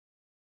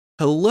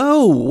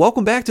Hello,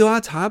 welcome back to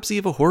Autopsy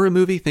of a Horror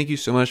Movie. Thank you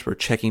so much for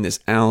checking this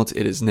out.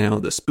 It is now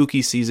the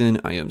spooky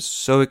season. I am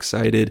so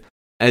excited.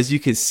 As you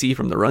can see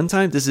from the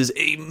runtime, this is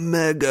a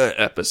mega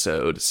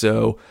episode,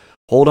 so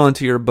hold on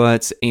to your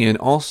butts. And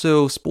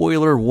also,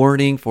 spoiler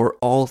warning for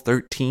all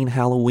 13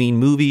 Halloween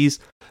movies.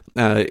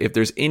 If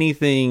there's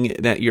anything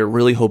that you're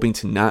really hoping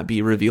to not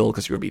be revealed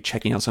because you're going to be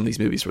checking out some of these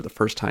movies for the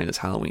first time this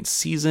Halloween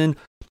season,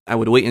 I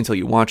would wait until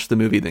you watch the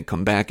movie, then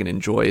come back and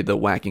enjoy the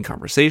whacking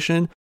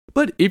conversation.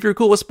 But if you're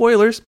cool with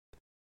spoilers,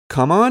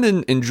 come on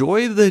and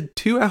enjoy the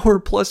 2-hour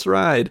plus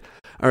ride.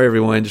 All right,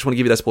 everyone, just want to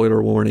give you that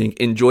spoiler warning.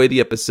 Enjoy the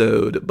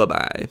episode.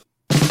 Bye-bye.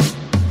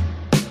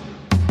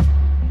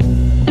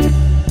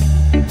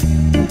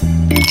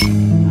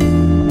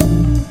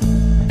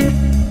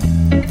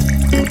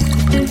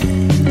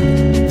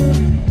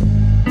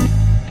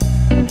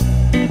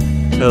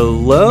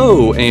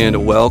 Hello,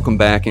 and welcome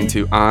back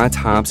into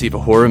Autopsy of a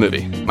Horror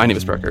Movie. My name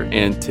is Parker,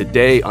 and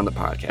today on the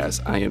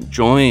podcast, I am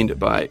joined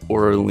by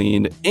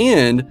Orlean,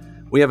 and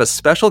we have a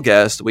special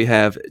guest. We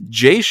have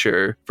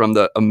Jasher from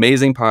the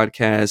amazing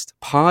podcast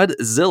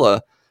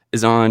Podzilla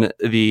is on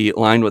the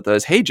line with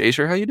us. Hey,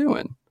 Jasher, how you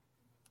doing?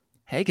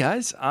 Hey,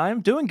 guys,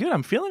 I'm doing good.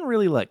 I'm feeling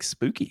really,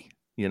 spooky,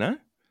 you know?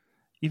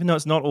 Even though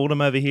it's not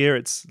autumn over here,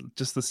 it's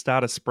just the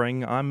start of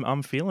spring.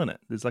 I'm feeling it.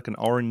 There's like an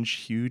orange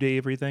hue to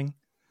everything.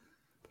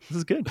 This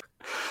is good.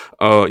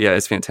 Oh, yeah,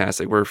 it's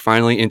fantastic. We're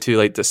finally into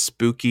like the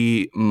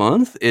spooky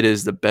month. It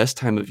is the best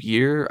time of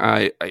year.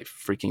 I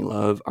freaking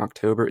love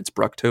October. It's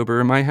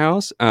Brucktober in my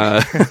house.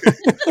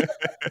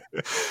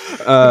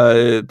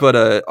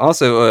 But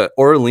also,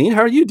 Orlean,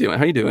 how are you doing?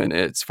 How are you doing?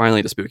 It's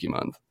finally the spooky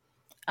month.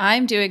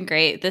 I'm doing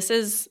great. This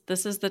is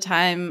the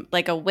time,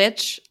 like a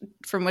witch,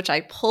 from which I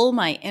pull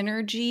my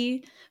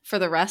energy for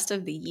the rest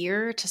of the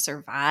year to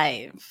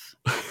survive.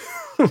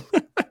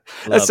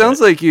 That sounds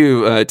like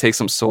you take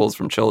some souls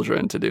from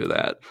children to do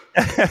that.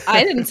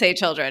 I didn't say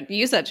children.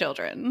 You said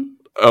children.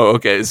 Oh,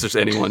 okay. It's just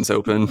anyone's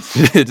open.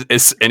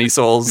 It's any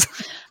souls.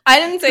 I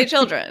didn't say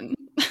children.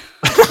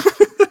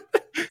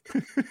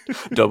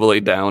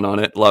 Doubling down on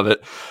it. Love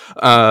it.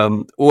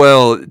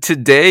 Well,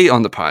 today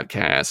on the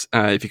podcast,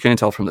 if you couldn't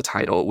tell from the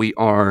title, we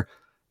are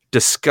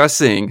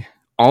discussing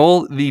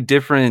all the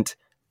different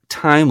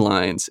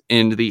timelines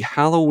in the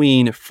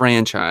Halloween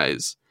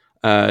franchise.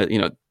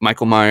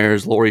 Michael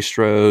Myers, Laurie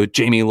Strode,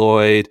 Jamie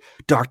Lloyd,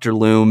 Dr.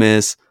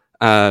 Loomis.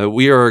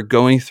 We are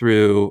going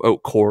through,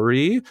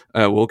 Corey,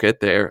 we'll get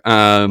there.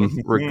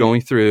 We're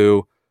going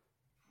through,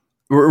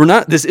 we're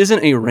not, this isn't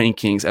a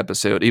rankings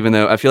episode, even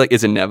though I feel like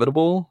it's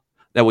inevitable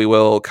that we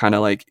will kind of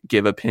like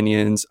give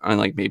opinions on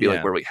like maybe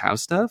like where we have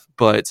stuff,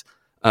 but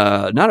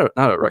not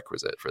a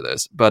requisite for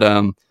this. But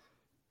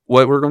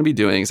what we're going to be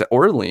doing is that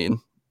Orlean,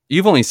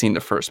 you've only seen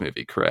the first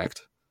movie,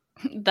 correct?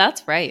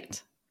 That's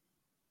right.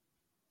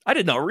 I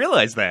did not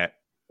realize that.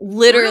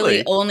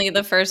 Literally only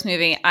the first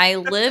movie. I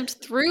lived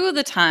through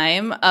the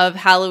time of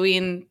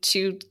Halloween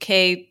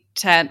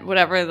 2K10,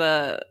 whatever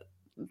the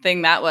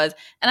thing that was,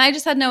 and I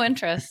just had no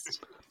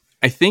interest.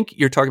 I think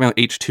you're talking about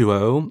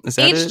H2O. Is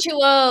that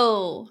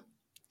H2O.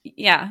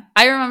 Yeah,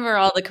 I remember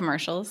all the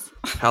commercials.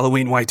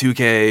 Halloween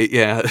Y2K.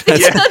 Yeah.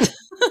 That's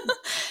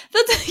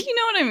you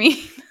know what I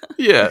mean.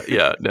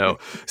 Yeah, no.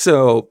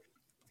 So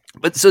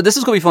this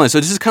is going to be fun.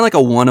 So this is kind of like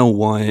a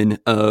 101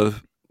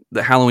 of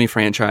the Halloween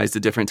franchise,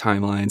 the different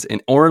timelines.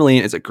 And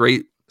Orlean is a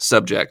great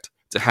subject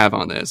to have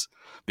on this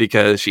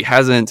because she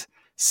hasn't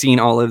seen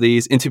all of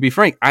these. And to be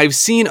frank, I've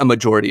seen a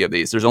majority of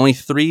these. There's only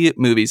 3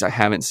 movies I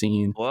haven't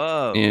seen.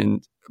 Whoa.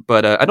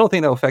 But I don't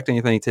think that will affect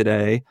anything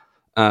today.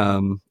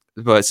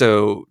 But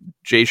so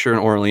Jasher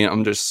and Orlean,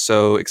 I'm just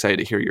so excited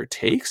to hear your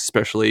takes,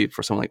 especially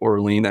for someone like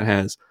Orlean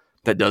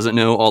that doesn't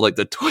know all like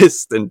the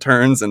twists and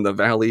turns and the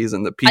valleys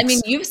and the peaks. I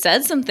mean, you've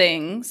said some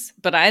things,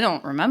 but I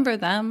don't remember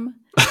them.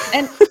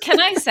 And can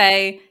I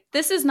say,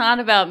 this is not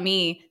about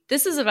me.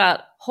 This is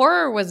about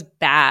horror was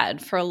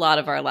bad for a lot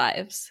of our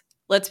lives.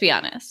 Let's be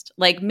honest.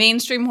 Like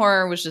mainstream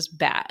horror was just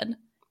bad.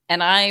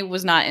 And I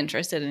was not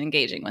interested in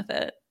engaging with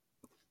it.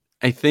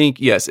 I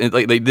think, yes.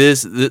 Like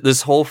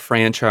this whole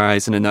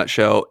franchise in a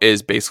nutshell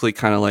is basically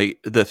kind of like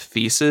the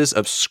thesis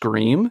of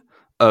Scream,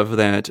 of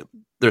that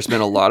there's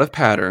been a lot of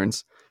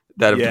patterns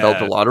that have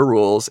developed a lot of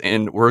rules,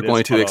 and we're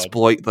going to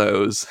exploit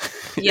those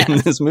in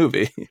this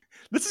movie.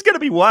 This is going to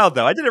be wild,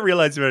 though. I didn't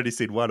realize you had already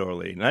seen one,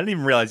 Orlean. I didn't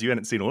even realize you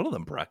hadn't seen all of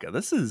them, Braca.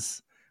 It's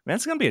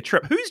going to be a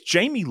trip. Who's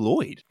Jamie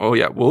Lloyd? Oh,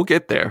 yeah. We'll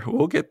get there.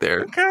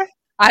 Okay.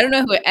 I don't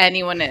know who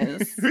anyone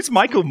is. Who's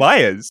Michael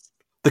Myers?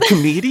 The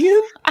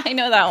comedian? I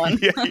know that one.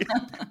 Yeah.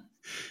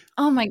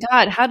 Oh, my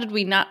God. How did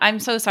we not? I'm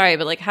so sorry,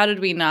 but how did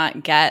we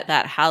not get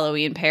that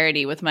Halloween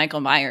parody with Michael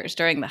Myers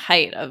during the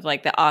height of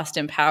the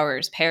Austin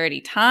Powers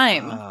parody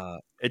time?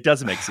 It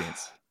doesn't make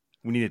sense.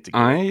 We need it to go.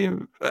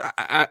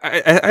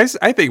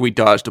 I think we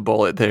dodged a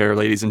bullet there,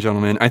 ladies and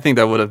gentlemen. I think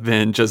that would have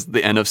been just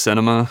the end of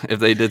cinema if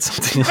they did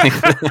something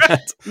like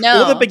that.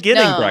 No. Or the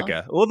beginning,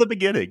 Braca. Or the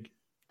beginning.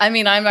 I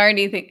mean, I'm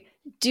already thinking,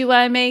 do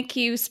I make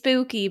you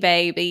spooky,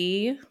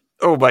 baby?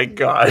 Oh my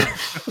god.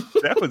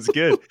 That was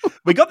good.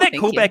 We got that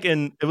Thank callback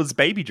in, it was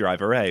Baby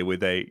Driver, where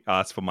they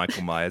asked for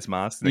Michael Myers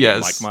mask. And they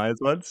got Mike Myers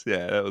ones.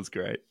 Yeah, that was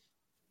great.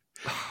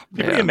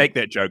 You need to make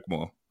that joke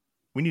more.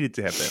 We needed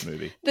to have that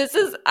movie. This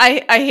is,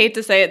 I hate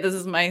to say it, this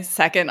is my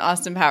second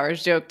Austin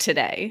Powers joke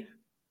today.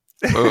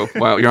 Oh,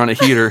 wow, you're on a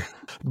heater.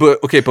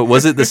 But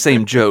was it the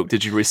same joke?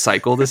 Did you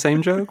recycle the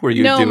same joke? Were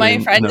you No, doing my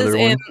friend is another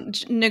in one?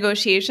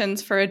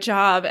 negotiations for a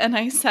job, and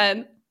I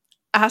said,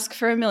 ask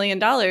for $1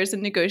 million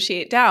and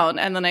negotiate down.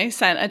 And then I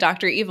sent a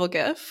Dr. Evil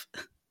gif.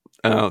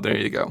 Oh, there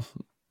you go.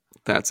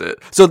 That's it.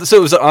 So it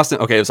was Austin.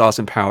 Okay, it was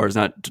Austin Powers,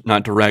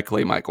 not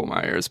directly Michael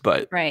Myers,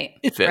 but Right.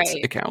 it fits.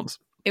 Right. It counts.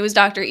 It was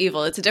Dr.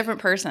 Evil. It's a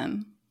different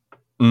person.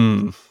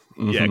 Yeah,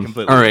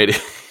 completely. All right.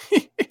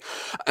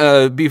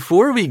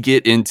 Before we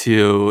get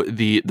into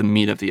the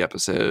meat of the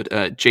episode,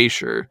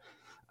 Jasher,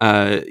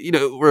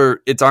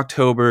 it's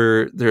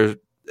October.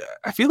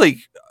 I feel like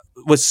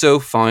what's so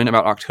fun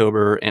about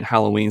October and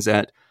Halloween's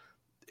that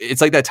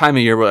it's like that time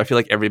of year where I feel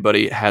like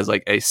everybody has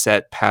like a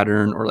set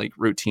pattern or like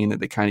routine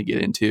that they kind of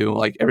get into.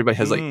 Like everybody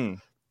has like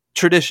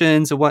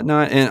traditions and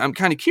whatnot. And I'm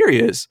kind of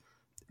curious,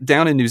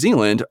 down in New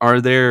Zealand,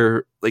 are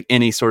there like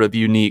any sort of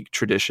unique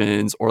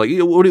traditions or like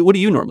what do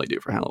you normally do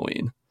for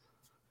Halloween?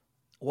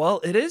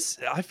 Well, it is.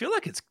 I feel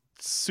like it's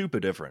super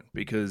different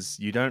because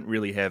you don't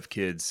really have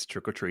kids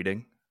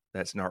trick-or-treating.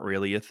 That's not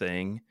really a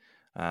thing.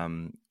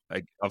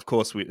 Of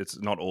course, it's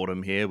not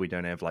autumn here. We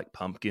don't have like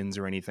pumpkins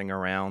or anything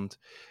around.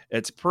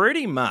 It's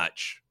pretty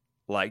much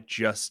like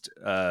just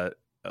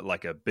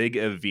like a big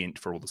event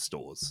for all the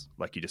stores.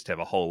 Like you just have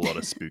a whole lot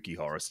of spooky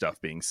horror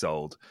stuff being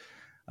sold.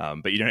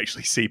 But you don't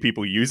actually see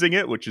people using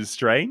it, which is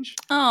strange.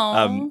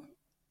 Oh.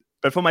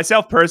 But for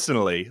myself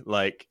personally,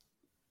 like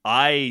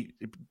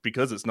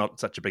because it's not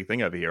such a big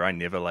thing over here, I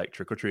never like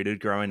trick-or-treated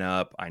growing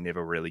up. I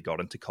never really got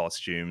into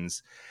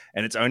costumes.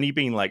 And it's only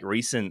been like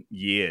recent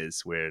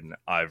years when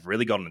I've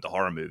really gotten into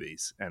horror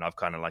movies and I've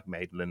kind of like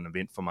made it an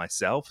event for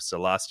myself.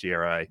 So last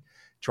year I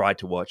tried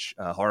to watch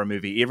a horror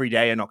movie every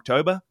day in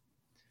October,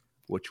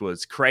 which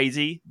was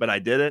crazy, but I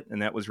did it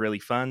and that was really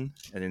fun.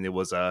 And then there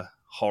was a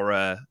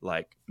horror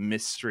like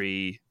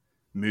mystery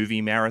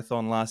movie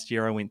marathon last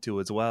year I went to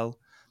as well.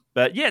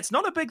 But yeah, it's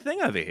not a big thing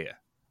over here.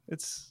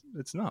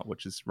 It's not,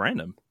 which is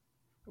random.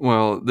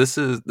 Well, this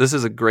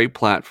is a great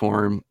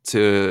platform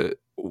to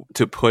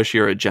push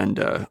your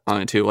agenda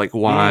onto, like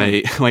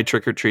why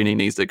trick or treating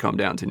needs to come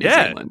down to New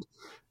Zealand.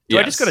 So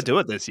I just got to do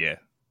it this year.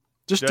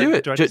 Just do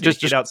it. Just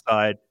get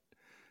outside,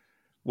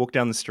 walk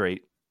down the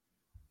street.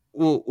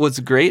 Well, what's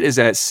great is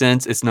that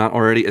since it's not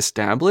already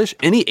established,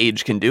 any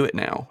age can do it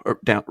now,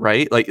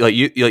 right? Like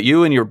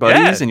you and your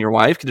buddies and your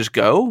wife can just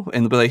go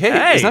and be like,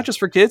 hey, it's not just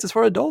for kids; it's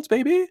for adults,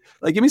 baby.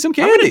 Like, give me some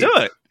candy. I'm gonna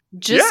do it.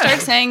 Just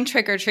start saying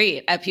trick or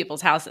treat at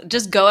people's houses.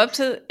 Just go up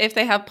to, if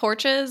they have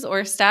porches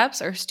or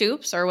steps or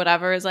stoops or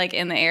whatever is like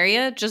in the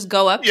area, just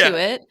go up to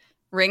it,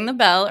 ring the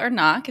bell or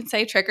knock and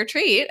say trick or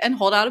treat and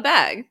hold out a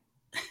bag.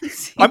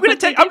 I'm gonna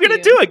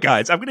do it,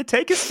 guys. I'm gonna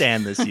take a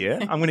stand this year.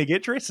 I'm gonna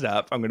get dressed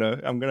up. I'm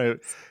gonna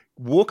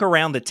walk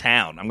around the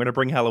town. I'm gonna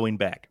bring Halloween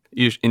back.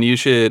 You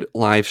should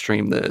live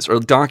stream this or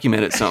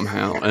document it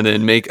somehow, and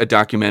then make a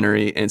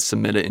documentary and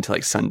submit it into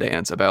like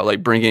Sundance about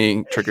like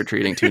bringing trick or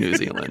treating to New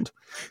Zealand.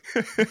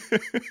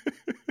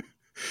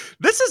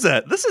 This is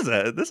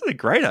a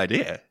great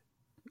idea.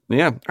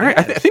 Yeah. All right.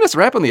 I think that's a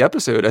wrap on the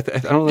episode. I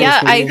don't know.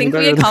 Yeah, I think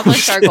we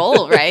accomplished our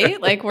goal, right?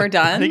 Like we're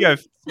done. I think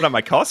I've put up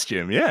my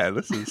costume. Yeah,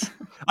 this is.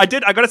 I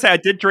gotta say, I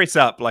did dress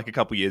up like a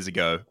couple years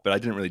ago, but I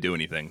didn't really do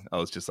anything. I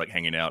was just like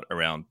hanging out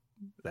around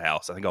the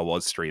house. I think I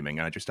was streaming,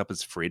 and I dressed up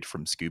as Fred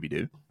from Scooby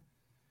Doo.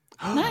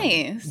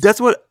 Nice. That's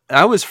what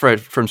I was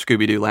Fred from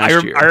Scooby Doo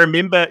last year. I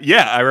remember.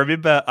 Yeah, I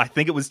remember. I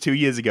think it was 2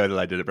 years ago that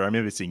I did it, but I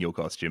remember seeing your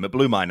costume. It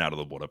blew mine out of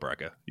the water,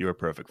 Bracker. You're a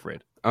perfect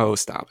Fred. Oh,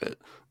 stop it.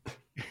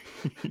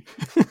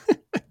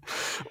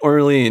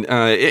 Orlean,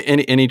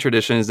 any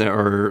traditions that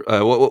are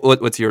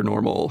what's your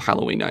normal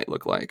Halloween night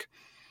look like?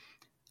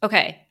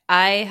 Okay,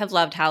 I have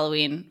loved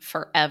Halloween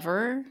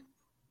forever.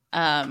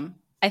 I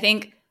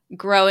think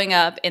growing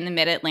up in the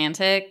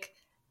Mid-Atlantic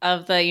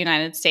of the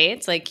United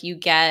States, like you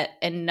get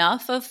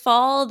enough of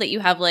fall that you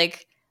have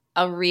like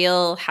a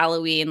real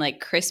Halloween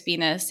like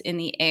crispiness in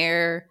the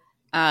air,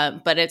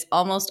 but it's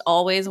almost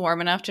always warm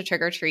enough to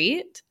trick or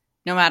treat.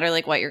 No matter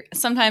like what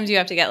sometimes you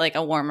have to get like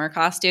a warmer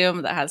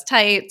costume that has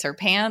tights or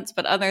pants,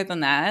 but other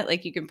than that,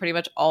 like you can pretty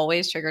much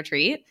always trick or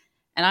treat.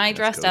 And I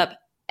dressed up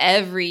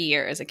every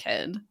year as a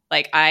kid.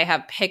 Like I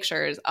have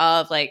pictures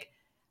of like,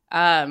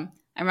 I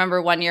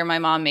remember one year my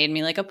mom made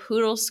me like a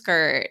poodle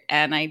skirt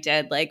and I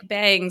did like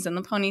bangs in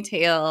the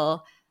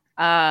ponytail.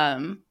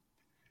 Yeah,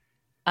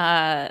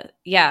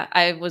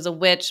 I was a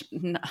witch,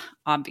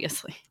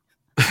 obviously,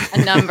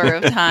 a number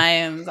of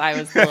times. I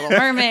was the Little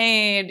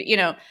Mermaid,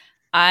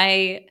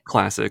 I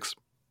classics.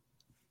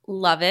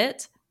 Love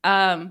it.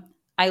 I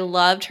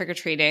love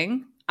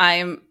trick-or-treating.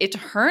 I'm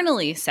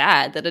eternally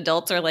sad that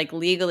adults are like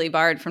legally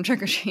barred from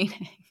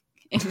trick-or-treating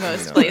in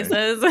most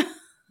places.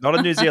 Not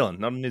in New Zealand.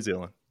 Not in New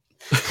Zealand.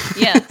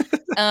 Yeah.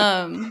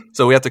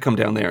 So we have to come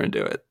down there and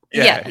do it.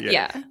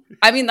 Yeah.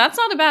 I mean, that's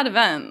not a bad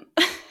event.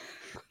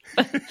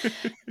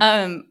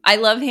 I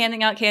love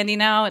handing out candy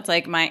now. It's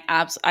like my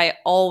apps. I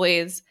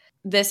always,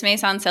 this may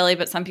sound silly,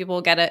 but some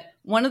people get it.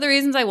 One of the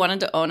reasons I wanted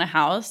to own a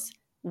house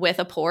with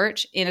a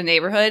porch in a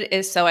neighborhood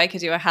is so I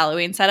could do a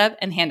Halloween setup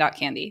and hand out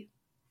candy.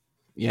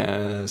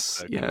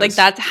 Yes. Like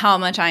that's how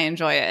much I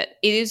enjoy it.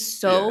 It is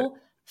so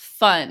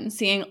fun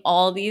seeing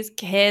all these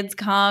kids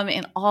come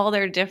in all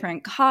their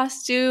different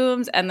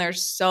costumes, and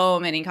there's so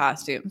many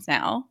costumes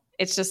now.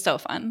 It's just so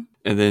fun.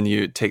 And then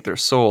you take their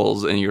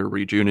souls and you're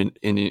rejuvenated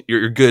and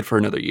you're good for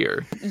another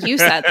year. You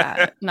said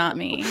that, not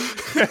me.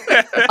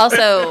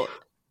 Also,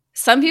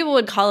 some people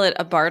would call it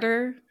a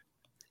barter,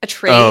 a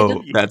trade.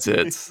 Oh, that's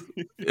it.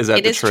 Is that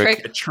it the is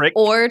trick? A trick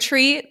or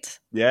treat.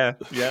 Yeah.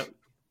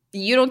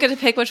 You don't get to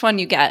pick which one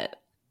you get.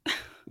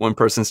 One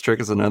person's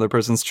trick is another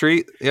person's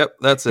treat. Yep,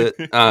 that's it.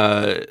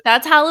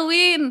 That's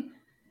Halloween.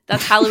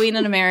 That's Halloween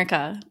in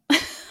America.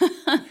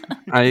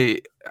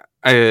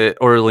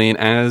 Orlean,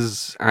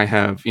 as I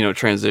have,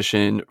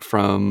 transitioned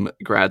from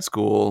grad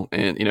school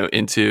and,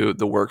 into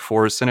the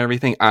workforce and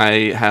everything,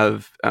 I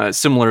have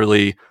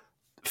similarly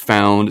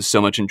found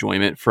so much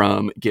enjoyment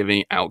from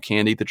giving out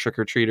candy to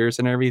trick-or-treaters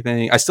and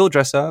everything. I still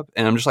dress up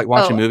and I'm just like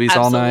watching movies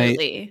all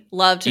night.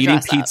 Love to eating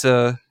dress pizza.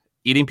 up.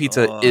 Eating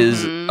pizza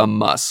is a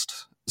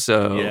must.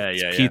 So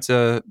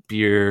pizza,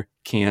 beer,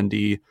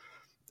 candy.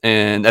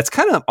 And that's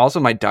kind of also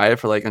my diet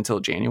for like until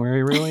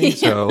January, really.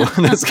 So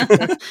that's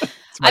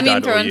I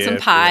mean, throwing some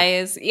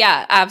pies.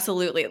 Yeah,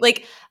 absolutely.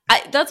 Like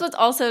that's what's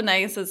also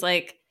nice is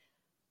like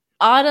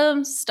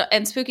autumn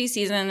and spooky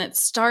season. It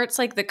starts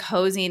like the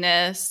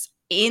coziness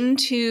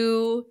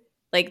into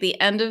like the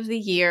end of the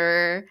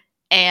year.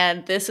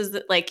 And this is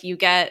like you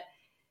get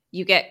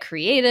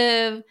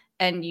creative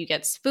and you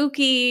get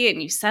spooky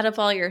and you set up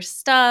all your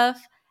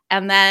stuff.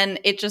 And then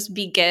it just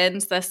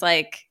begins this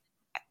like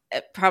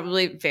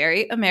probably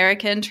very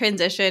American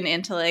transition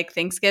into like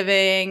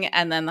Thanksgiving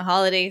and then the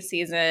holiday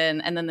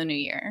season and then the new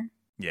year.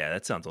 Yeah,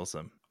 that sounds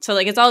awesome. So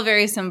like it's all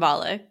very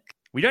symbolic.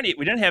 We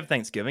don't have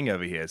Thanksgiving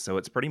over here, so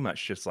it's pretty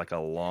much just like a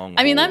long.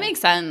 I mean, that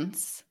makes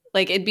sense.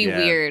 Like it'd be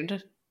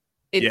weird.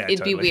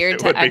 It'd be weird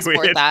to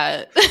export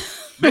that.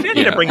 Maybe I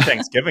need to bring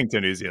Thanksgiving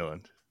to New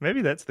Zealand.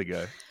 Maybe that's the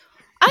go.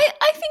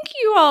 I think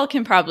you all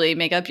can probably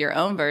make up your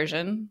own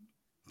version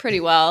pretty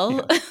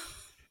well.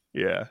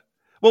 Yeah.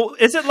 Well,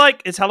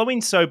 is Halloween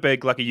so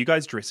big? Like, are you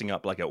guys dressing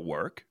up like at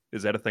work?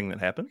 Is that a thing that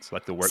happens?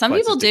 Like the workplace Some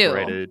people is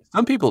decorated? do.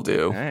 Some people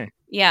do. Hey.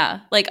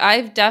 Yeah. Like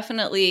I've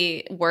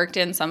definitely worked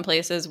in some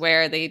places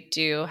where they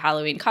do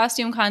Halloween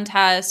costume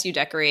contests. You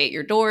decorate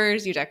your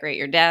doors, you decorate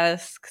your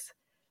desks.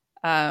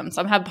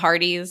 Some have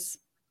parties.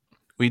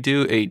 We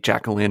do a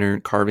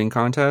jack-o'-lantern carving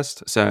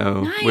contest,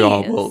 so we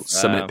all will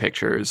submit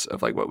pictures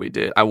of like what we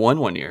did. I won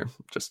one year,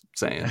 just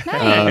saying.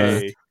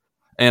 Nice.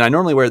 And I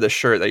normally wear the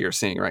shirt that you're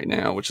seeing right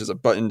now, which is a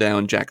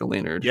button-down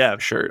jack-o'-lantern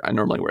shirt. I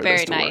normally wear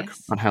this to work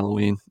on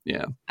Halloween.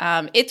 Yeah.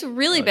 It's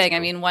really big. Cool.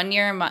 I mean, one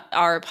year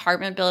our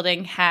apartment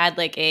building had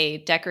like a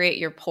decorate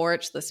your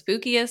porch the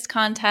spookiest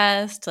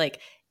contest.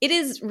 Like it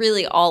is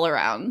really all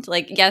around.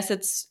 Like yes,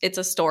 it's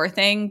a store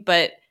thing,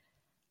 but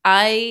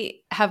I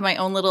have my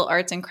own little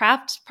arts and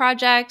crafts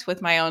project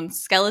with my own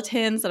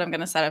skeletons that I'm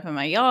going to set up in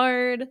my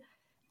yard.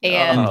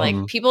 And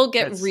like people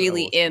get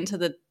really into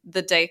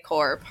the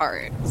decor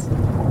part.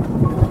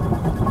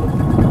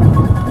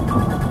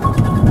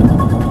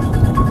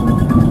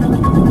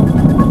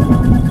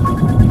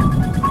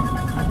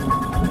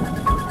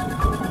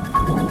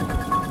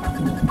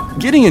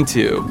 Getting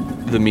into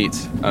the meat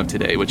of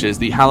today, which is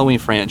the Halloween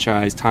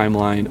franchise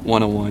timeline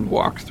 101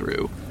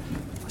 walkthrough.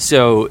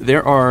 So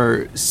there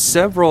are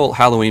several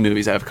Halloween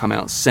movies that have come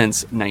out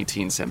since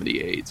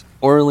 1978.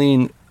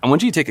 Orlean, I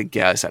want you to take a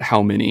guess at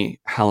how many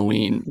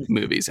Halloween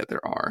movies that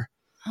there are.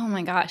 Oh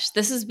my gosh.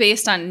 This is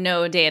based on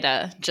no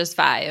data, just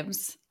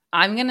vibes.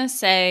 I'm going to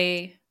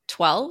say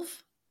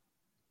 12.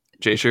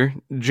 Jasher,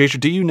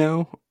 do you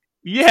know?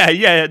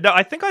 Yeah. No,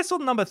 I think I saw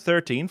number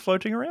 13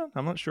 floating around.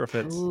 I'm not sure if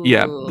it's... Ooh.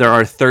 Yeah, there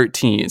are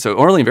 13. So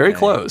Orlean, very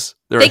close.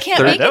 They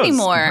can't make any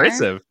more.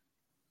 Impressive.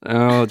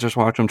 Oh, just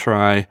watch them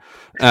try.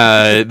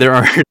 There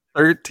are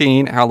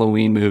 13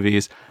 Halloween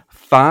movies,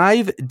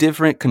 5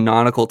 different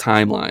canonical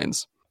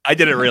timelines. I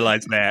didn't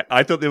realize that.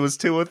 I thought there was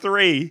 2 or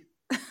 3.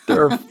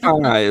 There are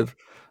 5.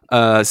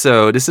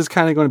 So this is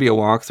kind of going to be a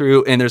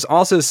walkthrough. And there's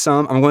also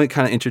some, I'm going to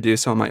kind of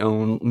introduce some of my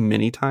own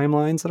mini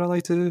timelines that I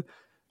like to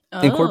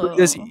incorporate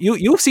this.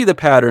 You'll see the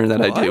pattern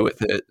that I do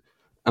with it.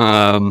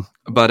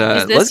 But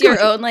is this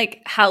your own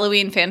like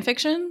Halloween fan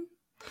fiction?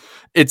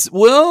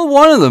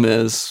 One of them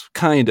is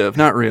kind of,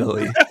 not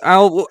really.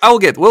 we'll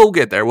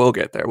get there.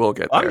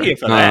 I'm here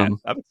for that.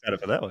 I'm excited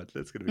for that one.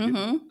 That's gonna be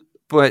good.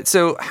 But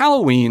so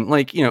Halloween,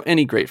 like,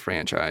 any great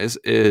franchise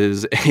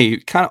is a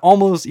kind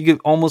of you could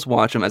almost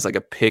watch them as like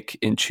a pick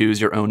and choose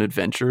your own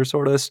adventure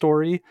sort of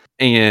story.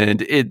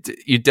 And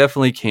you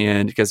definitely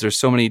can, because there's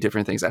so many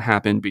different things that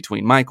happen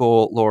between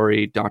Michael,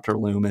 Laurie, Dr.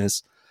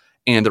 Loomis,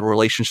 and the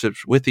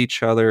relationships with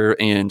each other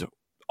and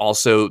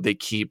also they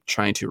keep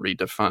trying to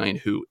redefine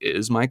who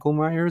is Michael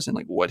Myers and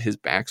like what his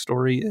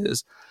backstory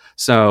is.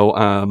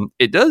 So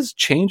it does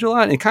change a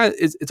lot. And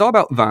it's all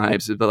about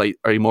vibes. But like,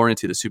 are you more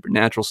into the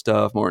supernatural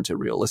stuff, more into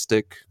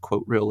realistic,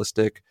 quote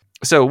realistic?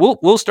 So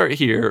we'll start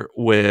here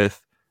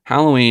with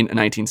Halloween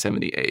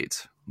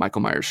 1978.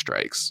 Michael Myers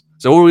Strikes.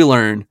 So what do we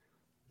learn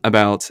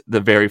about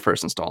the very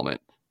first installment?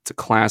 It's a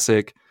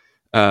classic.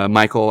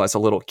 Michael, as a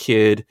little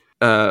kid,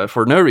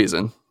 for no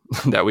reason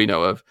that we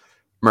know of,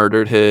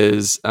 murdered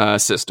his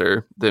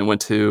sister, then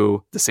went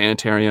to the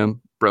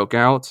sanitarium, broke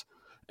out,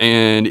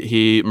 and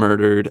he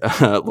murdered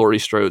Laurie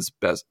Strode's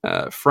best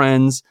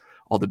friends,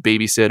 all the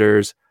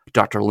babysitters.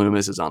 Dr.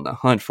 Loomis is on the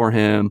hunt for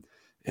him.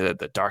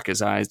 The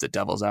darkest eyes, the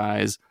devil's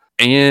eyes.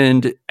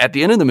 And at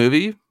the end of the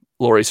movie,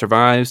 Laurie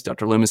survives,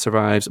 Dr. Loomis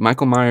survives,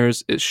 Michael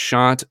Myers is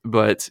shot,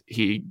 but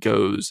he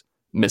goes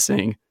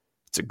missing.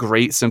 It's a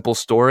great, simple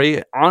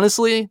story.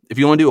 Honestly, if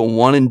you want to do a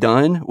one and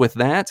done with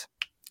that,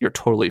 you're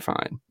totally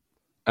fine.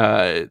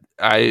 I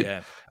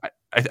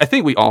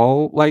think we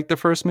all like the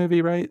first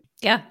movie, right?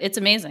 Yeah, it's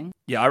amazing.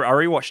 Yeah, I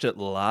rewatched it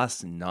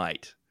last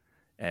night,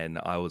 and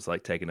I was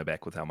like taken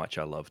aback with how much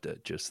I loved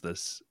it. Just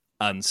this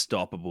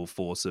unstoppable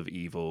force of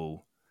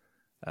evil.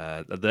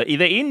 The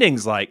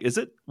ending's like, is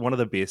it one of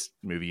the best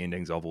movie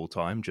endings of all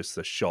time? Just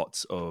the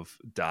shots of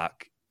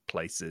dark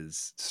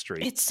places,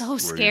 streets. It's so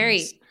rooms.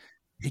 scary.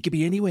 He could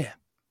be anywhere.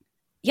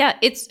 Yeah,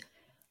 it's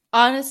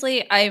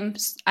honestly, I'm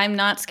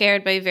not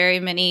scared by very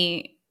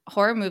many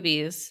horror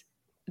movies.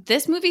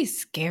 This movie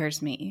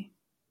scares me.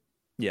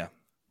 Yeah,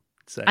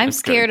 same. I'm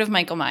scared of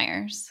Michael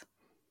Myers.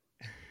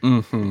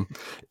 Mm-hmm.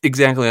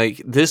 Exactly.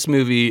 Like this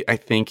movie, I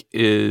think,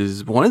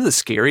 is one of the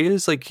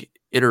scariest like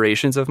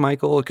iterations of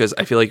Michael, because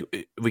I feel like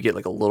we get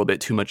like a little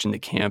bit too much in the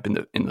camp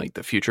in like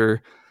the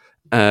future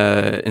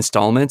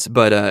installments,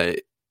 but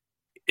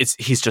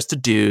he's just a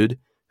dude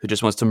who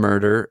just wants to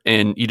murder,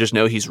 and you just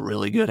know he's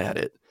really good at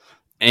it.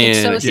 And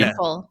it's so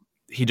simple.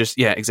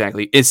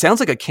 Exactly. It sounds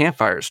like a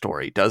campfire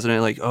story, doesn't it?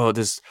 Like, oh,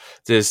 this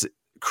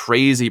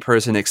crazy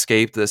person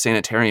escaped the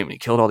sanitarium and he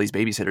killed all these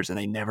babysitters and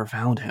they never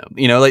found him.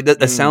 You know, like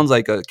that sounds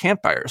like a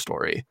campfire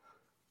story.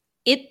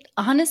 It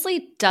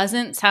honestly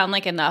doesn't sound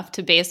like enough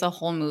to base a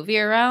whole movie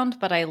around,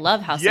 but I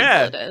love how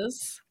simple it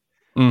is.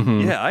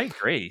 Mm-hmm. Yeah, I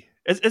agree.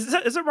 Is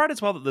it right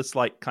as well that this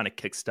like kind of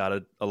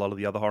kickstarted a lot of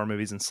the other horror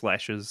movies and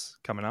slashers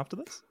coming after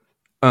this?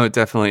 Oh,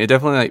 definitely. It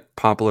definitely like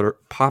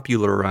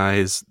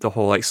popularized the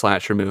whole like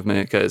slasher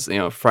movement, because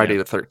Friday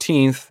the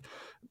 13th,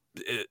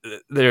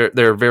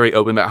 they're very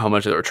open about how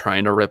much they were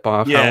trying to rip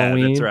off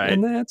Halloween. That's right.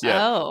 In that.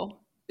 Yeah. Oh.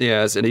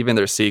 Yes, and even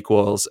their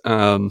sequels.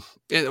 Well,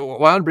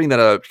 I'd bring that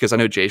up because I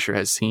know Jasher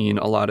has seen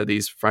a lot of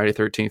these Friday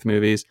 13th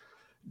movies.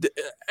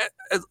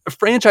 A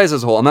franchise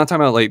as a whole, I'm not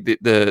talking about like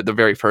the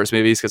very first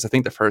movies, because I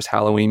think the first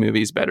Halloween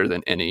movie is better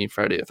than any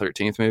Friday the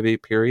 13th movie,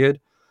 period.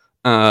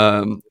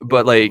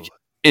 But like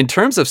in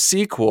terms of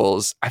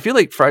sequels, I feel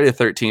like Friday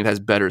the 13th has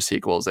better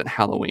sequels than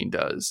Halloween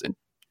does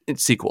in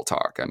sequel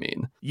talk. I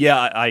mean,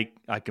 yeah,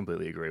 I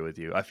completely agree with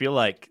you. I feel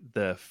like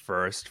the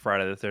first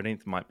Friday the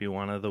 13th might be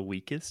one of the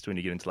weakest when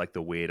you get into like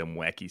the weird and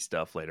wacky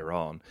stuff later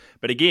on.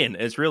 But again,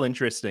 it's real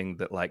interesting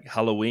that like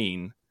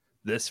Halloween,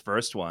 this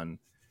first one,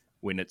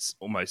 when it's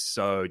almost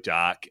so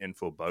dark and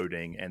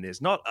foreboding, and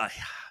there's not a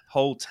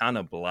whole ton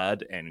of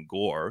blood and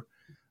gore.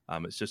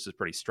 It's just a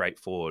pretty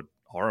straightforward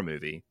horror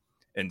movie.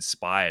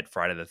 Inspired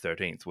Friday the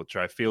 13th, which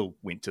I feel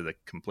went to the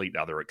complete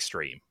other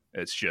extreme.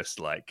 It's just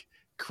like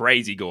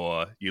crazy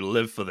gore. You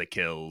live for the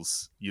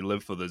kills. You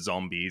live for the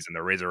zombies and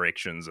the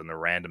resurrections and the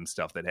random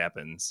stuff that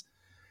happens.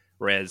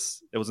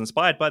 Whereas it was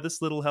inspired by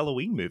this little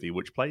Halloween movie,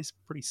 which plays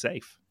pretty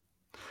safe.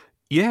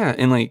 Yeah,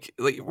 and like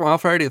while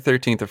Friday the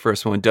 13th, the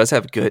first one, does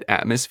have good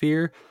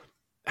atmosphere,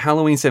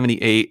 Halloween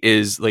 78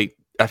 is like,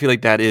 I feel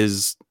like that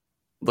is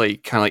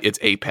like kind of like its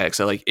apex.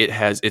 So like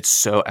it's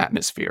so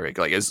atmospheric,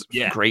 like it's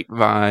great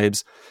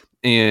vibes,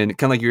 and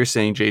kind of like you're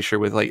saying, Jasher,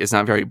 with like it's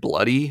not very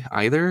bloody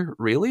either,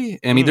 really.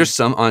 I mean, there's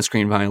some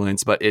on-screen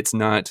violence, but it's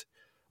not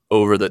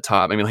over the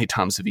top. I mean, like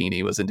Tom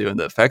Savini wasn't doing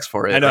the effects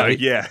for it. I know, right?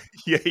 yeah.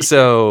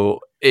 So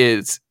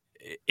it's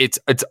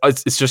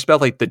just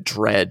about like the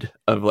dread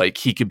of like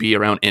he could be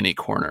around any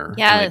corner.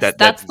 Yes, like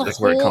that's the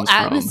where it whole comes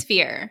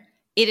atmosphere. From.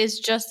 It is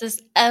just this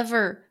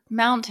ever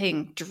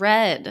mounting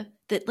dread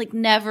that like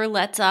never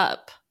lets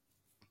up.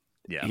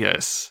 Yeah.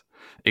 Yes,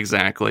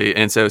 exactly.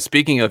 And so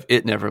speaking of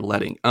it never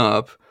letting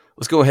up,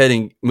 let's go ahead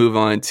and move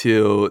on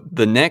to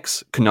the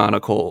next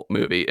canonical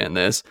movie in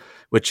this,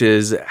 which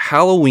is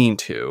Halloween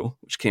 2,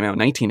 which came out in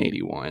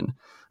 1981.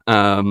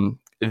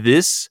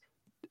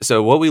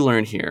 So what we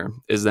learn here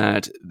is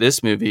that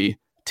this movie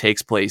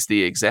takes place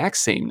the exact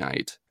same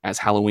night as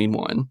Halloween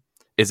 1,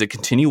 is a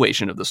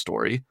continuation of the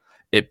story.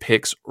 It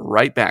picks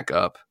right back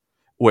up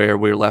where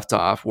we're left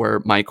off, where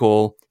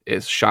Michael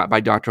is shot by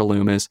Dr.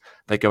 Loomis.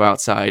 They go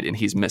outside and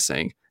he's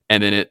missing.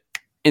 And then it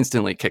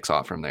instantly kicks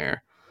off from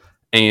there.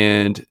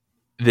 And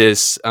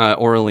this,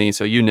 Orleans,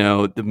 so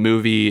the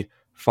movie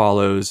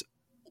follows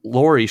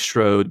Laurie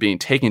Strode being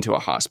taken to a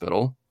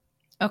hospital.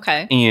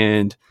 Okay.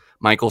 And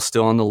Michael's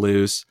still on the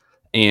loose.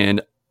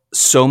 And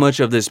so much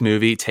of this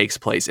movie takes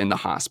place in the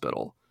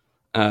hospital.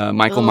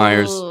 Michael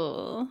Myers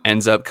Ooh.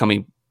 ends up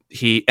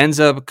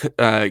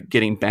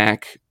getting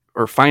back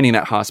or finding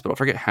that hospital. I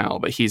forget how,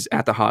 but he's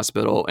at the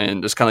hospital,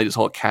 and there's kind of like this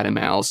whole cat and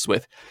mouse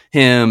with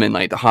him and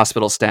like the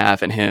hospital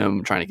staff and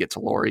him trying to get to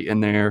Laurie in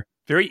there.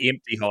 Very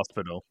empty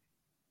hospital.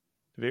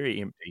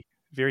 Very empty.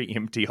 Very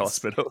empty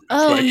hospital. It's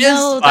Oh like,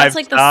 no, five that's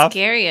like the staff.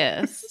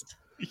 scariest.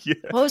 Yeah,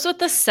 What was with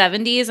the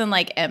 70s and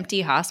like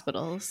empty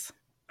hospitals?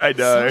 I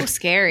know. So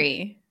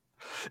scary.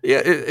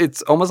 Yeah,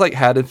 it's almost like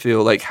had to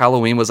feel like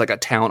Halloween was like a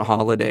town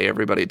holiday.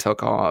 Everybody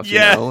took off.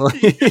 Yeah. You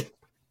know?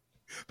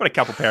 Put a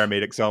couple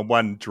paramedics on,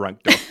 one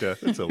drunk doctor.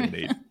 That's all we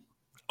need.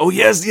 Oh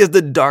yes,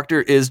 the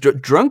doctor is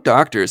drunk.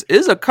 Doctors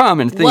is a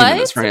common theme in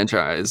this What?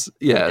 franchise.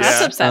 Yes,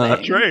 That's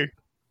upsetting. True.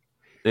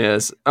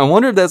 Yes, I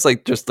wonder if that's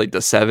like just like the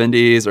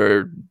 70s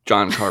or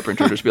John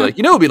Carpenter just be like,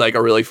 it'd be like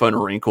a really fun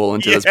wrinkle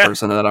into this Yeah.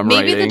 person that I'm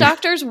Maybe writing. the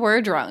doctors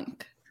were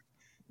drunk.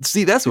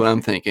 See, that's what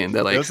I'm thinking. That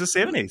It like, was the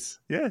 70s.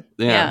 Yeah.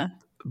 yeah.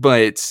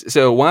 But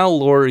so while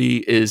Laurie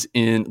is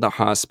in the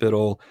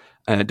hospital,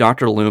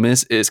 Dr.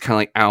 Loomis is kind of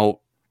like out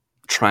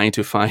trying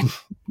to find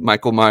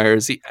Michael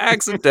Myers. He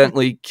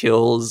accidentally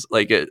kills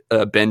like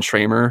a Ben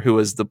Tramer, who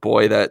was the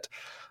boy that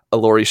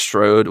Laurie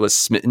Strode was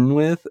smitten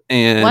with,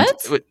 and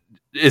What?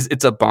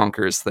 it's a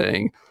bonkers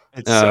thing.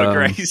 It's so Um,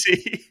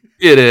 crazy.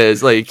 It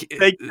is like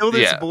They kill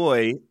this yeah.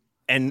 boy,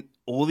 and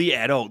all the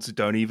adults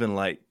don't even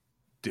like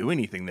do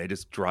anything. They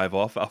just drive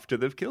off after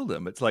they've killed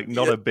him. It's like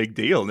not a big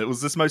deal. And it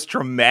was this most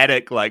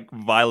traumatic, like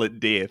violent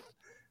death.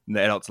 And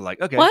the adults are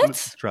like, okay, What?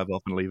 let's drive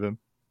off and leave him.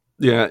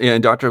 Yeah,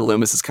 and Dr.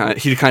 Loomis is kind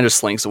of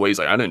slinks away. He's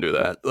like, I didn't do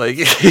that. Like,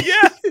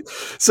 Yeah.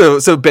 So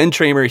Ben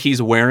Tramer,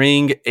 he's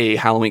wearing a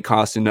Halloween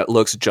costume that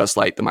looks just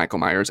like the Michael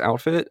Myers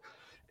outfit,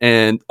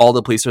 and all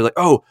the police are like,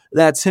 "Oh,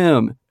 that's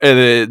him." And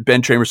then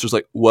Ben Tramer's just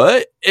like,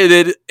 "What?" And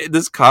then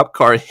this cop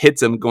car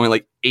hits him, going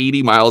like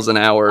 80 miles an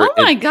hour. Oh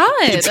my and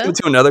hits god.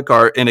 into another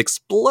car and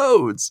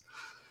explodes.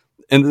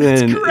 And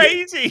then It's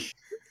crazy.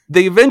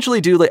 they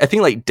eventually do like I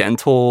think like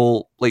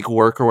dental like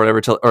work or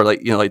whatever to or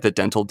like like the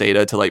dental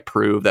data to like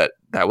prove that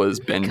was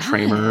Ben God.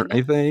 Tramer,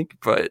 I think.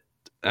 But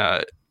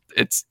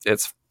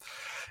it's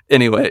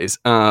anyways.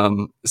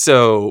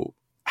 So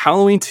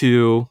Halloween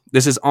 2,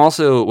 this is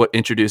also what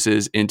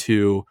introduces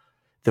into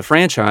the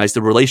franchise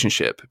the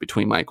relationship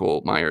between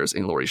Michael Myers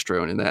and Laurie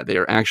Strode, and that they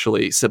are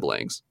actually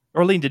siblings.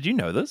 Orlean, did you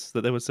know this?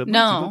 That there were siblings?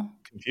 No. You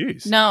look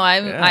confused. No,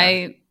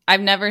 Yeah.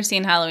 I've never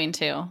seen Halloween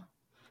 2.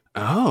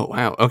 Oh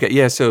wow. Okay.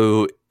 Yeah.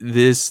 So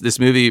this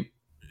movie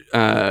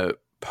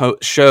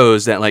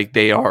shows that like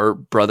they are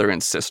brother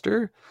and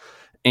sister,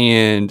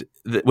 and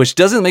which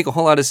doesn't make a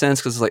whole lot of sense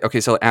because it's like,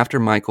 okay, so after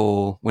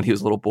Michael, when he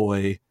was a little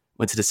boy,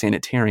 went to the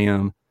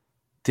sanitarium,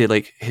 did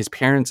like his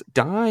parents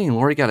die and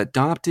Laurie got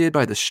adopted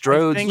by the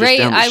Strodes? think- just Right.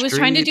 down the I was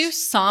trying to do street?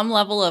 some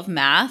level of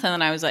math, and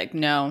then I was like,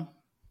 no.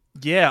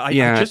 Yeah, I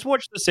Yeah. just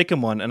watched the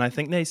second one, and I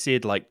think they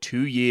said like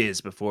 2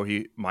 years before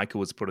Michael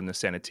was put in the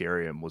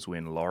sanitarium was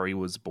when Laurie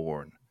was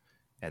born,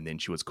 and then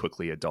she was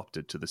quickly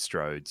adopted to the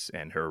Strodes,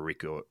 and her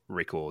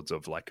records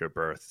of like her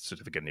birth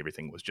certificate and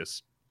everything was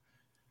just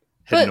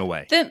hidden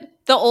away. The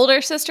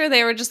older sister,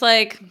 they were just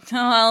like,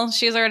 oh, well,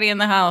 she's already in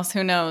the house.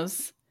 Who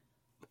knows?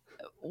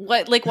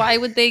 What? Like, why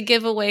would they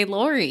give away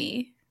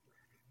Laurie?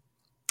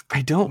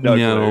 I don't No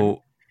know.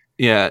 clue.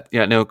 Yeah,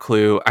 no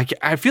clue.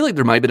 I feel like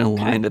there might have been a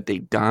line that they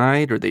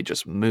died or they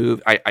just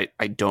moved. I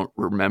don't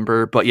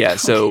remember. But yeah,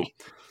 so Okay.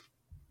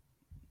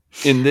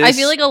 in this, I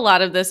feel like a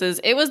lot of this is,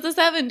 it was the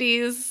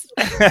 70s.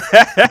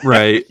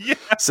 right. Yeah.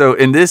 So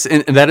in this,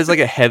 and that is like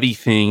a heavy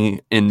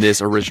thing in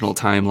this original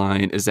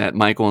timeline is that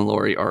Michael and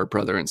Laurie are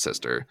brother and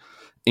sister.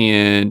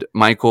 And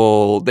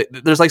Michael,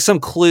 there's like some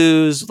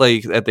clues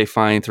like that they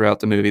find throughout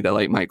the movie that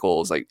like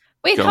Michael is like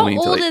Wait, how going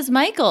to, old like- is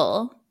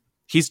Michael?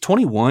 he's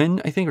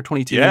 21, I think, or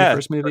 22 in Yeah, the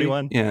first movie.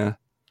 21. Yeah.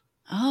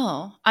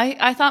 Oh,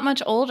 I thought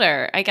much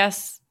older. I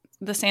guess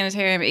the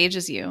sanitarium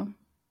ages you.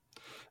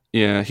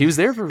 Yeah, he was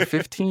there for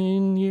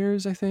 15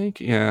 years, I think.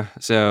 Yeah.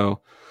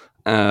 So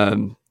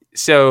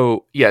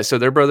so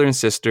they're brother and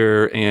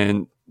sister,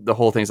 and the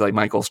whole thing's like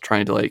Michael's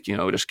trying to like,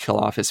 just kill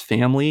off his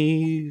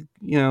family,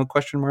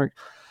 question mark.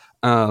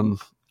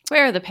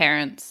 Where are the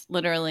parents?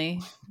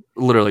 Literally.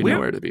 Literally Where-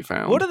 nowhere to be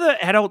found. What are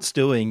the adults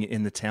doing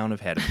in the town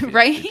of Haddonfield?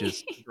 Right? They're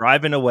just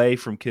driving away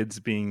from kids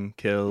being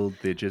killed.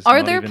 They're just Are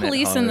not there even at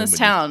police in home this and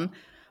town?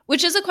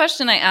 Which is a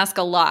question I ask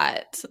a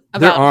lot about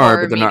there are,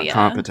 horror but they're media.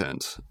 not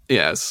competent.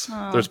 Yes.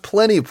 Oh. There's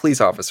plenty of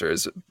police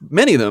officers.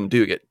 Many of them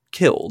do get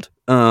killed.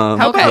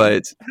 Okay.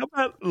 But How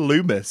about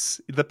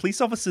Loomis? The police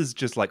officer's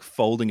just like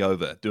folding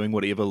over, doing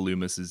whatever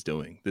Loomis is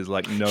doing. There's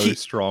like no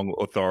strong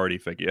authority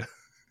figure.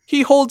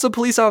 he holds a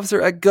police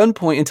officer at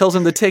gunpoint and tells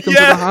him to take him to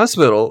Yeah. the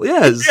hospital.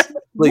 Yes.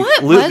 Like,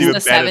 What Lu- was You the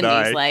abandoned 70s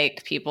eye.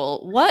 like,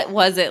 people? What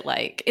was it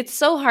like? It's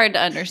so hard to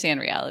understand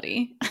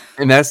reality.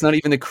 And that's not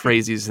even the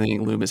craziest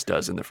thing Loomis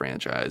does in the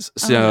franchise.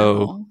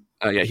 So,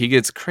 Oh, no. yeah, he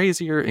gets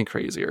crazier and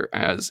crazier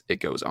as it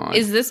goes on.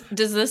 Does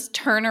this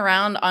turn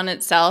around on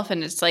itself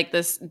and it's like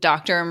this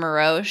Dr.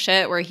 Moreau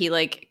shit where he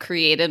like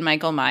created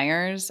Michael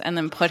Myers and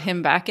then put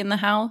him back in the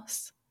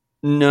house?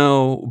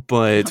 No,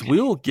 but Okay.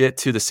 we'll get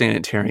to the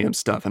sanitarium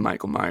stuff in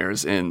Michael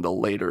Myers in the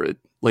later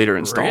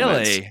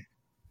installments. Really?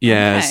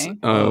 Yes,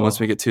 Okay. once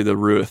we get to the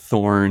Rue of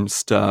Thorn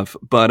stuff.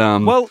 But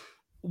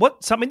Well,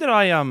 something that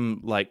I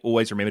like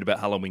always remembered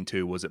about Halloween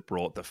 2 was it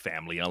brought the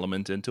family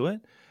element into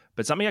it.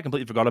 But something I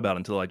completely forgot about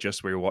until I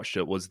just rewatched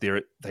it was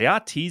they are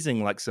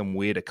teasing like some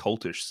weird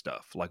occultish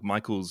stuff. Like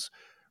Michael's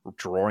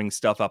drawing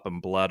stuff up in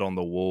blood on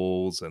the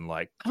walls and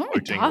like Oh my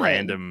quoting God.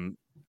 random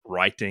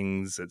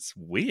writings. It's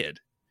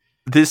weird.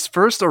 this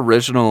first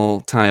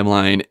original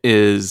timeline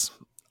is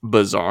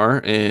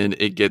bizarre, and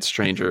it gets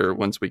stranger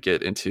once we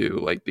get into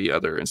like the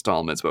other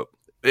installments. But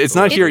it's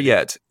not here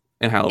yet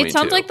in Halloween. It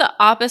sounds 2. like the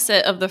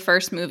opposite of the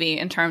first movie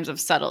in terms of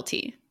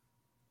subtlety.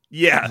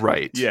 Yeah.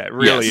 Right. Yeah, it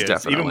really Yes, is.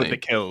 definitely. Even with the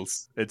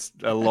kills, it's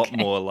a lot Okay.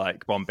 more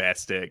like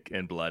bombastic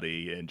and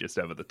bloody and just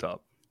over the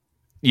top.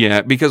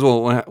 Yeah, because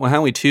when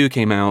Halloween 2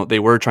 came out, they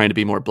were trying to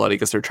be more bloody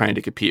because they're trying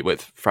to compete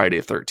with Friday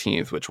the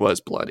 13th, which was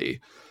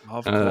bloody.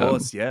 Of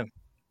course, yeah.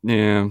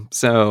 Yeah.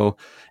 So,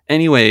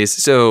 anyways,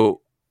 the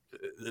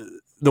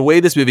way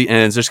this movie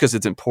ends, just because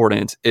it's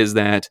important, is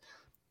that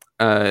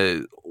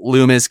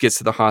Loomis gets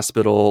to the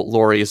hospital,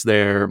 Laurie is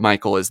there,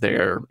 Michael is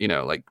there,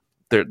 like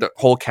the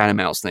whole cat and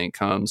mouse thing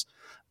comes.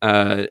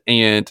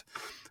 And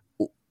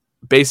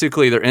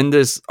basically they're in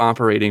this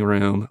operating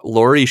room.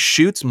 Laurie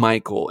shoots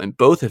Michael in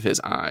both of his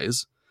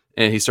eyes,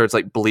 and he starts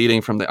like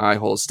bleeding from the eye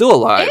holes, still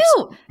alive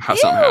Ew!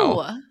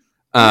 somehow.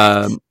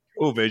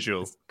 Cool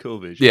visual.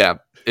 Yeah,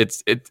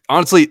 it's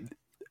honestly,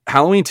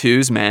 Halloween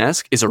 2's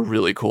mask is a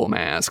really cool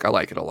mask. I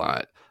like it a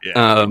lot.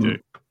 Yeah, me too.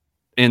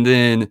 And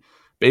then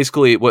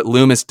basically what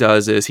Loomis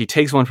does is he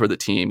takes one for the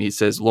team. He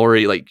says,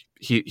 Laurie, like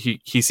he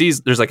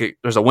sees there's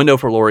a window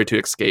for Laurie to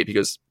escape. He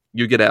goes,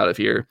 you get out of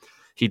here.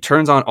 He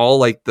turns on all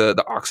like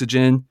the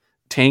oxygen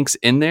tanks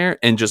in there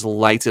and just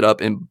lights it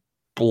up and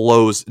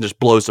blows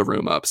the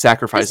room up,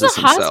 sacrifices This is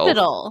a himself.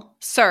 hospital,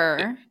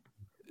 sir.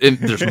 And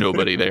there's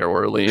nobody there,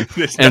 Orlean.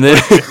 There's And no-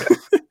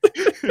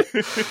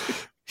 then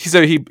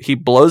so he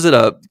blows it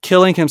up,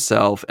 killing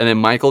himself, and then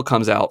Michael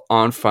comes out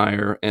on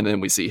fire, and then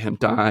we see him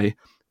die.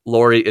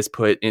 Laurie is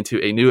put into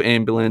a new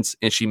ambulance,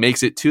 and she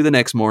makes it to the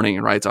next morning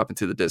and rides off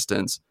into the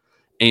distance.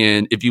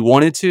 And if you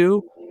wanted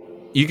to,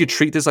 you could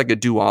treat this like a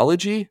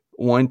duology.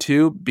 1,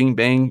 2, bing,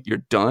 bang, you're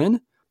done.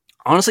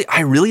 Honestly,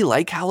 I really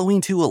like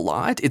Halloween 2 a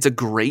lot. It's a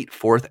great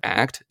fourth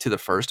act to the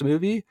first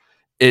movie.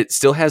 It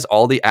still has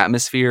all the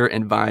atmosphere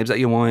and vibes that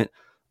you want.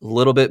 A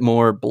little bit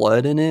more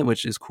blood in it,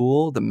 which is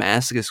cool. The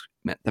mask is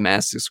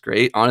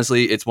great.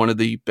 Honestly, it's one of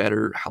the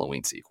better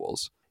Halloween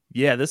sequels.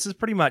 Yeah, this is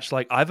pretty much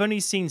like I've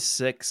only seen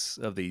 6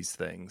 of these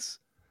things.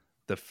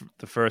 The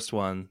first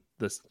one,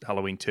 this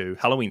Halloween 2,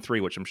 Halloween 3,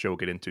 which I'm sure we'll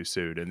get into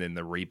soon, and then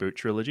the reboot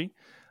trilogy.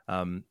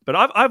 But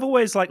I've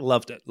always like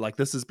loved it. Like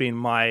this has been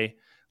my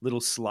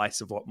little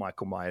slice of what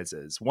Michael Myers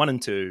is. 1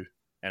 and 2,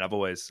 and I've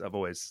always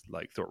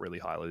like thought really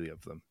highly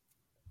of them.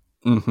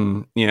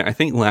 Mm-hmm. Yeah, I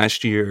think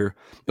last year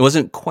it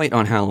wasn't quite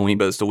on Halloween,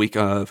 but it's the week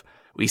of.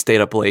 We stayed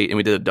up late and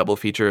we did a double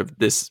feature of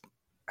this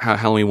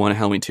Halloween 1 and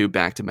Halloween 2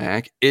 back to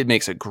back. It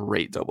makes a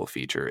great double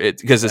feature.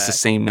 Because it's the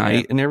same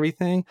night and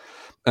everything.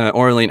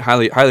 Orlean,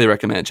 highly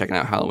recommend checking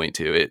out Halloween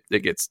 2.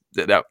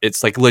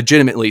 It's like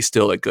legitimately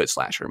still a good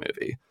slasher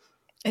movie.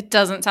 It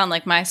doesn't sound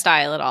like my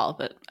style at all,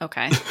 but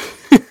okay.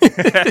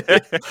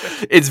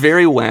 It's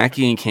very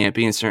wacky and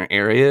campy in certain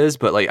areas,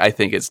 but like I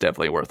think it's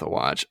definitely worth a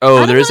watch.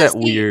 Oh, there's that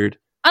weird.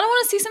 I don't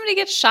want to see somebody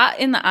get shot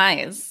in the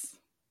eyes.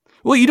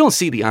 Well, you don't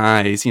see the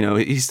eyes.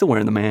 He's still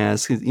wearing the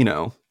mask.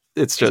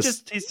 It's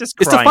just he's just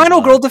it's the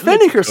final girl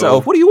defending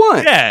herself. What do you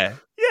want? Yeah.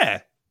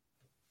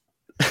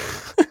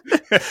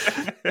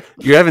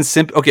 You're having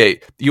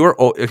okay.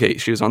 Okay.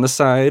 She was on the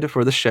side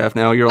for the chef.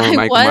 Now you're on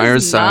Michael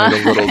Myers' side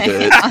a little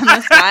bit. On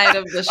the side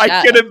of the chef.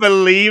 I couldn't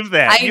believe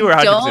that. You were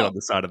 100% on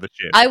the side of the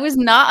chef. I was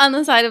not on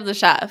the side of the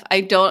chef.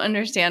 I don't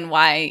understand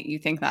why you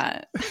think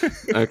that.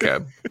 Okay.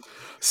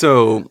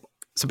 So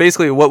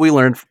basically what we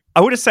learned. I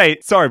would say,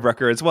 sorry,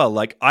 Brucker, as well.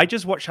 Like, I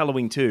just watched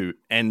Halloween 2,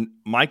 and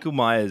Michael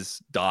Myers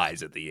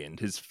dies at the end.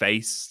 His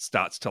face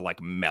starts to,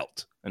 like,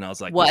 melt. And I was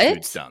like, what? This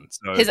dude's done.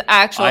 So his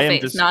actual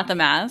face, not the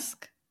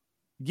mask?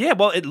 Yeah,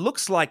 well, it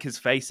looks like his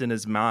face and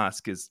his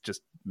mask is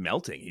just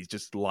melting. He's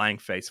just lying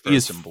face first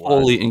He's in blood.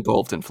 fully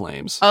engulfed in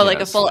flames. Oh, like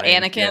a full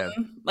Anakin? Yeah.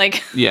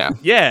 Like,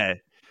 Yeah.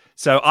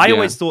 So I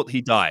always thought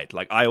he died.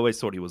 Like, I always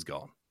thought he was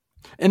gone.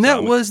 And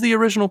that was the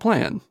original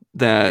plan.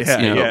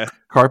 That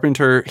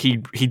Carpenter, he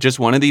just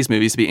wanted these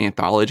movies to be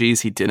anthologies.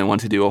 He didn't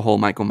want to do a whole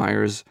Michael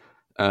Myers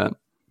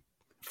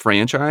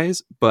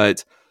franchise,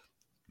 but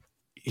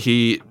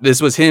this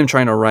was him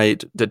trying to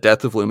write the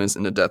death of Loomis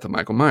and the death of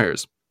Michael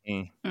Myers.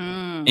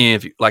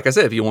 And like I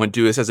said, if you want to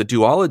do this as a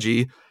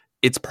duology,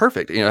 it's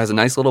perfect. It has a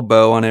nice little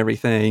bow on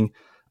everything.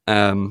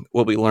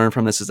 What we learned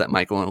from this is that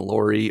Michael and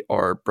Laurie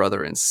are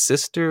brother and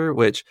sister,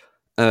 which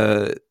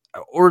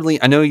Orly,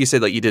 I know you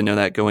said like you didn't know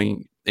that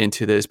going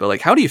into this, but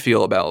like, how do you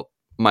feel about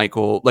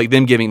Michael, like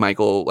them giving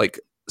Michael like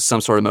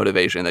some sort of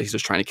motivation that he's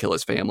just trying to kill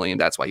his family and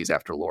that's why he's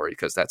after Laurie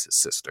because that's his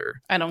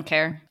sister? I don't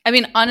care. I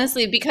mean,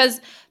 honestly,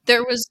 because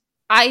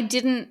I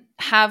didn't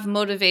have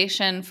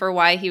motivation for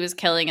why he was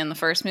killing in the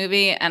first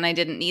movie, and I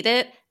didn't need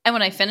it. And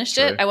when I finished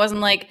it, I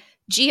wasn't like,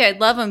 gee, I'd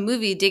love a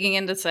movie digging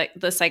into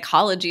the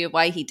psychology of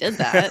why he did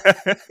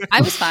that.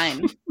 I was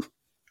fine.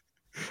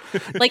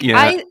 Like,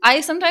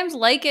 I sometimes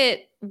like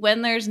it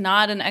when there's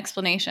not an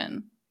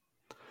explanation.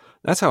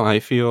 That's how I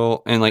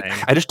feel. And like,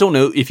 I just don't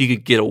know if you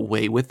could get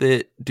away with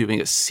it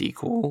doing a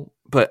sequel.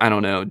 But I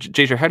don't know.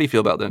 Jaser, how do you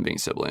feel about them being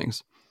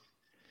siblings?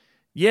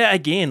 Yeah,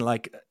 again,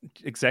 like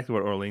exactly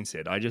what Orlean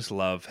said. I just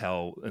love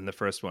how in the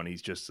first one,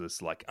 he's just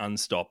this like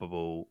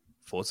unstoppable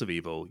force of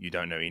evil. You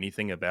don't know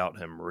anything about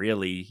him,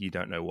 really. You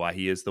don't know why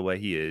he is the way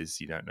he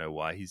is. You don't know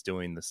why he's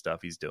doing the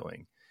stuff he's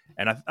doing.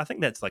 And I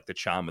think that's like the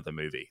charm of the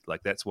movie.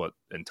 Like that's what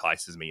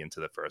entices me into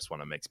the first one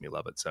and makes me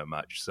love it so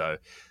much. So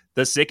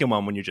the second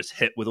one, when you're just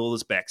hit with all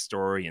this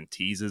backstory and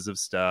teasers of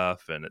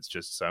stuff, and it's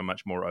just so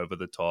much more over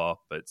the top,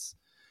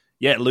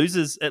 it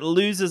loses a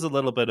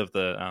little bit of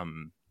the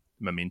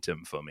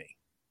momentum for me.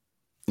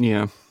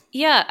 Yeah.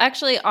 Yeah,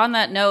 actually, on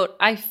that note,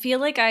 I feel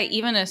like I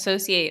even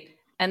associate,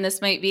 and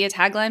this might be a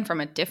tagline from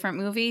a different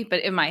movie,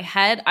 but in my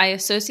head, I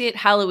associate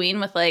Halloween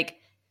with like,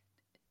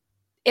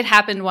 it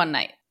happened one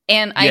night.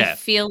 And I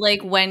feel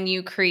like when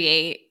you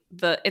create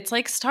it's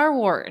like Star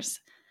Wars.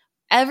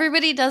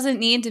 Everybody doesn't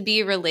need to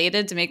be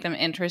related to make them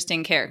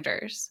interesting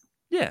characters.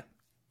 Yeah.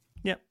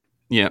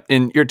 Yeah,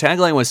 and your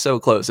tagline was so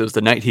close. It was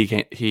the night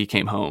he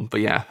came home.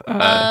 But yeah.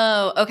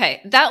 Oh,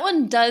 okay. That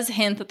one does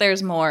hint that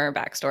there's more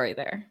backstory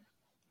there.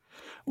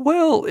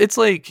 Well, it's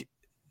like,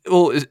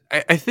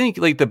 I think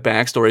like the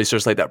backstory is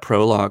just like that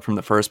prologue from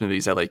the first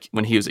movies that like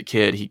when he was a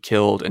kid he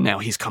killed and now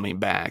he's coming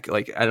back.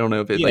 Like I don't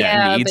know if it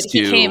needs but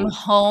he came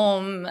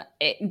home.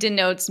 It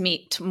denotes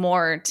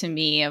more to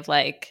me of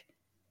like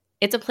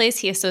it's a place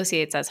he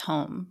associates as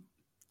home.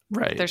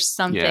 Right. There's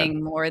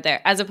something more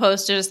there as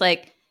opposed to just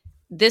like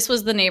this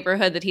was the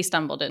neighborhood that he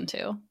stumbled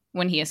into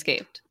when he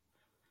escaped.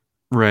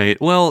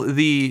 Right. Well,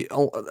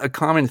 a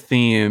common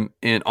theme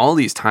in all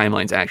these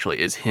timelines actually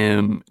is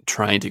him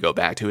trying to go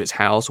back to his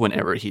house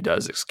whenever he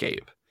does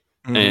escape.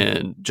 Mm.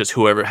 And just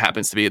whoever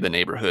happens to be in the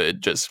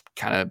neighborhood just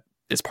kind of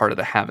is part of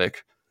the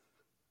havoc.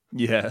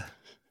 Yeah.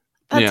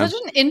 That's such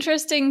an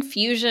interesting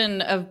fusion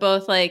of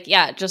both like,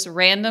 just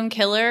random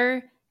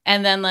killer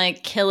and then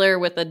like killer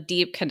with a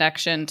deep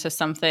connection to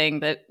something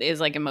that is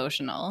like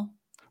emotional.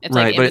 It's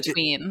like in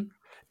between.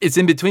 It's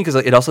in between because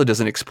it also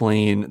doesn't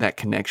explain that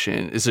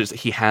connection. It's just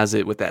he has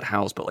it with that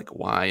house, but like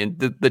why? And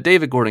the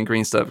David Gordon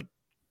Green stuff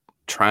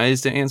tries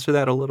to answer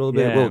that a little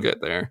bit. We'll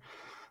get there.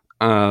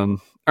 All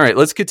right,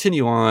 let's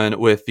continue on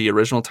with the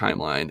original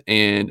timeline.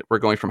 And we're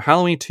going from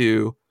Halloween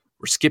 2.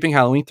 We're skipping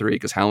Halloween 3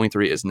 because Halloween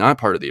 3 is not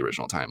part of the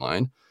original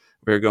timeline.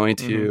 We're going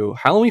to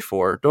Halloween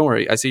 4. Don't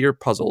worry. I see you're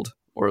puzzled,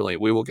 Orly.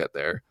 We will get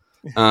there.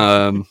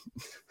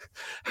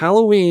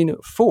 Halloween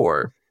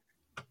 4.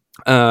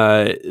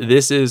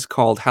 This is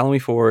called Halloween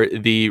 4,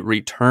 The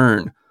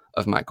Return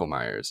of Michael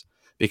Myers,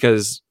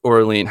 because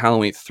Orlean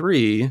Halloween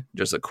 3,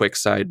 just a quick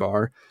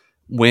sidebar,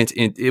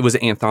 it was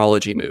an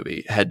anthology movie.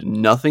 It had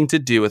nothing to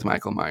do with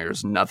Michael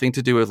Myers, nothing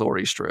to do with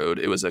Laurie Strode.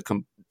 It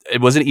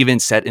wasn't even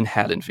set in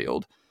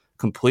Haddonfield.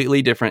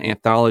 Completely different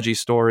anthology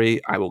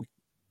story. I will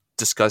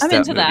discuss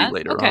that movie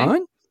later on.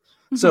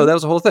 Mm-hmm. So that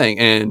was the whole thing.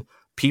 And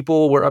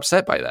people were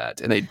upset by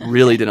that and they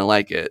really didn't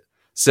like it.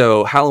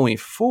 So Halloween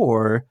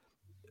 4,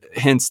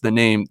 hence the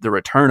name, The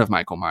Return of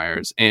Michael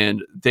Myers,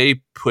 and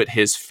they put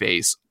his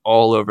face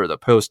all over the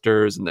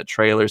posters and the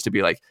trailers to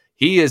be like,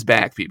 he is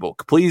back, people.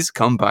 Please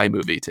come buy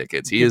movie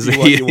tickets. He is.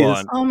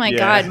 Oh my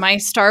God. My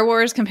Star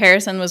Wars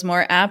comparison was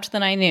more apt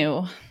than I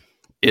knew.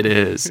 It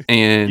is.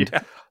 And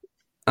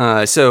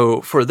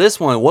so for this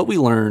one, what we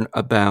learn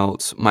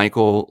about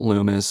Michael,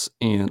 Loomis,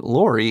 and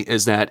Laurie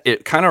is that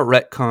it kind of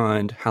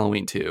retconned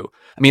Halloween 2.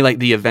 I mean, like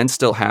the events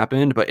still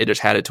happened, but it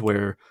just had it to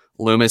where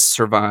Loomis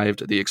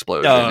survived the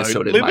explosion. And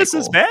so did Loomis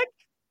Michael. Is back?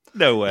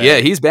 No way. Yeah,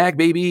 he's back,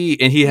 baby.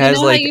 And he has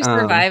how you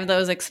survive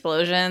those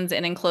explosions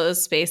in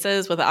enclosed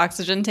spaces with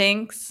oxygen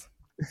tanks?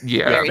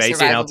 Yeah. Face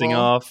melting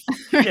off.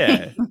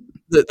 Yeah.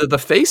 The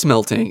face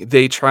melting,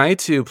 they try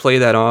to play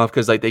that off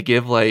because like they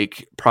give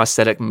like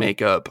prosthetic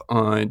makeup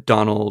on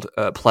Donald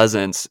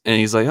Pleasance, and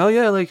he's like, oh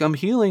yeah, like I'm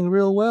healing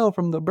real well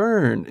from the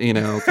burn,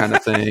 kind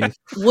of thing.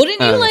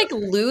 Wouldn't you like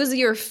lose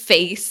your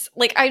face?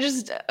 Like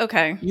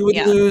okay. You would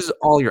lose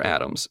all your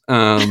atoms.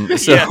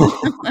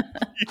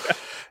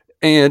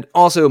 And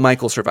also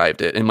Michael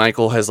survived it, and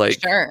Michael has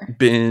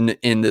been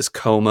in this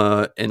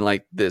coma in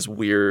like this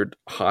weird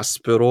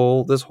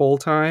hospital this whole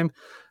time.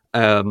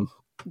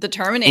 The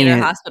Terminator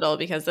Hospital,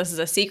 because this is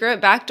a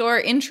secret backdoor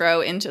intro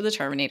into the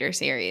Terminator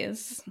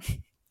series.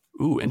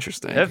 Ooh,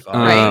 interesting.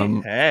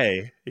 Right.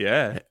 Hey,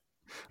 yeah.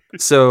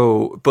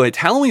 So, but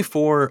Halloween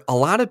 4, a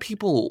lot of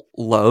people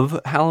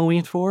love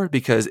Halloween 4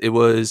 because it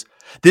was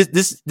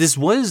this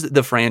was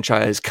the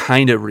franchise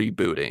kind of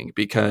rebooting,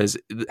 because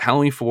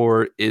Halloween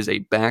 4 is a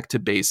back to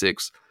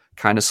basics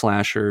kind of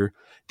slasher.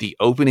 The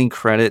opening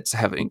credits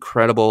have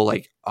incredible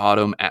like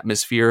autumn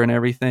atmosphere and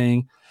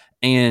everything,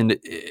 and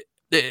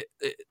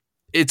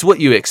it's what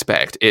you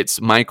expect. It's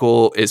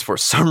Michael is for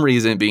some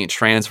reason being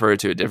transferred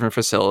to a different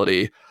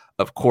facility.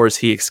 Of course,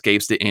 he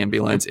escapes the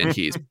ambulance and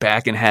he's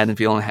back in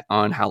Haddonfield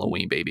on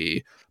Halloween,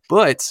 baby.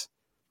 But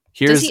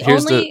here's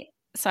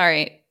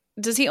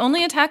does he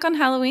only attack on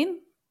Halloween?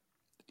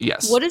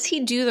 Yes. What does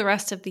he do the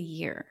rest of the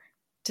year?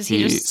 Does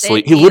he just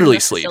sleep? He literally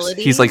sleeps.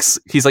 He's like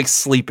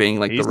sleeping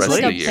like the rest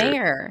of the year.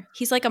 Bear.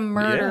 He's like a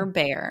murder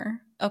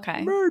bear.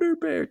 Okay. Murder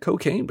bear,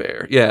 cocaine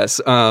bear.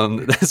 Yes.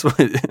 That's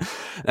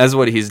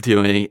what he's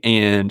doing.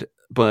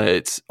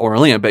 But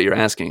Orlean, I bet you're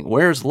asking,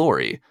 where's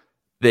Laurie?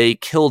 They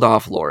killed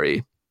off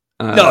Laurie.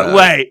 No,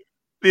 wait.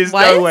 There's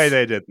no way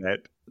they did that.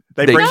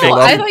 I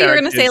thought you were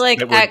going to say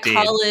like at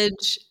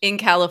college in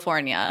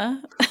California.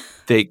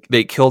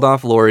 They killed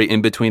off Laurie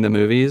in between the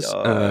movies.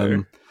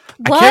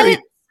 What?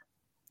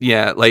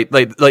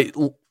 Like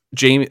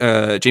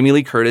Jamie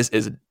Lee Curtis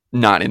is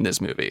not in this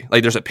movie.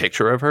 Like, there's a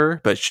picture of her,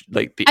 but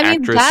the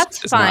actress.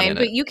 That's is fine, not in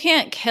but it. you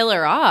can't kill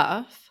her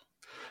off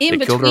in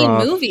between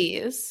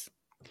movies.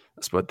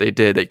 That's what they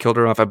did. They killed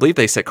her off. I believe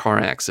they said car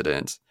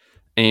accident.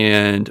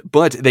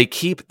 But they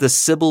keep the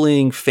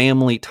sibling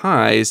family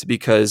ties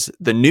because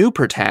the new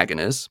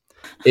protagonist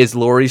is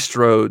Laurie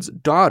Strode's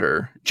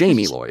daughter,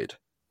 Jamie Lloyd.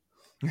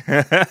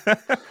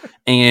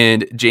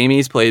 And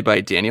Jamie's played by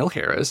Danielle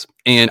Harris.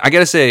 And I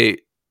gotta say,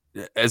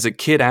 as a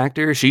kid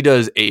actor, she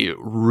does a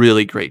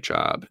really great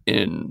job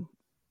in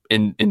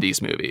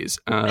these movies.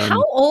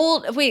 How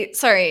old? Wait,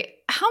 sorry.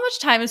 How much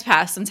time has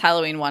passed since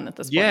Halloween 1 at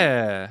this point?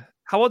 Yeah.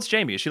 How old's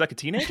Jamie? Is she like a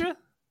teenager?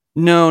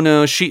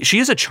 No. She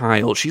is a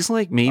child. She's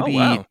like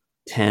maybe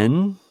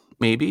 10,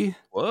 maybe.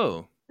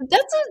 Whoa.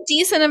 That's a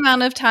decent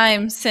amount of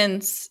time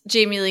since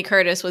Jamie Lee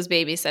Curtis was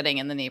babysitting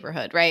in the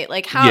neighborhood, right?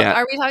 Like,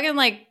 are we talking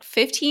like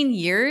 15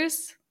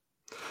 years?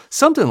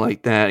 Something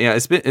like that. Yeah,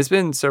 it's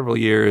been several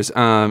years.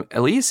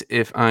 At least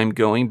if I'm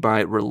going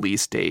by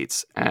release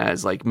dates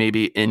as like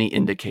maybe any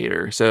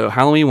indicator. So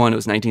Halloween 1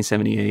 was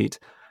 1978.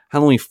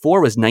 Halloween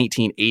 4 was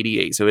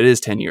 1988. So it is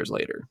 10 years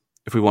later.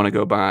 If we want to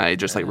go by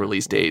just like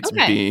release dates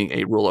being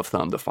a rule of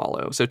thumb to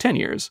follow. So 10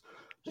 years.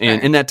 Sure.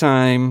 And in that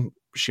time,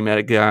 she met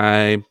a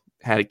guy,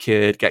 had a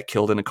kid, got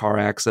killed in a car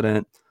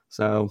accident.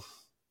 So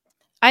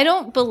I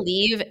don't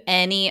believe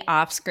any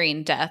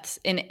off-screen deaths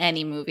in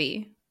any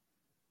movie.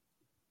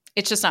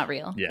 It's just not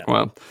real. Yeah.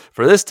 Well,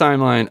 for this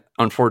timeline,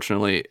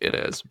 unfortunately, it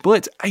is.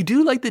 But I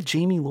do like the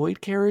Jamie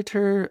Lloyd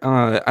character.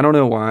 I don't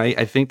know why.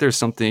 I think there's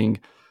something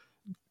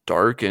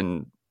dark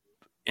and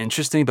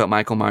interesting about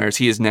Michael Myers.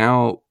 He is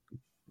now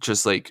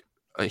just like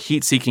a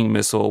heat-seeking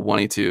missile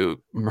wanting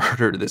to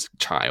murder this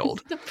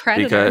child. The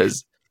Predator.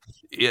 Because,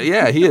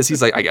 yeah, he is.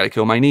 He's like, I got to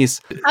kill my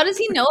niece. How does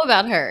he know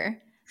about her?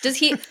 Is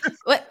he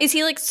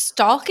like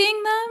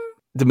stalking them?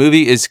 The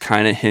movie is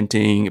kind of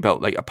hinting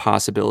about like a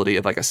possibility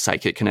of like a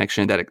psychic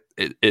connection that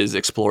it is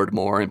explored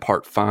more in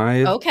part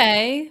 5.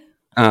 Okay.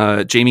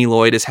 Jamie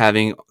Lloyd is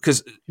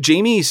because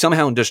Jamie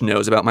somehow just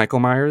knows about Michael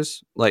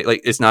Myers. Like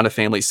it's not a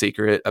family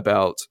secret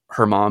about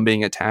her mom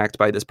being attacked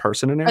by this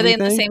person and everything. Are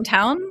they in the same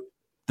town?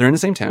 They're in the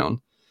same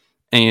town.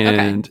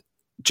 And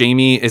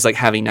Jamie is like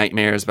having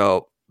nightmares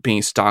about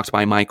being stalked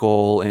by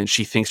Michael, and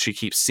she thinks she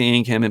keeps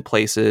seeing him in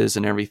places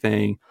and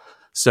everything.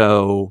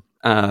 So,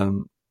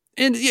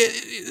 and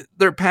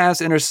their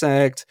paths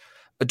intersect.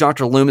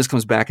 Dr. Loomis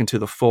comes back into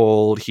the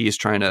fold. He's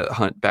trying to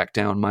hunt back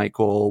down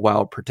Michael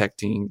while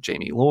protecting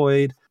Jamie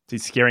Lloyd.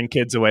 He's scaring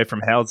kids away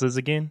from houses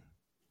again.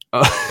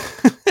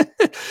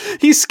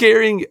 He's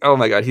scaring. Oh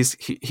my god,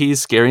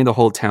 he's scaring the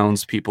whole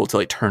townspeople to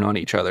like turn on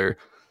each other.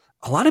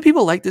 A lot of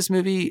people like this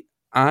movie.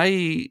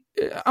 I'm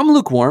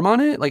lukewarm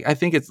on it. Like, I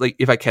think it's like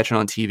if I catch it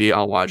on TV,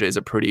 I'll watch it. It's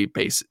a pretty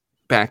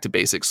back to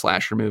basic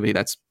slasher movie.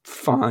 That's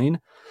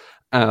fine.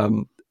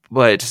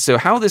 But so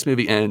how this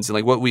movie ends and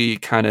like what we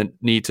kind of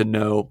need to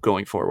know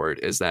going forward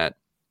is that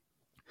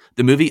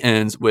the movie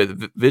ends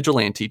with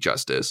vigilante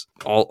justice.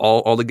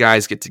 All the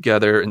guys get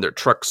together in their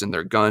trucks and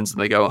their guns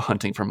and they go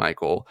hunting for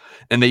Michael,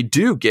 and they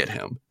do get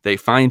him. They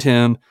find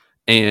him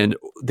and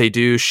they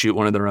do shoot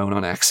one of their own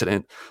on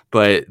accident,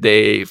 but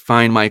they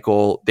find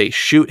Michael, they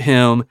shoot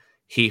him.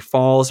 He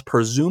falls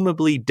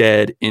presumably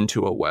dead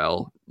into a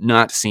well,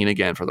 not seen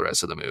again for the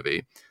rest of the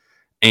movie.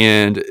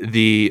 And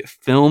the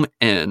film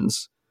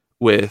ends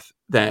with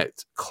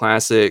that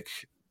classic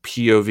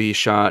POV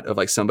shot of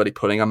like somebody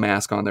putting a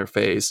mask on their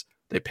face.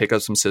 They pick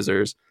up some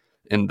scissors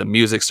and the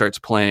music starts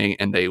playing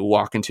and they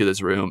walk into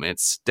this room and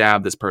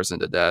stab this person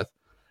to death.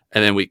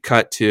 And then we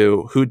cut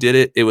to who did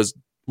it. It was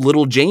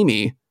little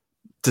Jamie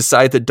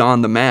decide to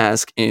don the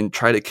mask and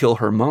try to kill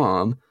her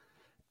mom.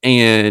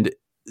 And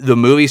the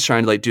movie's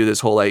trying to like do this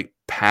whole like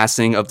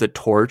passing of the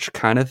torch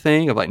kind of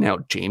thing of like, now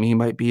Jamie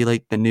might be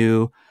like the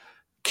new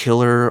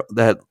killer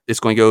that is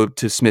going to go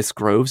to Smith's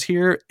Groves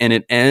here. And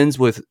it ends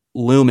with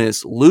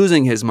Loomis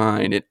losing his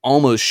mind and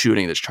almost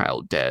shooting this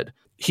child dead.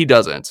 He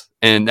doesn't.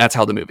 And that's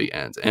how the movie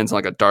ends. It ends on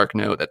like a dark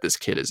note that this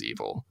kid is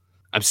evil.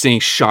 I'm seeing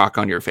shock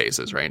on your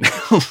faces right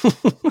now.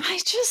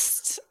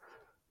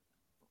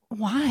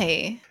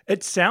 Why?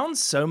 It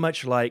sounds so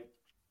much like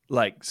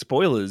like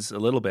spoilers a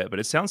little bit, but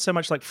it sounds so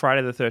much like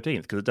Friday the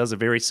 13th because it does a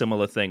very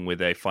similar thing where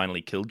they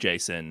finally killed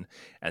Jason,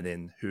 and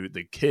then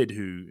the kid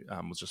who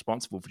was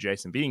responsible for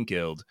Jason being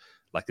killed,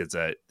 like there's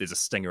a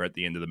stinger at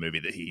the end of the movie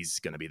that he's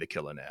going to be the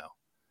killer now.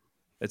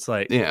 It's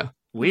like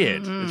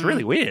weird. Mm-hmm. It's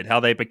really weird how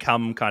they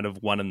become kind of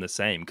one and the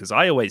same, because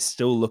I always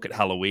still look at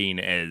Halloween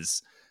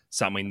as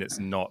something that's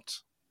not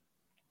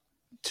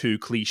too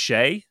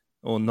cliche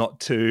or not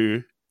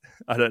too,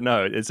 I don't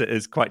know,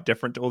 it's quite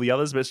different to all the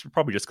others, but it's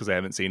probably just because I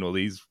haven't seen all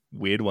these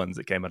weird ones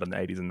that came out in the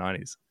 80s and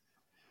 90s.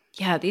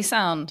 Yeah, these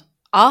sound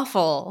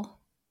awful.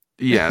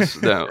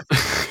 Yes, no.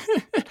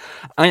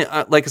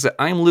 I like I said,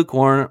 I'm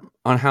lukewarm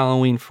on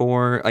Halloween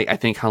 4. I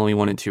think Halloween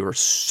 1 and 2 are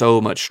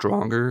so much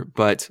stronger,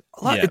 but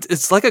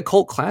it's like a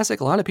cult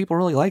classic. A lot of people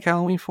really like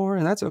Halloween 4,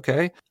 and that's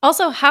okay.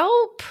 Also,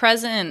 how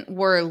present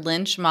were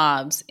lynch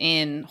mobs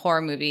in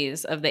horror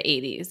movies of the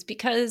 80s?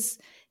 Because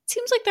it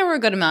seems like there were a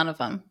good amount of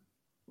them.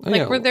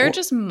 Like, were there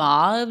just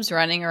mobs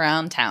running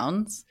around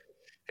towns?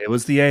 It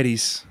was the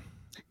 80s.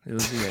 It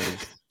was the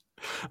 80s.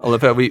 I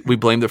love how we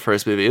blame the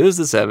first movie. It was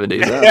the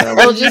 70s.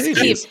 We'll just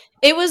keep.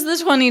 It was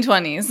the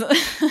 2020s.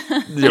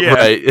 Yeah,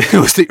 right. It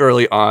was the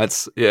early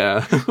aughts.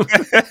 Yeah.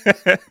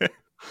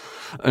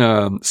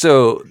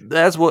 So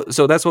that's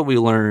what we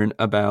learn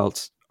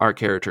about our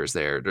characters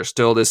there. There's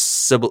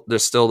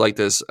still like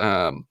this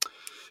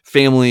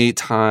family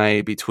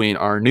tie between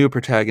our new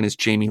protagonist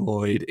Jamie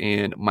Lloyd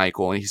and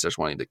Michael, and he's just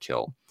wanting to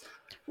kill.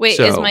 Wait,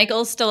 is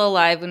Michael still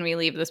alive when we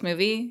leave this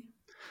movie?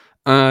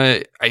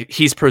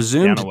 He's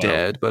presumed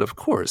dead, but of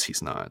course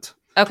he's not.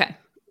 Okay.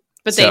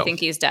 But they think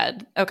he's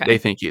dead. Okay. They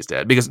think he's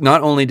dead because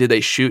not only did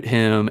they shoot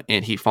him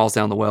and he falls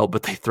down the well,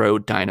 but they throw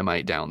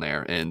dynamite down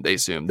there and they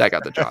assume that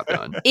got the job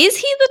done. Is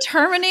he the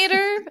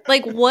Terminator?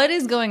 Like, what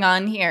is going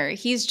on here?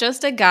 He's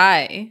just a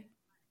guy.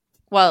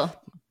 Well.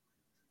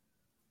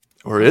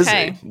 Or is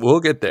he? We'll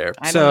get there.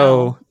 I don't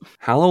know.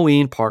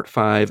 Halloween Part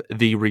 5,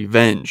 The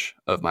Revenge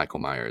of Michael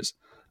Myers.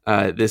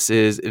 This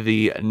is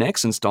the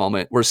next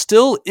installment. We're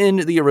still in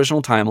the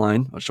original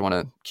timeline. I just want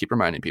to keep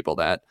reminding people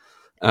that.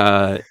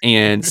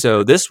 And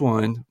so this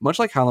one, much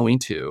like Halloween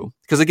 2,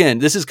 because again,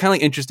 this is kind of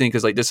like interesting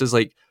because like this is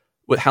like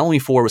what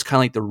Halloween 4 was kind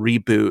of like the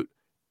reboot,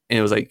 and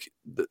it was like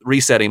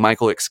resetting.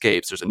 Michael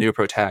escapes. There's a new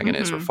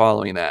protagonist. Mm-hmm. We're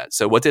following that.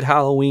 So what did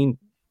Halloween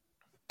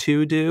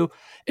 2 do?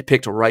 It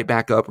picked right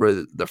back up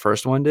where the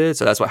first one did.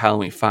 So that's what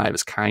Halloween 5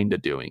 is kind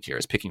of doing here.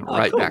 It's picking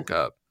back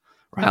up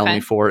where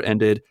Halloween 4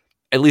 ended,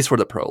 at least for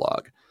the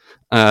prologue.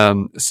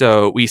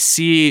 So we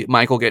see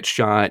Michael get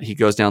shot. He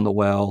goes down the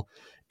well.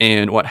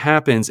 And what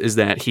happens is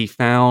that he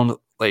found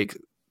like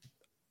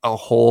a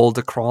hole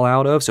to crawl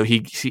out of. So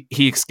he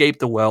escaped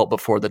the well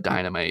before the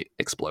dynamite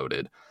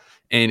exploded.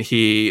 And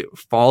he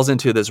falls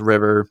into this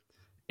river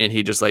and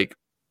he just like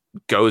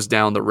goes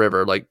down the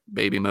river like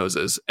baby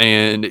Moses.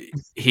 And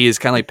he is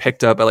kind of like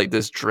picked up by like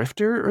this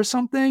drifter or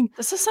something.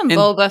 This is some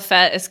Boba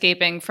Fett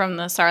escaping from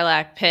the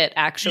Sarlacc pit,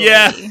 actually.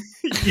 Yeah.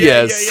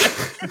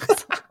 Yes.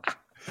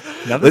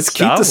 Let's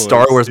keep the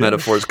Star Wars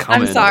metaphors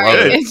coming. I'm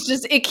sorry.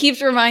 It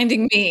keeps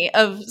reminding me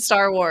of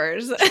Star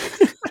Wars.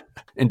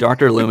 And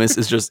Dr. Loomis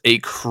is just a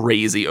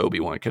crazy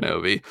Obi-Wan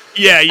Kenobi.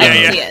 Yeah.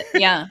 See it.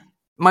 Yeah.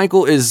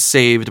 Michael is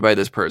saved by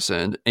this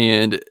person,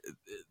 and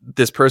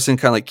this person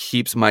kind of like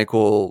keeps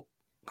Michael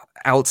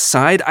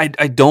outside. I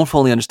don't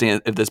fully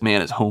understand if this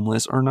man is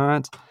homeless or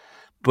not,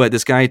 but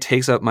this guy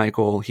takes up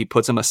Michael, he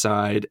puts him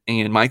aside,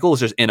 and Michael is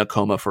just in a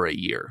coma for a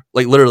year.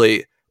 Like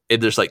literally,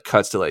 it just like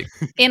cuts to like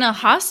in a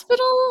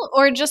hospital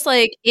or just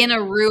like in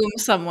a room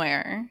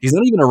somewhere. He's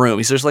not even in a room.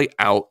 He's just like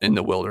out in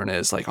the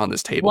wilderness, like on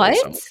this table.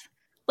 What?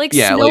 Like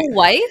Snow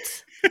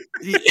White?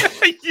 Yeah.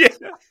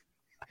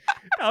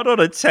 Out on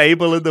a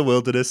table in the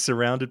wilderness,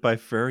 surrounded by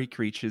furry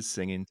creatures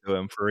singing to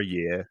him for a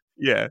year.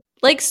 Yeah.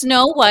 Like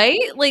Snow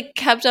White, like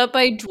kept up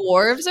by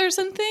dwarves or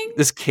something?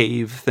 This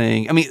cave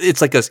thing. I mean,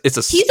 it's like it's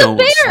a He's stone a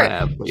bear.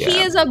 slab. Yeah. He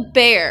is a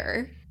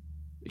bear.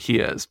 He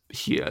is.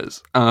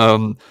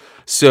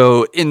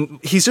 So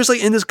he's just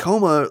like in this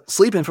coma,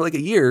 sleeping for like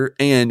a year,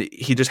 and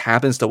he just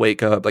happens to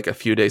wake up like a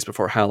few days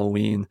before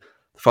Halloween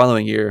the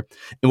following year.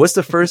 And what's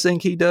the first thing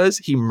he does?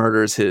 He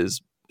murders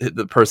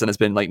the person that's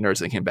been like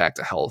nursing him back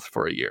to health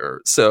for a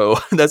year. So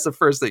that's the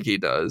first thing he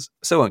does.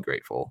 So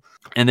ungrateful.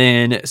 And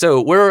then,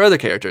 so where are other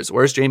characters?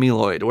 Where's Jamie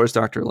Lloyd? Where's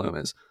Dr.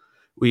 Loomis?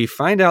 We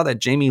find out that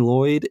Jamie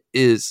Lloyd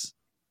is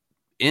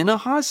in a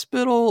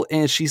hospital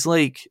and she's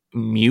like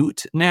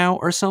mute now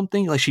or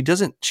something. Like she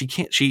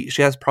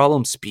has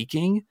problems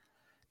speaking.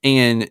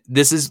 And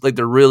this is like,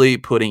 they're really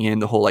putting in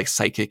the whole like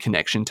psychic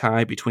connection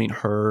tie between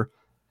her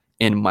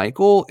and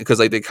Michael, because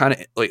like they kind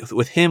of like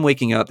with him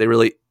waking up, they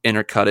really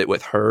intercut it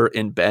with her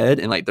in bed,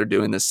 and like they're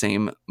doing the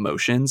same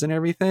motions and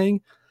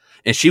everything.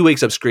 And she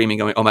wakes up screaming,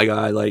 going, "Oh my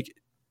God!" Like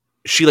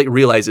she like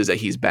realizes that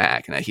he's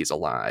back and that he's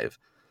alive.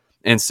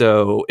 And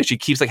so she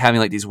keeps like having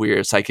like these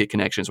weird psychic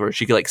connections where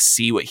she could like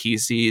see what he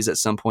sees at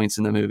some points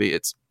in the movie.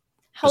 It's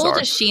how bizarre.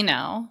 old is she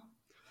now?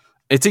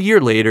 It's a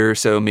year later,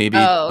 so maybe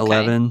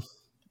 11.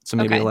 So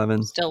maybe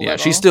 11. Still yeah,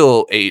 little. she's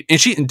still 8.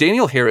 And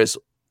Danielle Harris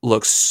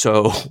looks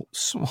so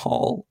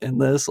small in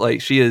this.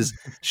 Like she's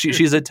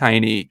a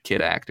tiny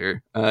kid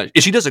actor. And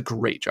she does a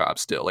great job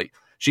still. Like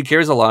she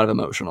carries a lot of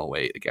emotional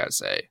weight, I gotta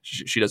say.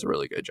 She does a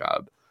really good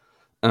job.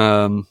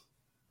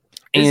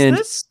 Is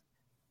this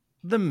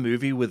the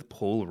movie with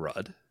Paul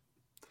Rudd?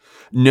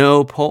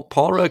 No,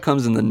 Paul Rudd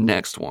comes in the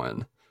next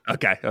one.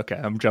 Okay,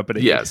 I'm jumping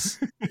in. Yes.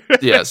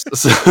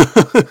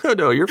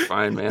 No, you're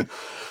fine, man.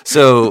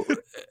 So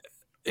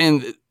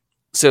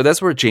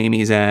that's where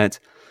Jamie's at.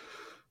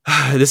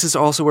 This is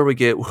also where we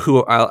get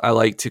who I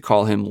like to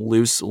call him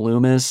Loose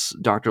Loomis.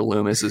 Dr.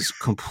 Loomis is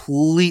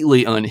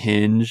completely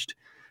unhinged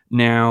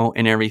now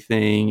and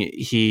everything.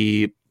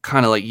 He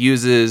kind of like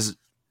uses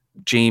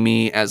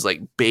Jamie as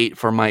like bait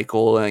for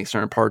Michael in like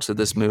certain parts of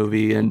this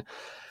movie. And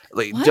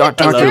like is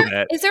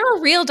there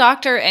a real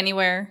doctor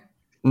anywhere?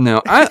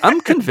 No,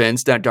 I'm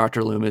convinced that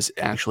Dr. Loomis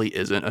actually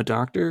isn't a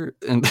doctor.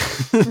 And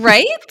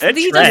right?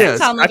 He doesn't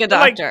sound like a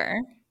doctor.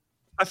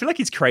 I feel like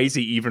he's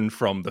crazy even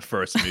from the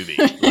first movie.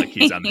 Like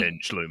he's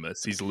unhinged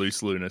Loomis. He's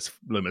loose Loomis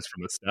from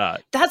the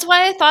start. That's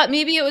why I thought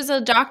maybe it was a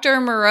Dr.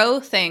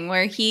 Moreau thing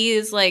where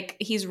he's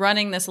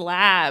running this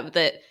lab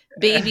that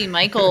baby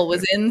Michael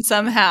was in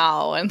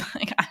somehow. And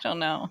like, I don't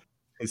know.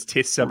 His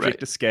test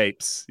subject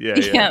escapes. Yeah.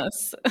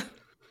 Yes.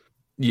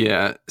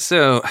 Yeah.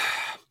 So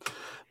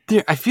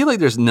I feel like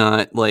there's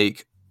not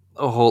like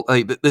a whole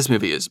like this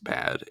movie is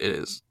bad. It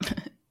is.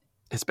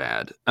 It's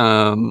bad.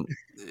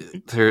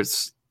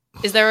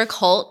 Is there a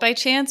cult by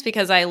chance?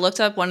 Because I looked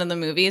up one of the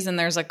movies and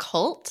there's a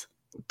cult.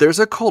 There's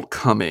a cult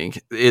coming.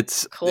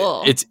 It's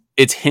cool.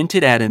 It's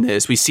hinted at in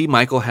this. We see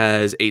Michael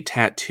has a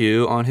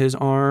tattoo on his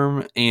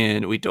arm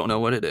and we don't know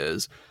what it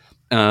is.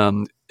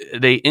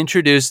 They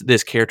introduced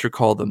this character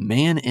called the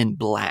Man in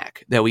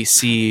Black that we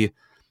see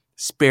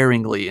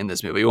sparingly in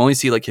this movie. We only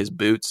see like his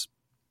boots.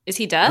 Is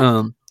he deaf?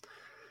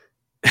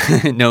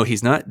 No,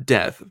 he's not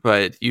deaf,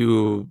 but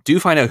you do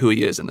find out who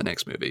he is in the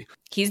next movie.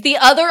 He's the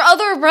other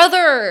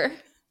brother.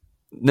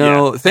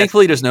 No,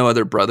 thankfully there's no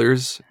other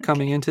brothers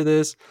coming into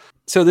this.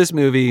 So this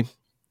movie,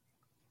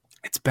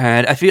 it's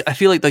bad. I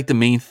feel like the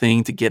main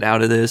thing to get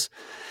out of this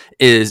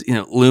is,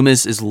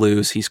 Loomis is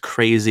loose. He's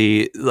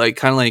crazy. Like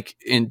kind of like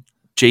in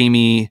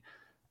Jamie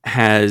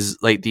has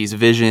like these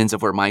visions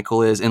of where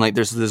Michael is. And like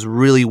there's this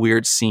really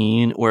weird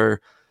scene where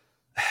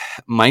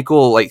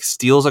Michael like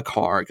steals a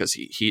car because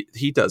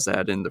he does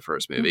that in the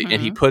first movie,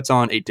 and he puts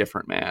on a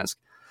different mask.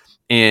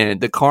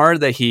 And the car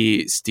that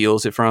he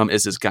steals it from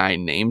is this guy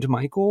named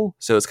Michael.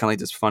 So it's kind of like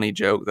this funny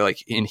joke that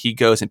like, and he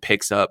goes and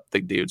picks up the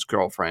dude's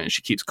girlfriend and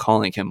she keeps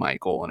calling him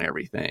Michael and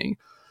everything.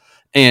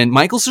 And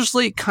Michael's just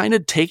like kind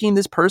of taking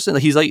this person.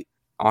 He's like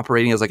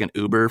operating as like an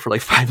Uber for like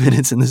 5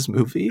 minutes in this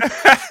movie.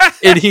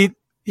 And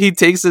he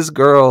takes this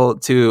girl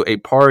to a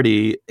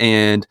party,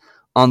 and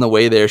on the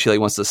way there, she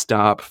like wants to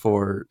stop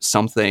for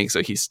something.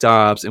 So he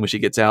stops. And when she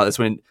gets out, that's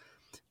when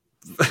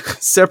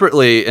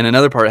separately in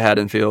another part of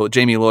Haddonfield,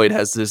 Jamie Lloyd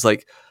has this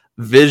like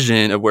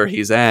vision of where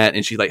he's at,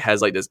 and she like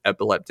has like this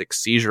epileptic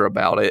seizure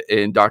about it.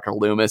 And Dr.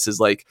 Loomis is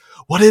like,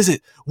 "What is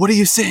it? What are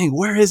you saying?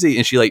 Where is he?"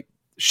 And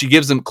she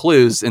gives him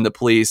clues, and the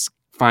police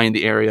find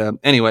the area.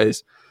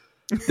 Anyways,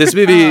 this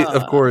movie,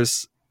 of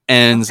course,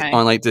 ends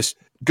on like this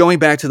going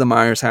back to the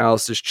Myers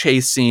house, this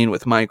chase scene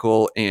with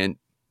Michael and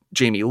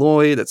Jamie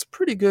Lloyd. That's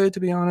pretty good, to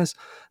be honest.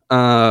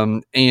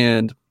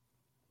 And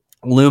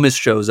Loomis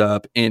shows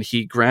up and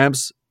he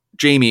grabs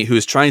Jamie,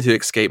 who's trying to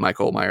escape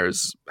Michael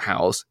Myers'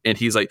 house, and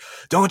he's like,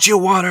 "Don't you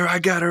want her? I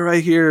got her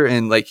right here,"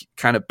 and like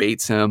kind of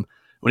baits him.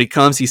 When he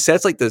comes, he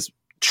sets like this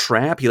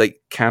trap. He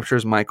like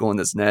captures Michael in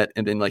this net,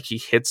 and then like he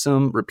hits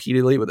him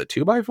repeatedly with a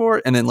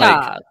 2x4, and then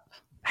like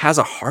has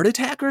a heart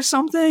attack or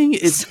something.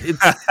 It's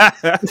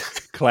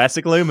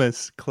classic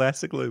Loomis.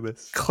 Classic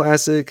Loomis.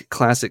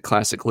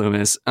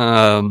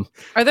 Are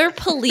there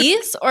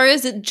police or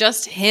is it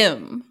just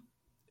him?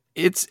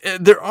 It's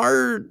there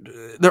are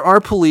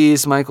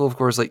police. Michael, of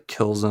course, like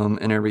kills them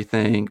and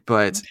everything,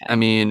 but I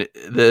mean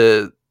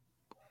the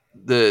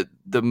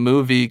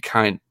movie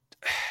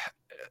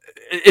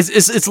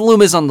it's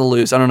Loomis on the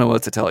loose. I don't know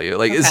what to tell you.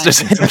 Like it's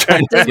just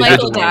does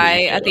Michael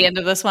die at the end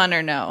of this one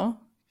or no?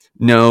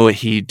 No,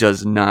 he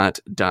does not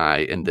die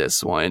in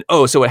this one.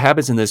 Oh, so what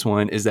happens in this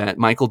one is that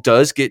Michael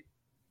does get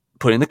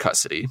put into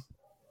custody.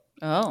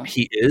 Oh,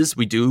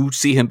 we do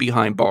see him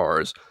behind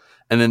bars.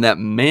 And then that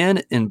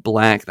Man in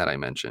Black that I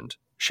mentioned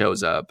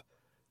shows up,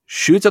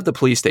 shoots up the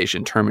police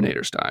station,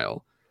 Terminator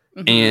style,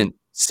 and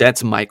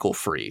sets Michael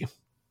free.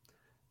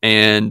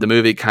 And the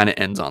movie kind of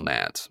ends on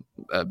that,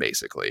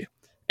 basically.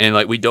 And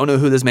like, we don't know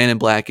who this Man in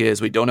Black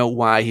is. We don't know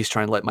why he's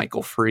trying to let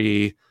Michael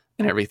free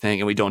and everything.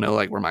 And we don't know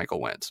like where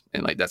Michael went.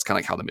 And like, that's kind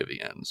of like how the movie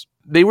ends.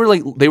 They were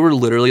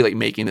literally like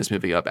making this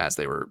movie up as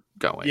they were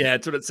going. Yeah,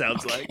 that's what it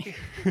sounds like.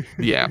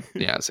 Yeah.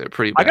 So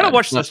pretty bad. I gotta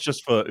watch this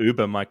just for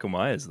Uber Michael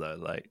Myers though.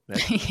 Like,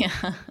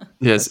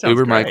 yes,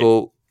 Uber great.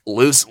 Michael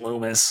Loose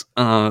Loomis.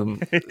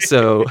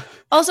 So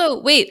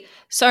also, wait,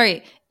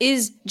 sorry,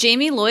 is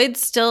Jamie Lloyd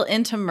still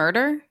into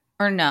murder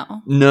or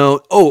no?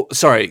 No. Oh,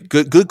 sorry.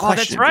 Good question. Oh,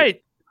 that's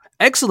right.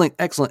 Excellent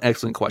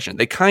question.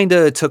 They kind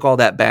of took all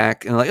that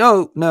back and like,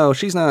 oh no,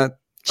 she's not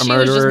a She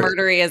murderer. was just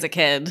murdery as a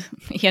kid,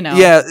 you know.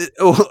 Yeah,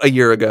 a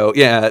year ago.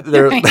 Yeah,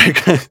 they're Right.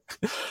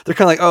 they're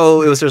kind of like,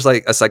 oh, it was just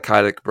like a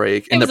psychotic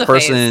break, It and was the a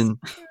phase. person,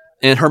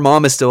 and her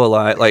mom is still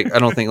alive. Like, I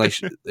don't think like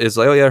is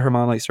like, oh yeah, her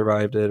mom like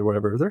survived it or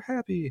whatever. They're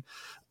happy.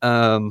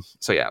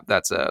 So yeah,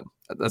 that's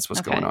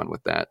what's going Okay. on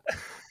with that.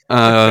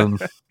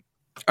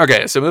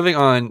 Okay, so moving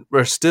on,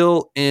 we're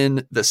still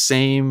in the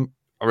same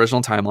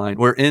original timeline.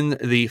 We're in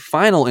the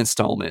final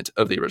installment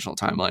of the original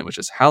timeline, which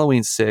is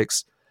Halloween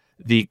 6,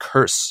 The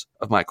Curse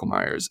of Michael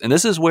Myers. And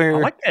this is I where,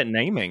 like that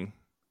naming.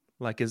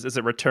 Like, is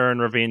it Return,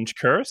 Revenge,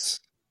 Curse?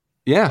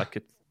 yeah,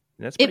 Like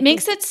that's It pretty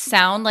makes cool. it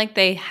sound like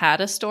they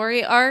had a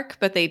story arc,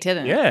 but they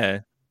didn't. Yeah.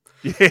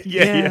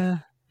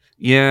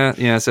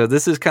 Yeah. So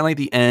this is kind of like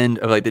the end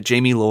of like the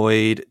Jamie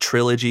Lloyd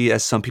trilogy,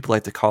 as some people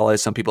like to call it.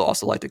 Some people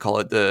also like to call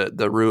it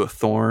the Rue of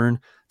Thorn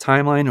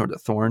timeline or the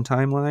Thorn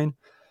timeline.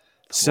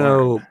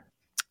 So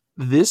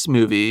this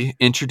movie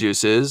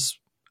introduces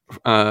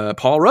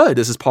Paul Rudd.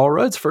 This is Paul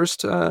Rudd's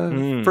first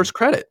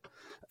credit,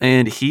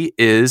 and he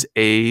is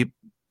a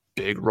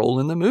big role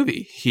in the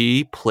movie.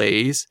 He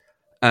plays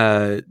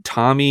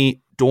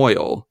Tommy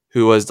Doyle,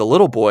 who was the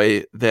little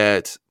boy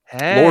that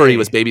Laurie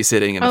was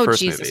babysitting in the first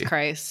Jesus movie.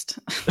 Christ.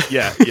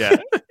 Yeah.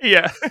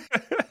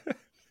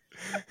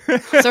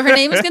 So her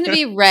name is going to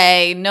be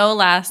Ray, no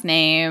last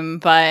name,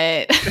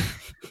 but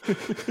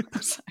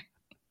I'm sorry.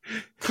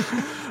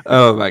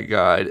 Oh my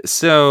god.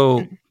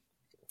 So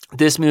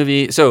this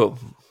movie, so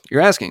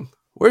you're asking,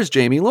 where's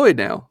Jamie Lloyd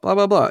now? Blah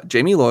blah blah.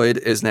 Jamie Lloyd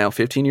is now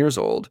 15 years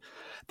old.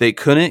 They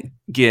didn't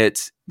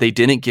get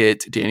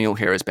Danielle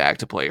Harris back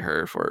to play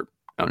her for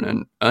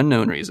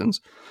unknown reasons.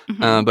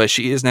 Mhm. But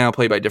she is now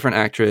played by a different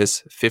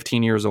actress,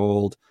 15 years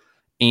old.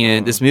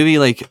 And this movie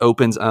like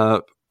opens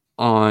up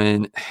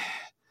on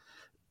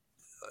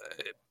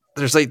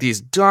there's like these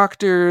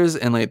doctors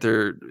and like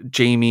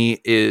Jamie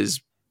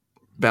is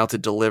about to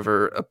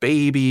deliver a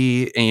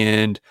baby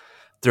and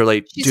they're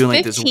like She's doing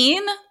like this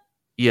 15?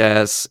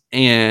 yes,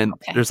 and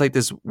Okay. there's like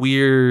this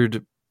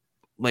weird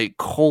like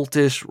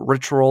cultish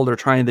ritual they're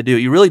trying to do.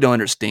 You really don't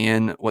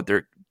understand what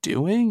they're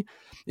doing.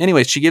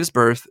 Anyways, she gives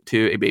birth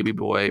to a baby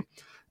boy,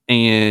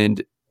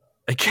 and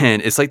again,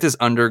 it's like this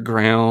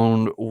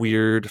underground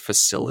weird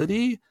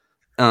facility.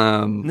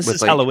 This with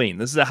is like, Halloween.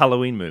 This is a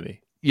Halloween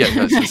movie. Yeah,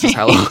 yes, this is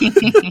Halloween.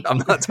 I'm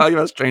not talking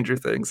about Stranger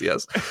Things.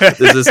 Yes,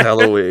 this is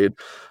Halloween.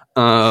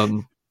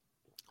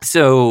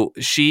 So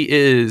she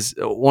is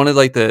one of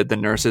like the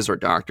nurses or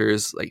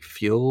doctors like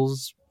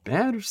feels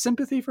bad or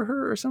sympathy for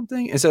her or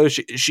something, and so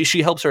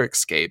she helps her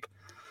escape.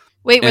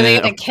 Wait, were they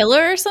And, going to kill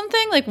her or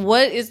something? Like,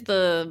 what is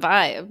the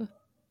vibe?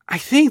 I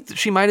think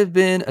she might have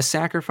been a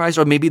sacrifice,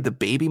 or maybe the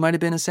baby might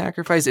have been a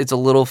sacrifice. It's a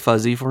little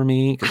fuzzy for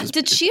me.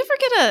 Did she ever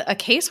get a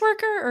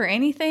caseworker or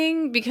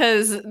anything?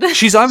 Because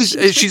She's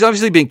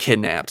obviously been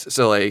kidnapped,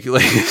 so like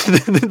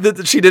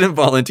she didn't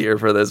volunteer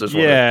for this. I just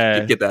want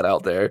to get that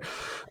out there.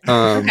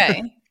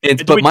 Okay.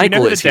 But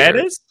Michael is who the dad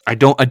here. is? I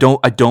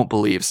don't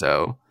believe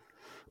so.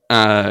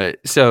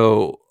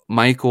 So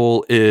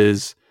Michael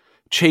is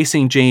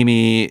chasing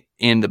Jamie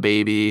and the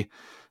baby.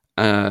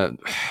 God,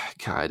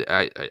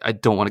 I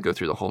don't want to go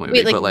through the whole movie.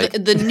 Wait, like, but like the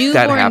that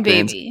newborn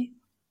happens. baby.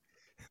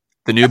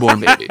 The newborn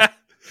baby.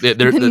 This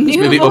movie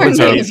newborn opens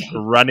up baby.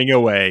 Running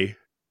away.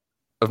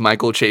 of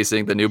Michael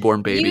chasing the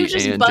newborn baby You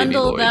just and Jamie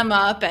bundle Lloyd. them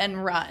up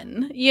and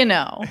run. You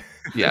know,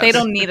 Yes. they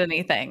don't need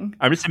anything.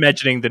 I'm just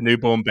imagining the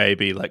newborn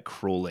baby like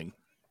crawling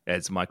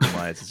as Michael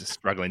Myers is just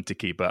struggling to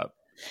keep up.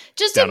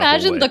 Just Down a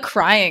imagine hallway. the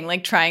crying,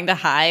 like trying to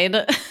hide.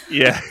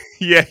 Yeah.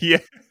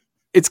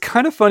 It's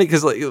kind of funny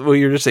because like what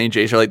you're just saying,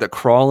 Jason, like the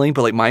crawling,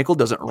 but like Michael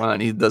doesn't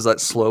run; he does that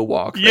slow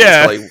walk. thing.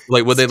 Yeah. So,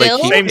 like would they like Still?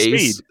 keep Same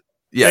pace? speed.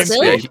 Yes,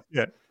 Still?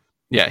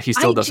 he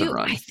still doesn't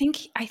run. I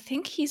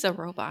think he's a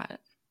robot.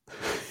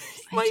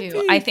 Might I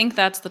do. be. I think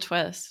that's the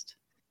twist.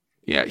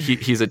 Yeah,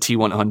 he's a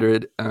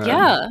T100.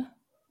 Yeah.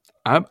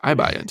 I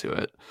buy into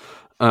it.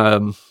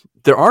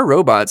 There are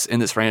robots in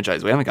this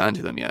franchise. We haven't gotten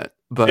to them yet,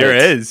 but There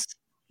is.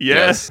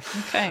 Yes.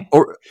 Okay.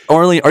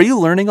 Orly, are you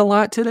learning a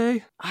lot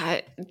today?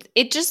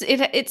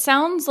 It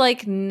sounds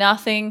like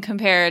nothing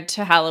compared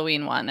to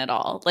Halloween 1 at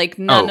all. Like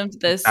none of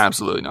this.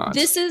 Absolutely not.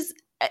 This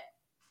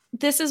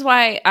is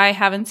why I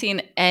haven't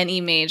seen any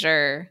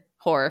major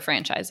horror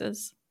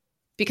franchises,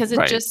 because it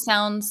Right. just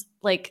sounds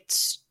like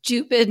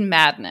stupid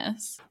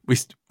madness.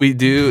 We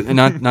do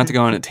not to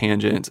go on a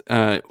tangent.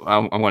 I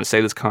want to say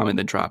this comment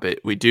then drop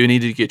it. We do need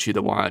to get you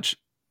to watch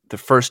the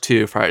first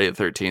two Friday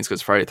the 13th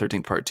because Friday the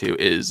 13th Part 2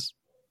 is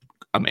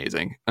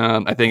amazing.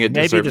 I think it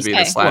Maybe deserves the to be the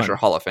second slasher one.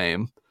 Hall of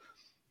Fame.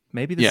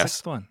 Maybe the Yes.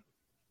 sixth one.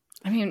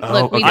 I mean, Oh,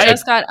 look, we okay.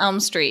 just got Elm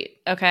Street,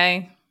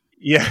 okay?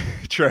 Yeah,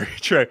 true.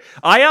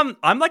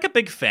 I'm like a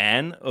big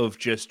fan of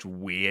just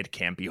weird,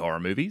 campy horror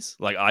movies.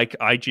 Like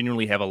I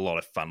genuinely have a lot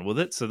of fun with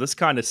it. So this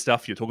kind of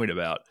stuff you're talking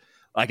about,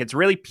 like it's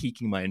really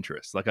piquing my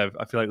interest. Like I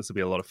feel like this will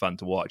be a lot of fun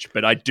to watch.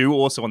 But I do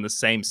also on the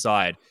same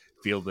side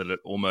feel that it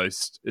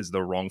almost is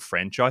the wrong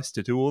franchise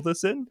to do all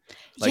this in.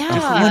 Like,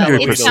 Yeah,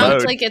 100%. it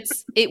sounds like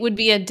it would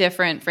be a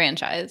different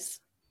franchise.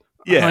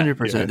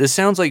 100%. This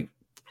sounds like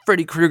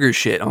Freddy Krueger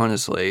shit,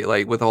 honestly.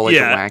 Like with all like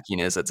Yeah. the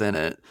wackiness that's in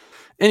it.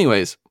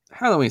 anyways,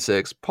 Halloween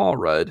 6, Paul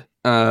Rudd.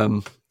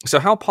 So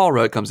how Paul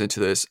Rudd comes into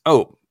this?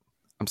 Oh,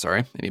 I'm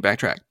sorry, I need to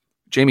backtrack.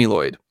 Jamie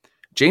Lloyd.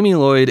 Jamie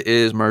Lloyd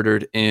is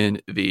murdered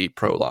in the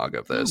prologue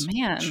of this. Oh,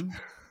 man.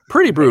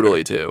 Pretty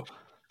brutally, too.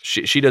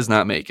 She does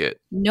not make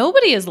it.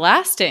 Nobody is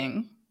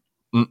lasting.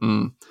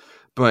 Mm-mm.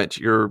 But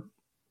you're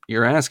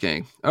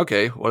asking,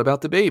 okay, what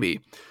about the baby?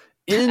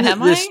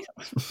 Am I?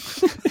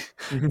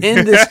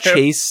 In this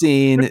chase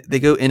scene, they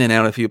go in and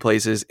out a few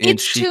places. And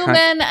it's two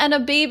men and a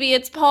baby.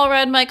 It's Paul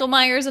Rudd, Michael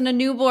Myers, and a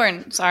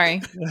newborn.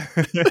 Sorry.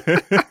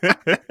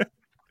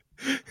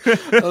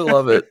 I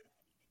love it.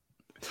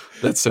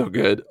 That's so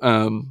good.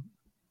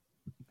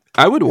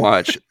 I would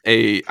watch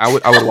I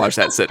would watch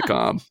that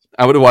sitcom.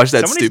 I would watch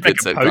that stupid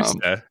sitcom.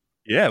 Poster.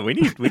 Yeah, we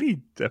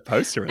need a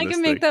poster. I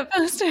can make that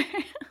poster.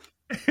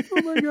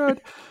 Oh my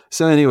god.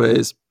 So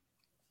anyways,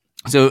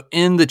 so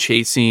in the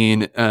chase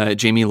scene,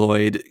 Jamie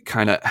Lloyd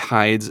kind of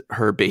hides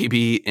her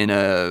baby in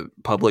a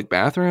public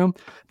bathroom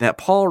that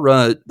Paul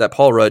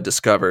Rudd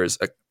discovers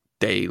a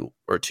day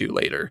or two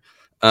later.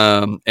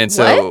 And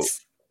so what?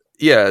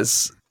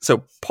 Yes,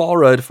 so Paul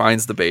Rudd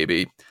finds the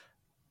baby.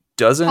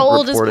 Doesn't How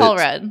old is Paul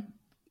it. Rudd?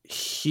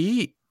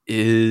 He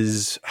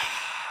is.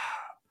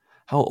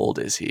 How old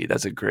is he?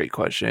 That's a great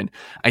question.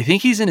 I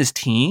think he's in his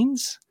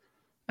teens.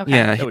 Okay.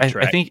 Yeah, I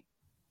think.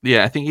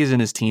 Yeah, I think he's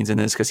in his teens in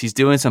this because he's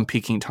doing some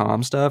Peking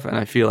Tom stuff, and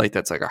I feel like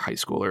that's like a high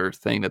schooler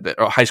thing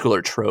or a high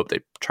schooler trope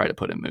they try to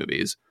put in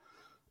movies.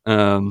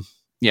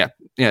 Yeah,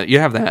 you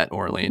have that,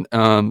 Orlean.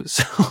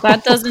 So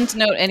that doesn't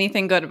denote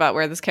anything good about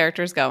where this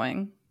character is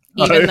going.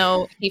 Even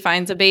though he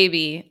finds a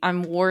baby,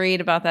 I'm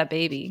worried about that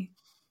baby.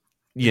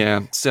 Yeah,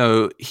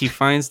 so he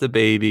finds the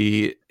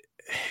baby.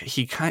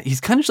 He's kind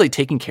of just like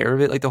taking care of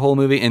it like the whole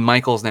movie, and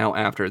Michael's now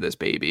after this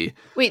baby.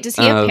 Wait, does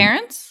he have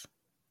parents?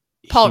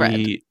 Paul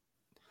Rudd.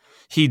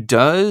 He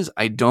does.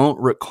 I don't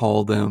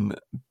recall them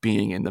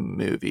being in the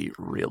movie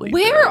really.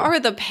 Where are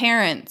the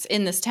parents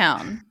in this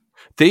town?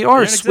 They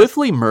are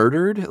swiftly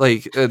murdered.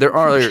 Like there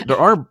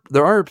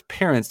are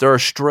parents. There are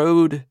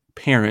Strode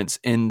parents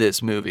in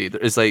this movie.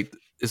 It's like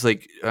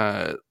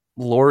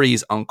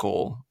Laurie's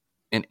uncle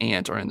and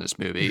aunt are in this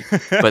movie,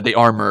 but they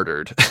are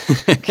murdered.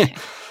 Okay.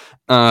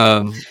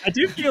 I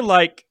do feel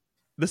like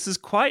this is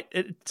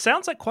it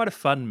sounds like quite a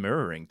fun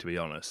mirroring, to be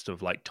honest,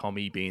 of like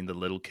Tommy being the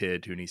little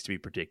kid who needs to be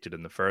protected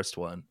in the first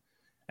one,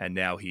 and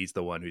now he's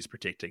the one who's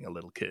protecting a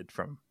little kid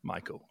from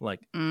Michael.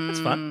 Like, it's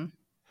fun.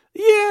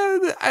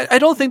 Yeah, I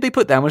don't think they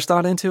put that much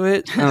thought into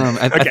it.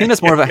 I think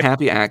that's more of a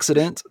happy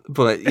accident,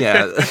 but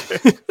yeah.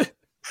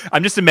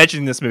 I'm just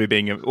imagining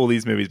all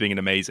these movies being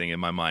amazing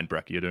in my mind,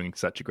 Bracky. You're doing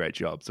such a great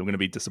job, so I'm going to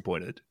be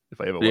disappointed if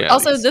I ever watch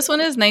Also, these. this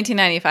one is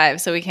 1995,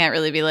 so we can't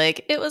really be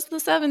like, it was the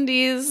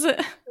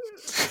 70s.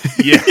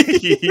 Yeah.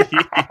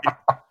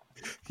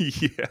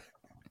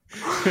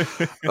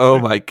 Oh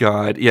my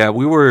god. Yeah,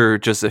 we were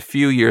just a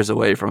few years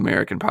away from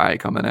American Pie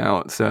coming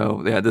out.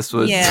 So yeah, this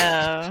was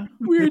a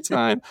weird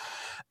time.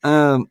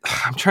 I'm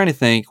trying to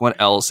think what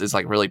else is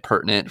like really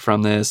pertinent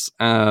from this.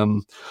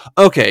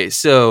 Okay,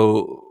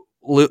 so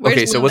Where's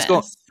what's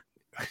going?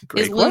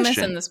 Great Is Loomis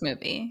question. in this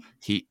movie?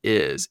 He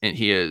is, and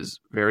he is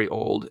very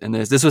old. And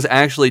this was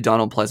actually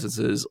Donald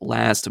Pleasence's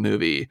last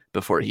movie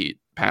before he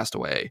passed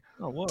away.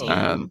 Oh,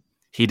 whoa.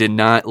 He did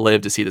not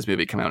live to see this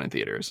movie come out in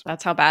theaters.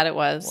 That's how bad it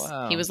was.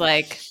 Wow. He was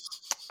like,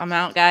 "I'm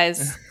out,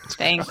 guys.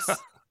 Thanks."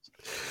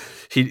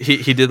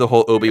 He did the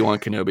whole Obi-Wan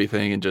Kenobi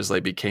thing and just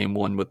like became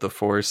one with the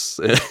Force.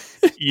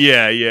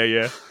 Yeah.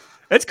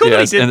 It's cool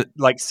that he did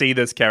like see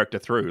this character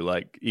through.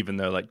 Like, even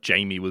though like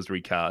Jamie was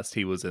recast,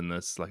 he was in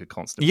this like a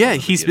constant. Yeah,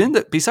 he's been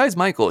besides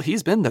Michael,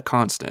 he's been the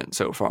constant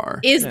so far.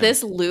 Is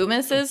this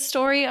Loomis's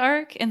story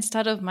arc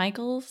instead of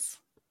Michael's?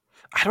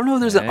 I don't know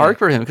if there's an arc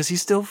for him because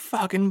he's still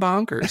fucking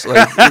bonkers.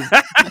 Like,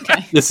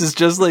 This is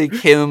just like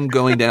him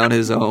going down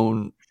his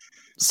own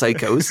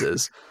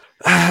psychosis.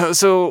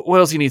 So what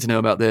else do you need to know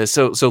about this?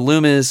 So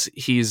Loomis,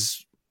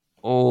 he's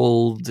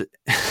old.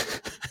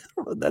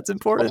 That's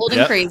important. Old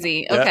and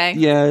crazy. Okay.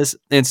 Yes.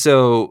 And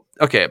so,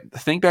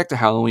 think back to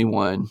Halloween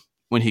 1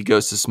 when he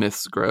goes to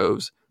Smith's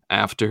Groves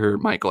after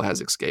Michael has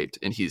escaped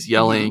and he's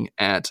yelling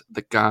at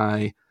the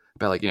guy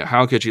about like,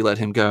 how could you let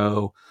him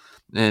go?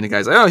 And the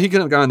guy's like, oh, he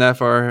couldn't have gone that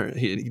far.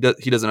 He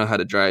doesn't know how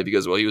to drive. He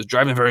goes, well, he was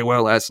driving very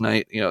well last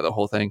night. The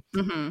whole thing.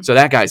 Mm-hmm. So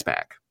that guy's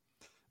back.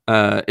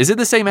 Is it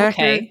the same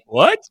actor?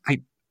 What?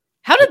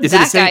 How did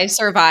that guy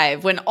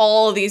survive when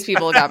all these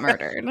people got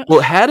murdered?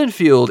 Well,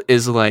 Haddonfield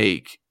is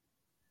like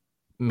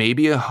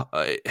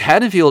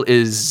Haddonfield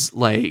is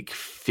like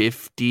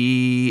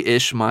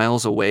 50-ish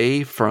miles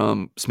away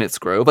from Smith's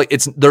Grove. Like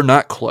they're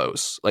not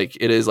close. Like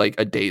it is like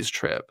a day's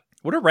trip.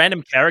 What a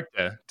random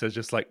character to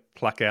just like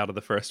pluck out of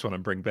the first one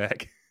and bring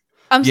back.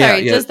 I'm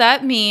sorry. Does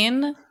that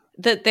mean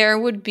that there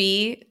would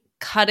be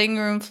cutting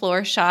room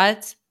floor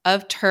shots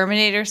of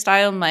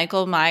Terminator-style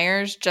Michael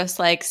Myers just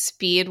like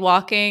speed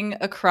walking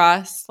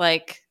across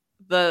like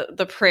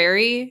the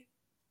prairie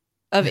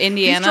of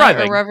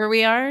Indiana or wherever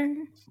we are?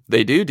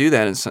 They do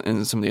that in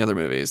some of the other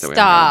movies that we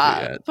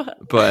haven't gone Stop. to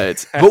yet.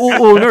 But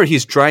well, remember,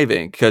 he's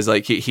driving because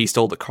like he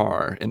stole the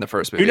car in the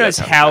first movie. Who knows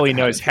That's how he that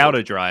knows happened. how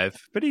to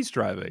drive, but he's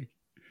driving.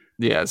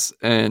 Yes,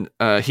 and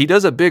he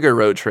does a bigger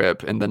road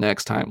trip in the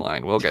next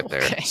timeline. We'll get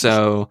there. Okay.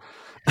 So,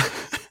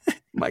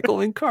 Michael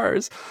in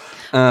cars.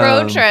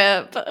 Road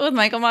trip with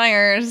Michael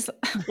Myers.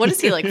 What is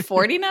he, like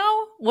 40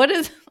 now? What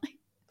is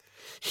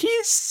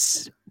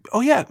He's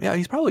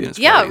he's probably in his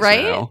Yeah, 40s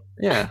right? now.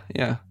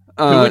 Yeah.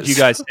 Who would you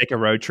guys take a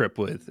road trip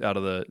with out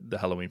of the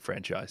Halloween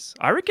franchise?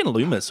 I reckon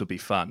Loomis would be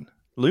fun.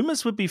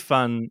 Loomis would be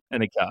fun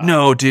in a car.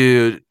 No,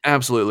 dude,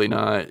 absolutely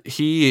not.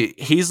 He's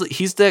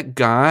that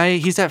guy.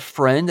 He's that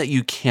friend that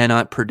you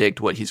cannot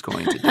predict what he's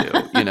going to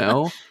do. You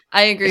know,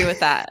 I agree with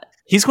that.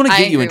 he's going to I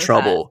get you agree in with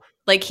trouble.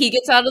 Like he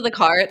gets out of the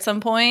car at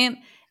some point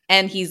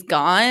and he's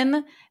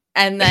gone,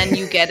 and then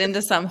you get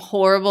into some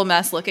horrible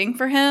mess looking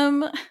for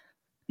him.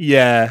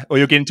 Yeah, or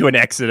you'll get into an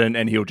accident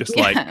and he'll just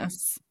like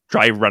Yes.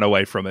 try and run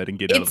away from it and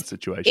get out of the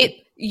situation.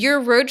 Your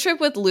road trip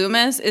with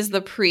Loomis is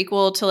the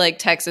prequel to like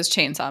Texas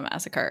Chainsaw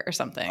Massacre or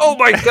something. Oh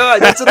my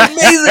god, that's an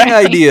amazing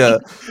idea.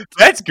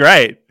 That's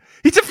great.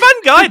 He's a fun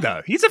guy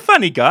though. He's a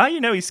funny guy. You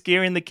know, he's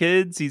scaring the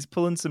kids. He's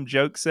pulling some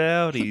jokes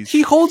out.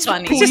 He holds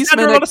Funny. He's just policemen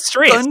under a lot at of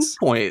stress.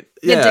 gunpoint.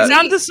 Yeah, Yeah, did He's he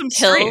under some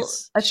kill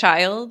stress. a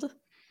child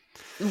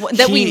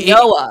that we He-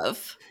 know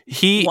of.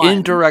 he One.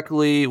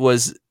 indirectly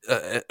was.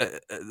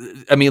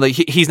 I mean, like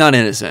he's not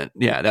innocent.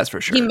 Yeah, that's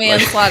for sure. He Like,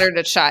 manslaughtered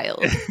a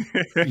child.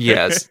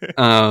 yes.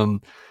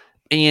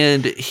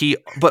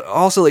 But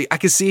also like I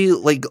could see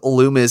like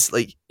Loomis,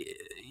 like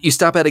you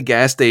stop at a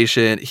gas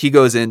station, he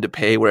goes in to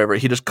pay whatever,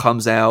 he just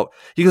comes out,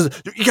 he goes,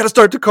 you gotta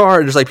start the car,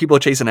 and there's like people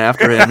chasing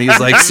after him. He's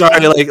like,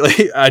 sorry, like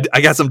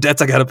I got some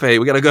debts I gotta pay,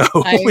 we gotta go.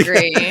 I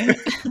agree.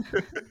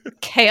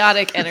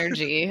 Chaotic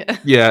energy.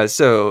 Yeah,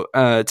 so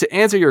to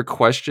answer your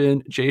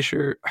question,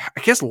 Jasher,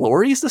 I guess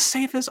Lori's the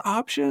safest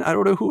option. I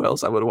don't know who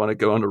else I would want to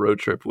go on a road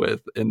trip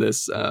with in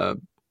this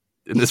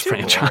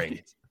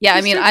franchise. Yeah, I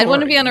He's mean, so I'd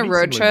want to boring. be on a He needs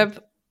road some limit.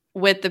 trip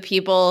with the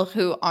people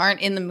who aren't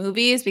in the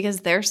movies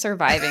because they're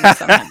surviving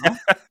somehow.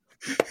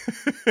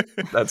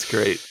 That's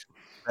great.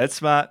 That's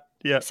smart.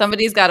 Yeah.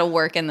 Somebody's got to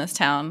work in this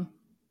town.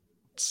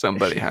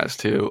 Somebody has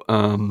to.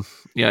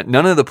 Yeah,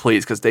 none of the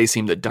police because they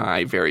seem to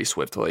die very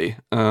swiftly.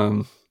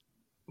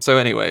 So,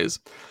 anyways,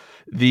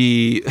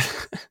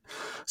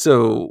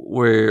 so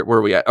where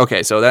are we at?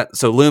 Okay, so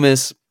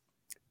Loomis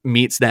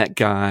meets that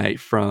guy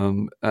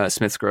from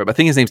Smith's Grove. I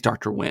think his name's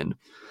Dr. Wynn,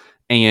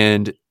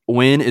 and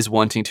Wynn is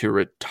wanting to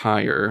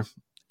retire,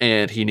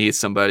 and he needs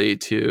somebody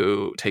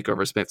to take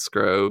over Smith's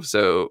Grove.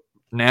 So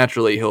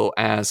naturally, he'll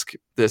ask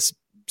this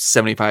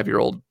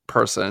 75-year-old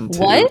person to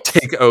What?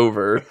 take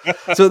over.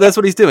 So that's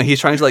what he's doing. He's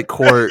trying to like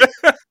court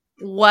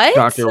What?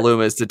 Dr.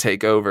 Loomis to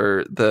take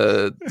over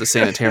the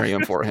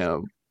sanitarium for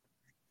him,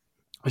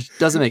 which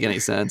doesn't make any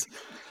sense.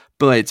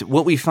 But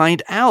what we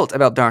find out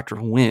about Dr.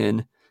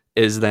 Wynn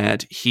is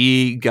that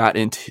he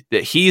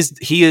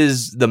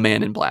is the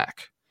man in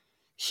black.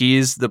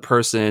 He's the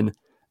person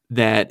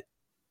that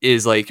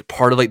is like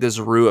part of like this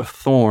Rue of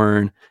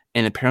Thorn,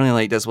 and apparently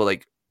like that's what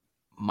like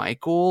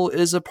Michael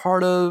is a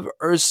part of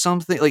or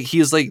something. Like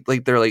he's like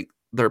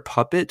their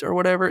puppet or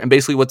whatever. And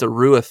basically what the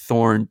Rue of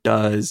Thorn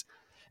does,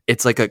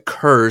 it's like a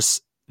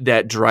curse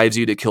that drives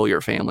you to kill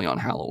your family on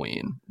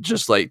Halloween.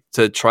 Just like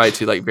to try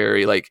to like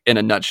very like in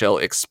a nutshell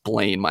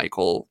explain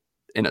Michael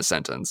in a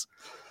sentence.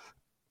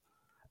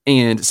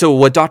 And so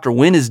what Dr.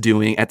 Wynn is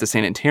doing at the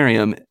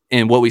sanitarium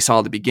and what we saw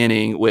at the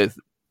beginning with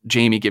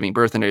Jamie giving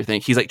birth and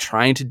everything, he's like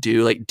trying to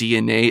do like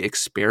DNA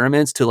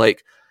experiments to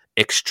like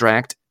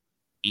extract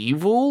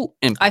evil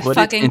and I put it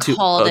fucking into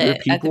called other it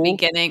at the people.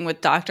 beginning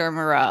with Dr.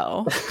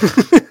 Moreau.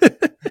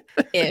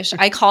 Ish.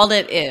 I called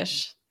it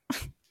ish.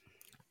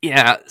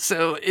 Yeah,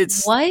 so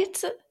it's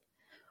What?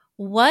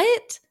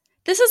 What?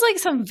 This is like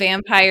some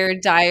Vampire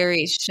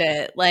Diaries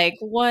shit. Like,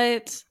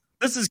 what?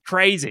 This is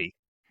crazy.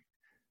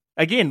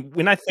 Again,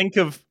 when I think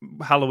of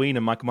Halloween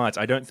and Michael Myers,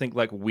 I don't think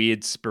like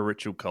weird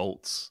spiritual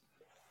cults.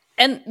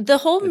 And the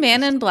whole It's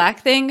man just- in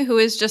black thing, who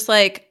is just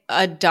like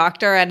a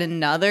doctor at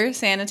another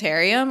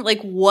sanitarium,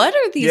 like, what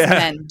are these Yeah.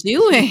 men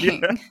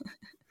doing? Yeah.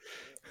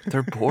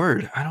 they're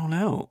bored. I don't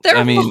know. They're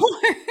I mean,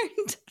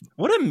 bored.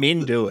 What are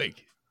men doing?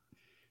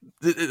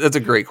 that's a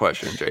great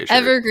question, Jay. Sure.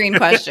 Evergreen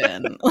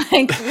question.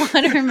 Like, what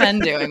are men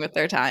doing with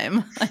their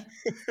time?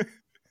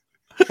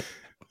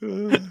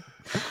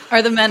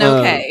 Are the men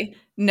okay?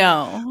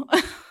 No.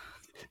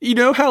 You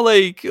know how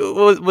like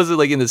was it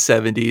like in the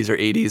 70s or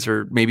 80s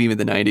or maybe even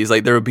the 90s,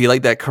 like there would be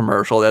like that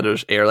commercial that would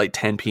just air like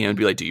 10 p.m. and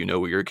be like, do you know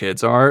where your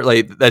kids are?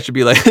 Like that should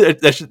be like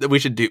we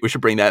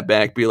should bring that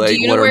back. Be like,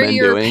 Do you what know are where men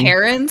your doing?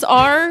 parents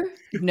are?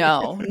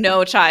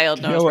 No child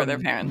You know knows where what their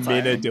parents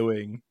men are. are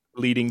doing?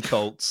 Leading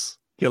cults,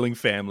 killing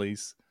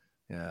families.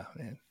 Yeah,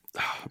 man.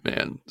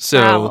 Man.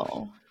 So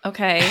Wow.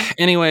 Okay.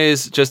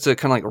 anyways, just to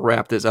kind of like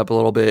wrap this up a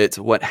little bit,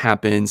 what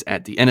happens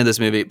at the end of this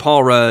movie,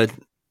 Paul Rudd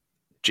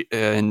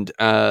and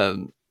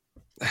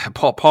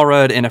Paul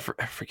Rudd and I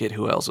forget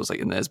who else was like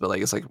in this, but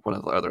like it's like one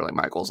of the other like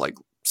Michael's like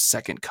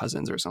second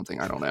cousins or something.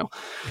 I don't know.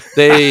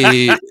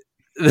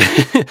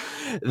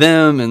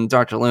 them and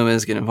Dr.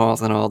 Loomis get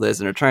involved in all this,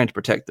 and they're trying to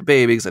protect the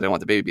baby because they don't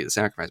want the baby to be the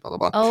sacrifice, blah, blah,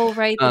 blah. Oh,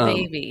 right, the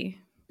baby.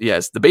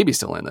 Yes, the baby's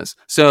still in this.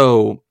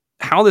 So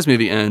how this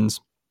movie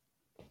ends,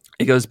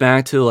 it goes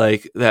back to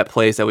like that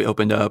place that we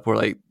opened up where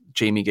like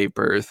Jamie gave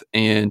birth,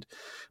 and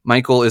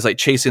Michael is like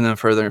chasing them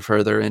further and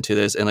further into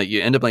this, and like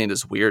you end up like in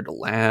this weird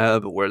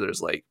lab where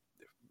there's like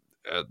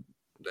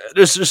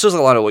there's just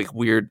a lot of like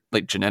weird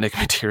like genetic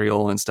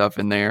material and stuff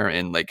in there,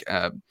 and like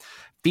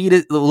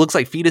it looks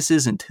like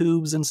fetuses and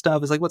tubes and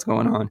stuff. It's like, what's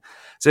going on?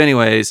 So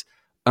anyways,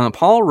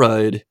 Paul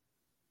Rudd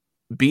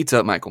beats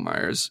up Michael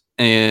Myers,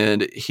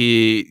 and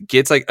he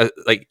gets like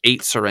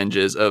 8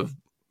 syringes of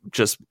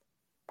just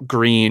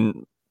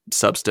green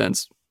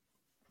substance,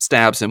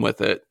 stabs him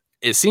with it.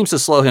 It seems to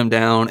slow him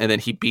down, and then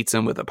he beats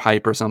him with a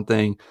pipe or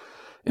something.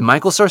 And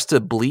Michael starts to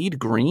bleed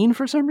green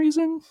for some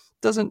reason.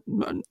 Not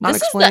this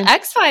explained. Is the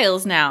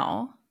X-Files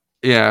now.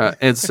 Yeah,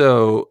 and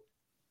so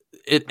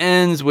it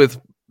ends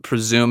with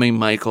presuming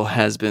Michael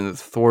has been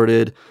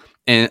thwarted,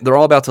 and they're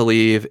all about to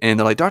leave, and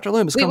they're like, Dr.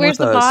 Loomis, come with us.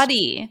 Where's the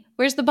body?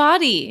 Where's the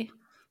body?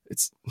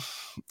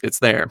 It's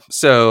there.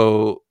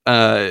 So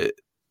our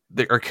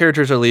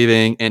characters are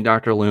leaving, and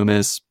Dr.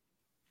 Loomis,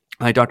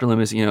 do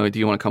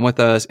you want to come with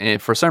us?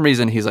 And for some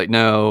reason, he's like,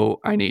 no,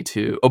 I need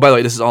to. Oh, by the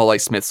way, this is all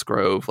like Smith's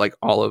Grove. Like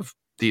all of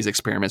these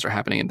experiments are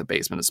happening in the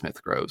basement of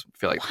Smith Grove. I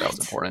feel like that was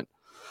important.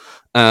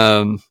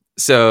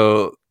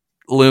 So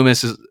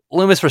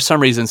Loomis for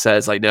some reason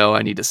says like, no,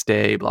 I need to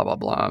stay, blah, blah,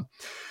 blah.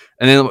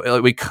 And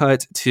then we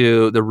cut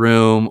to the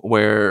room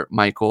where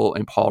Michael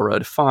and Paul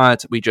Rudd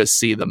fought. We just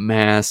see the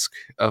mask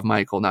of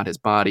Michael, not his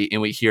body.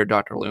 And we hear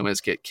Dr. Loomis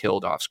get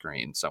killed off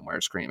screen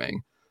somewhere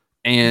screaming.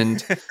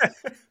 And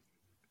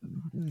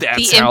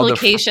that's the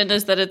implication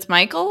is that it's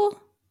Michael?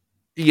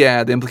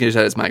 Yeah, the implication is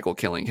that it's Michael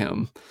killing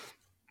him.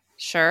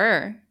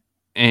 Sure.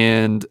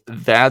 And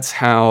that's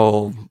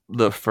how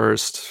the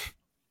first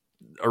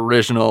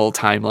original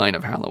timeline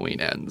of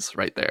Halloween ends,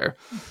 right there.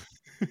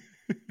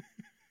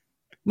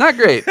 Not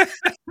great.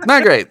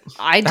 Not great.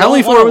 I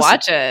don't want to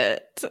watch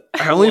it.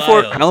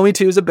 Halloween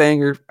 2 is a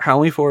banger.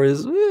 Halloween 4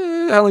 is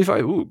Halloween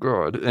 5. Oh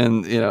god.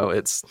 And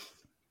it's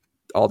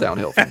all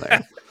downhill from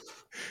there.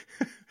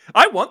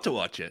 I want to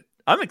watch it.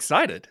 I'm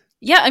excited.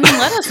 Yeah, I mean,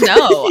 let us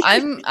know.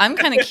 I'm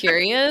kind of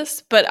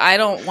curious, but I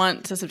don't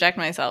want to subject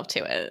myself to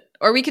it.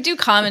 Or we could do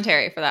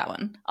commentary for that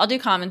one. I'll do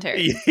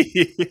commentary.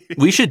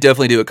 We should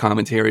definitely do a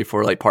commentary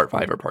for like part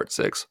 5 or part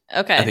 6.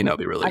 Okay. I think that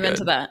would be really good. I'm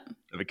into that.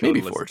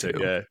 Maybe 4 too.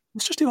 Yeah.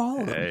 Let's just do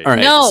all of them. Hey. All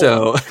right. No.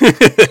 So,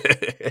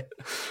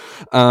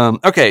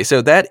 okay.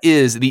 So that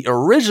is the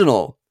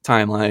original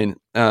timeline,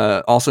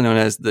 also known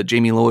as the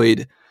Jamie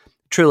Lloyd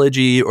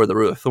trilogy or the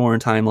Rue of Thorn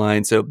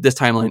timeline. So this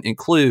timeline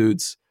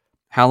includes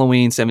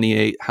Halloween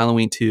 78,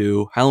 Halloween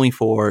 2, Halloween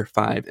 4,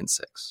 5, and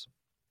 6.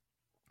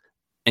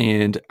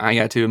 And I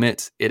got to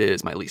admit, it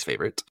is my least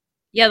favorite.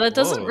 Yeah, that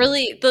doesn't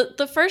really...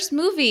 The first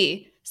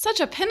movie, such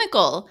a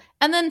pinnacle.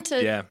 And then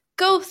to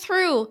go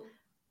through...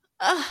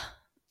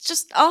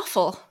 just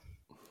awful.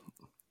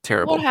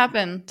 Terrible. What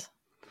happened?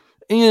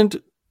 And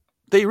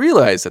they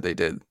realized that they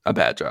did a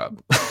bad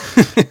job,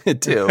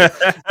 too.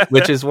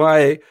 Which is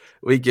why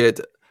we get,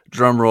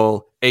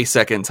 drumroll, a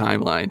second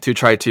timeline to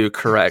try to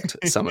correct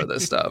some of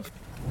this stuff.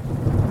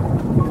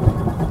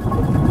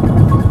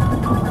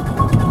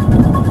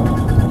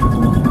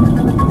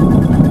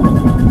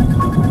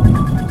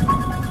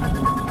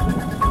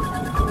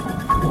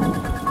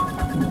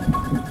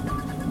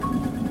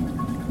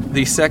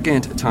 The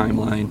second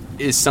timeline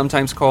is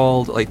sometimes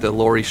called like the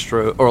Laurie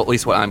Strode, or at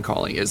least what I'm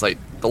calling is like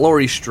the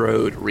Laurie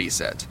Strode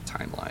reset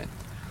timeline.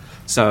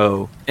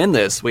 So in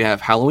this, we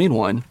have Halloween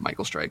 1,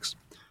 Michael Strikes.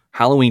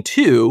 Halloween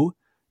 2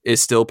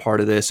 is still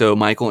part of this. So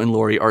Michael and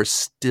Laurie are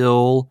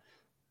still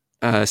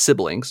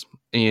siblings.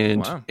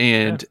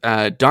 And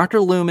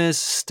Dr. Loomis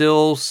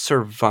still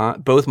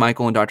survive. Both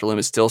Michael and Dr.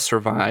 Loomis still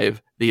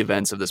survive the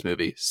events of this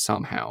movie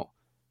somehow.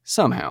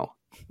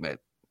 But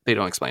they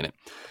don't explain it.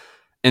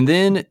 And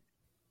then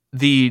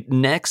the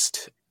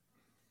next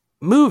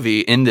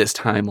movie in this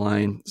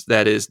timeline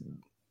that is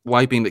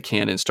wiping the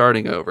canon,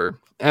 starting over,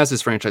 as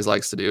this franchise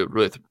likes to do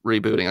with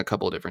rebooting a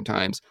couple of different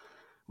times,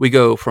 we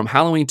go from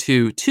Halloween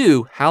 2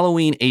 to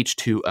Halloween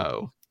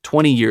H2O,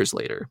 20 years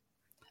later.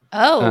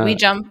 Oh, we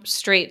jump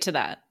straight to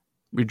that.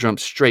 We jump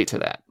straight to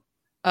that.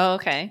 Oh,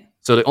 okay.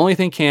 So the only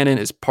thing canon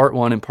is part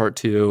 1 and part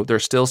 2. They're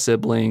still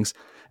siblings,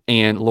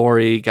 and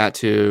Laurie got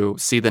to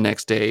see the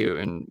next day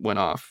and went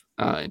off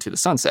into the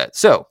sunset.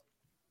 So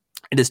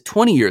it is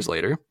 20 years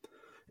later, and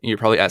you're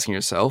probably asking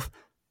yourself,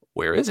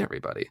 where is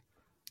everybody?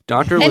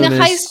 Dr. Loomis... In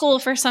high school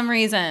for some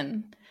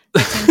reason.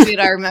 That seems to be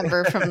what I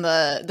remember from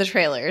the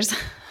trailers.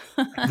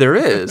 There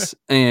is.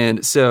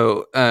 And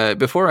so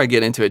before I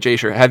get into it,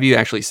 Jasher, have you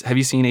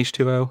seen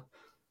H2O?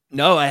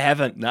 No, I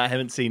haven't. No, I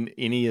haven't seen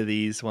any of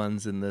these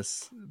ones in the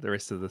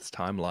rest of this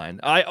timeline.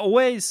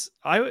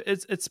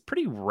 It's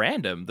pretty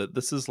random that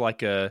this is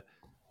like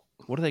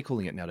what are they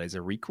calling it nowadays? A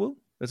requel?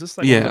 Is this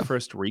like one of the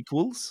first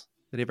requels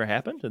that ever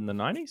happened in the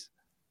 90s?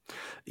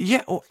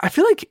 Yeah, well, I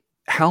feel like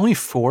Halloween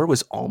 4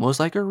 was almost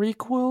like a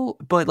requel,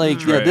 but like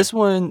True. this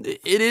one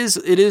it is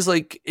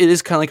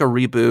kind of like a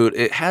reboot.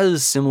 It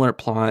has similar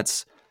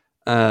plots,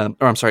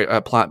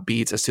 plot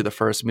beats as to the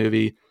first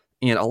movie,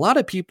 and a lot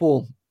of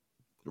people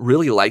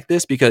really like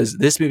this because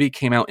this movie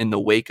came out in the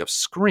wake of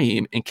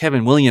Scream, and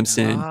Kevin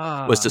Williamson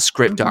was the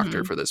script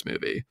doctor for this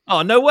movie.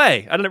 Oh, no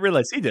way. I didn't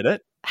realize he did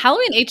it.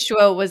 Halloween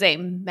H2O was a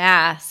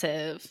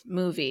massive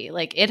movie.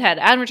 Like, it had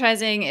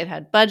advertising, it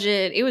had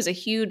budget. It was a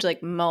huge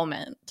like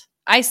moment.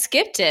 I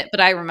skipped it,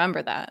 but I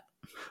remember that.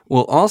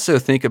 Well, also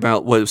think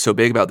about what was so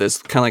big about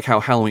this, kind of like how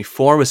Halloween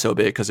 4 was so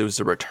big because it was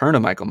the return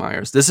of Michael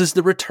Myers. This is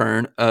the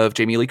return of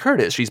Jamie Lee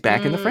Curtis. She's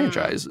back in the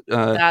franchise.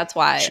 That's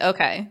why.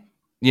 Okay.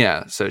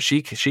 Yeah, so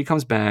she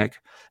comes back,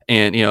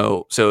 and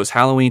so it's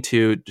Halloween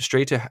 2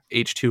 straight to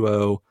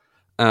H2O,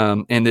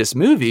 and this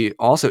movie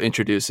also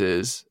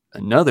introduces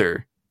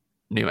another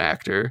new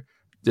actor.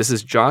 This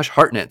is Josh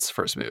Hartnett's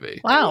first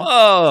movie. Wow.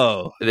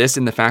 Whoa. This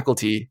and The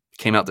Faculty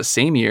came out the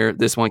same year.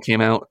 This one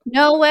came out.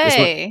 No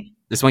way.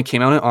 This one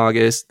came out in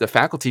August. The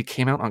Faculty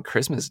came out on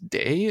Christmas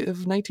Day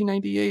of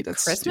 1998.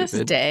 That's Christmas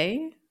stupid.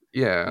 Day?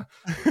 Yeah.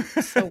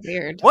 So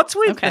weird. What's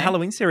with the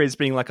Halloween series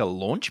being like a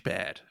launch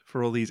pad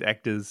for all these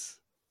actors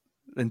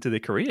into their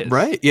careers?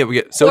 Right. Yeah, we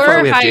have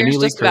Jamie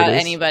Lee just Curtis. about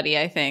anybody,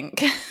 I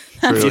think.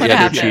 That's True. what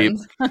Yeah,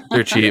 happens.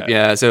 They're cheap.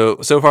 Yeah. So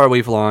far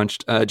we've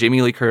launched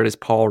Jamie Lee Curtis,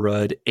 Paul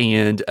Rudd,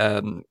 and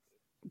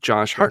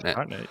Josh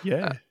Hartnett.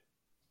 Yeah.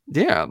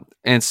 Yeah.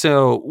 And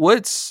so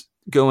what's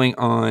going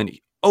on?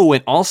 Oh,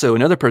 and also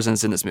another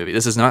person's in this movie.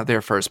 This is not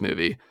their first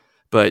movie,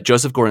 but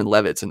Joseph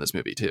Gordon-Levitt's in this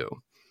movie too.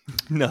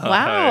 No.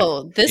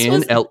 Wow. This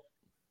was a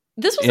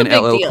big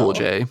LL deal. Cool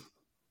J.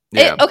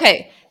 Yeah.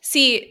 Okay.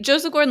 See,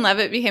 Joseph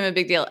Gordon-Levitt became a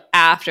big deal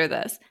after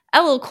this.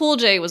 LL Cool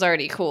J was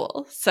already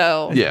cool,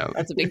 so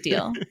that's a big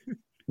deal.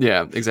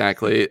 Yeah,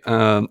 exactly.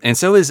 And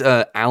so is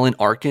Alan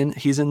Arkin.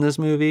 He's in this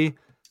movie.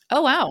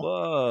 Oh wow!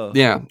 Whoa.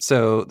 Yeah.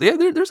 So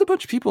there's a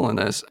bunch of people in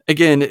this.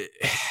 Again,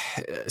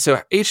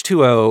 so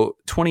H2O,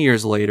 20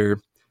 years later.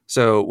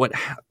 So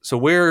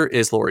where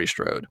is Laurie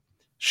Strode?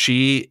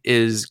 She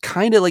is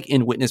kind of like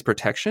in witness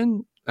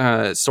protection.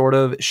 Sort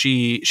of.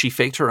 She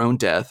faked her own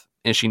death,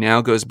 and she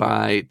now goes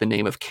by the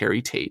name of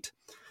Carrie Tate.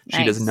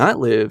 She does not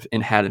live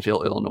in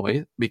Haddonfield,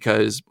 Illinois,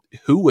 because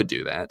who would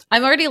do that?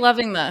 I'm already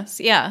loving this.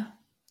 Yeah.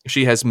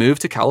 She has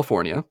moved to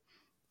California,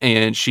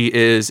 and she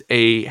is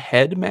a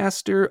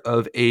headmaster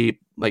of a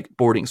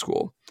boarding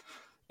school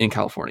in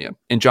California.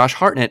 And Josh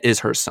Hartnett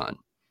is her son.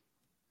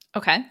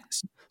 Okay.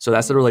 So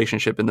that's the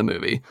relationship in the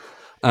movie.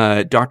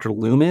 Dr.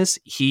 Loomis,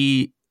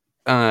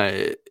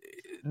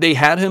 they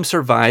had him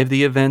survive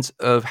the events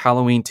of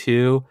Halloween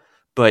 2,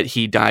 but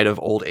he died of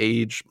old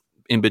age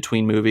in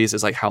between movies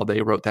is like how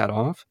they wrote that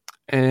off.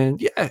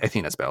 And yeah, I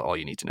think that's about all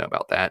you need to know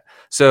about that.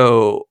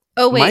 So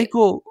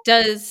Michael,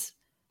 does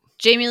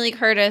Jamie Lee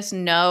Curtis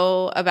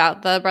know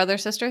about the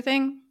brother-sister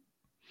thing?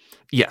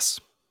 Yes.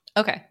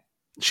 Okay.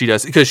 She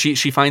does, because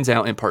she finds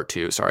out in part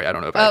 2. Sorry, I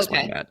don't know if I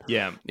explained that.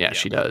 Yeah,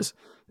 she does.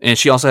 And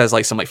she also has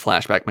some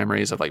flashback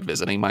memories of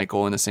visiting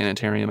Michael in the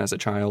sanitarium as a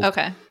child.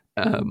 Okay.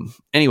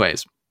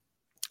 Anyways,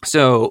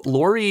 so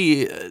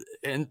Laurie,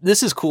 and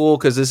this is cool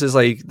because this is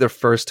the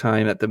first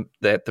time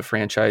that the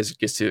franchise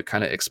gets to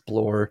kind of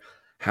explore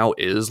how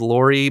is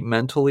Laurie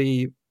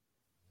mentally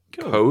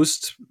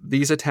post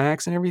these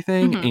attacks and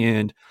everything. Mm-hmm.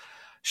 And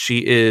she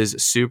is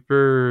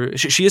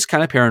she is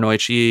kind of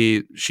paranoid.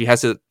 She's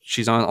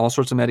on all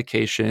sorts of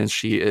medications.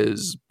 She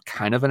is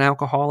kind of an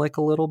alcoholic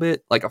a little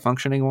bit, like a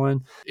functioning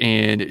one.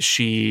 And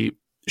she's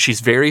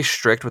very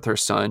strict with her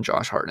son,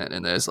 Josh Hartnett,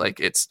 in this.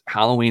 It's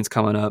Halloween's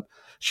coming up.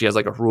 She has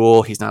a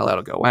rule. He's not allowed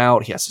to go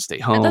out. He has to stay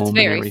home. And that's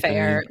very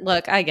fair.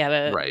 Look, I get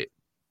it. Right.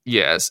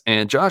 Yes.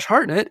 And Josh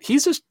Hartnett,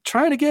 he's just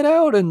trying to get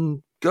out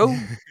and go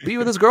be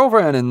with his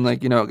girlfriend and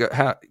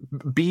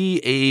be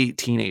a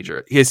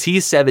teenager. Because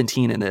he's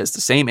 17 in this,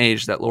 the same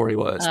age that Laurie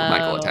was when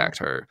Michael attacked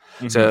her.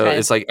 So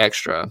it's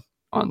extra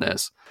on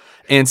this.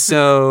 And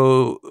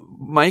so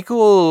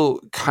Michael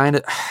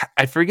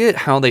I forget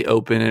how they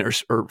open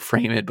it or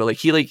frame it, but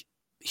he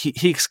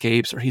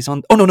escapes, or he's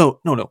on. Oh no!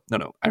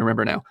 I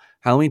remember now.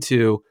 Halloween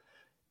 2.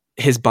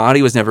 His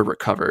body was never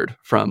recovered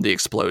from the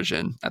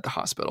explosion at the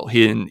hospital.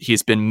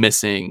 He's been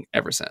missing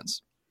ever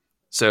since.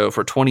 So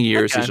for 20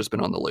 years, he's just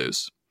been on the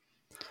loose.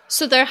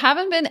 So there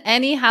haven't been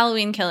any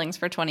Halloween killings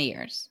for 20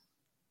 years.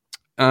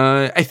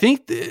 I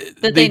think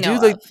they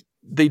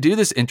do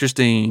this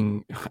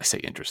interesting. I say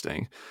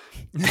interesting.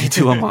 They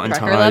do a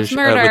montage with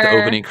the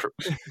opening.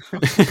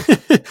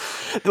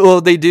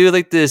 Well, they do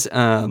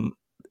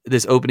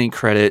this opening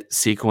credit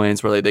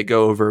sequence where they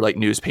go over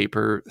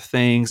newspaper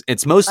things.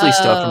 It's mostly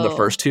stuff from the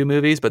first 2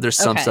 movies, but there's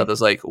some stuff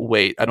that's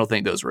wait, I don't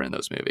think those were in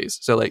those movies.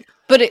 So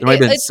but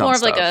it's more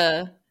of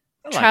a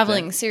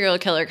traveling serial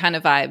killer kind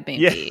of vibe,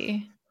 maybe. Yeah.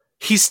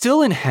 He's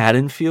still in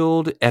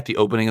Haddonfield at the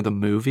opening of the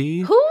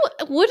movie. Who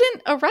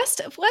wouldn't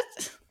arrest him?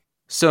 What?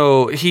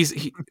 So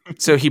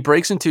he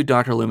breaks into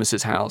Dr.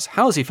 Loomis's house.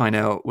 How does he find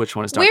out which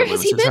one is Dr. Loomis's house? Where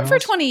has he been for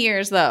 20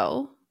 years,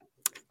 though?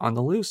 On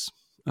the loose.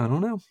 I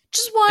don't know.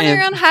 Just wandering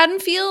around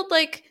Haddonfield,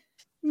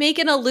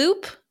 making a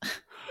loop?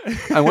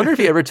 I wonder if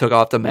he ever took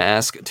off the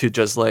mask to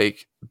just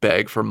like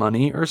beg for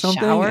money or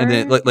something, Shower? and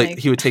then like Like-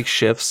 he would take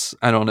shifts.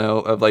 I don't know,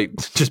 of like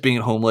just being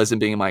homeless and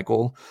being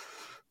Michael.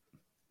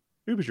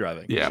 Uber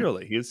driving. Yeah.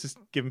 Surely. He was just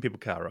giving people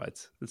car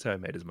rides. That's how he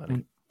made his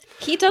money.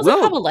 He doesn't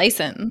Well- have a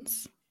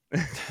license.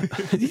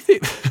 Do you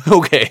think-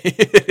 okay,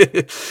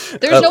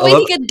 There's no I way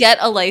love- he could get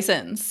a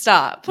license.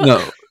 Stop.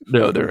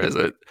 No, there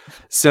isn't.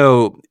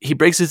 So he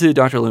breaks into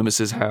Dr.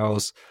 Loomis's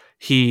house.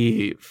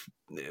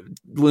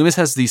 Loomis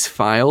has these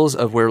files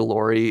of where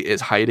Laurie is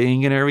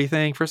hiding and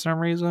everything for some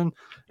reason.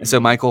 And so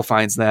Michael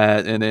finds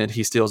that, and then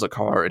he steals a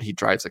car and he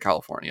drives to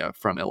California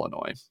from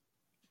Illinois.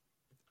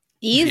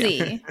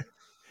 Easy.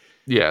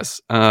 Yes,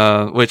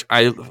 which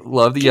I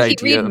love the Can idea.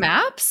 he read of-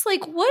 maps?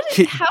 Like what?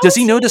 How does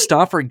he is know to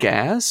stop for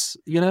gas?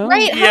 You know,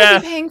 Right? How Yeah.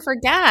 is he paying for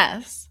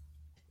gas?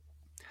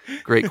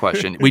 Great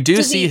question. We do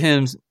Does see he-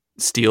 him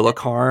steal a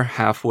car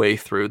halfway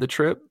through the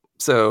trip,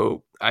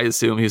 so I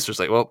assume he's just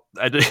like, well,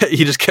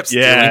 he just kept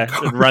stealing Yeah.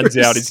 cars. It runs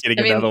out. He's getting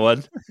I mean- another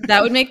one.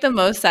 That would make the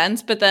most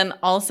sense. But then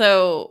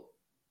also,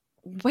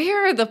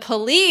 where are the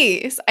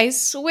police? I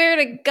swear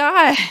to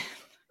God.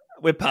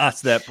 We're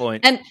past that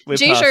point. And We're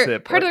Jay, past sure,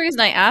 that part of point. the reason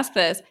I ask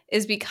this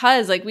is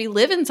because like we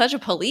live in such a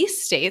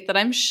police state that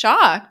I'm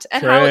shocked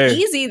at how True.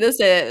 easy this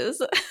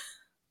is.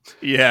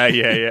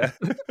 Yeah.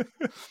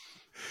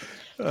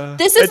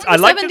 This isn't I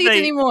the like that 70s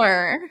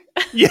anymore.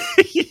 Yeah.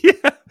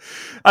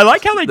 I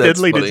like how they did That's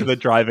lead funny. into the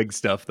driving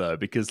stuff though,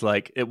 because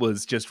like it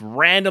was just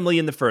randomly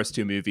in the first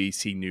two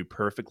movies, he knew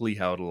perfectly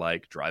how to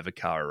like drive a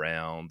car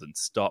around and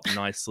stop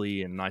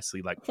nicely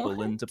like pull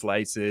What? into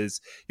places.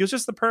 He was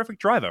just the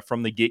perfect driver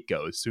from the get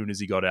go as soon as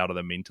he got out of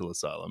the mental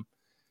asylum.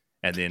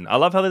 And then I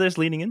love how they're just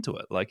leaning into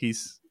it. Like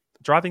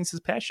driving's his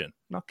passion,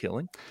 not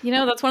killing. You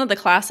know, that's one of the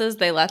classes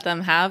they let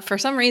them have for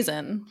some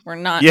reason. We're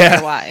not Yeah.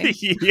 sure why.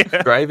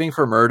 Yeah. Driving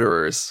for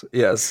murderers.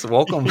 Yes,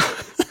 welcome.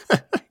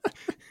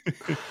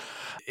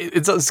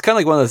 It's kind of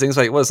like one of those things.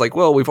 Like,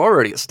 well, we've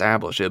already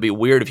established it. It'd be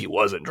weird if he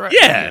wasn't driving.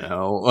 Yeah. you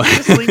know.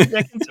 Just lean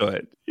back into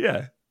it.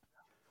 Yeah.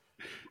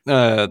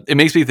 It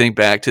makes me think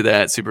back to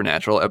that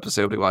Supernatural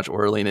episode we watched.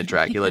 Orlean and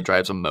Dracula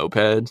drives a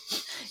moped.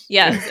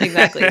 Yes,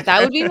 exactly.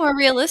 That would be more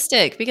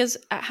realistic because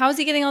how is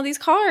he getting all these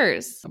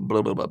cars?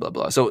 Blah blah blah blah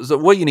blah. So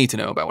what you need to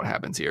know about what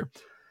happens here.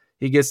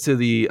 He gets to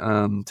the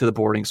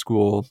boarding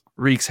school,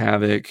 wreaks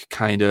havoc,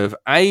 kind of.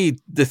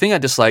 The thing I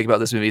dislike about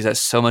this movie is that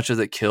so much of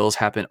the kills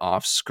happen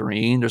off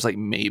screen. There's like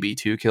maybe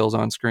 2 kills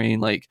on screen.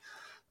 Like,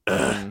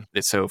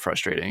 it's so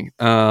frustrating.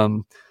 Blah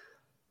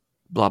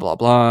blah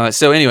blah.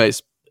 So,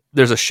 anyways,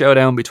 there's a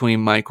showdown between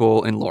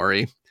Michael and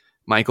Laurie.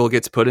 Michael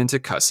gets put into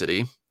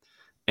custody,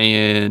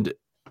 and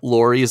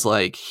Laurie's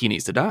like, he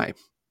needs to die.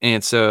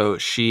 And so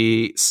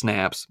she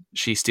snaps.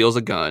 She steals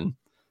a gun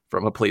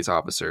from a police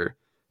officer,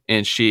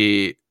 and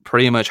she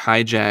pretty much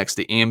hijacks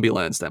the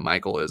ambulance that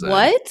Michael is in.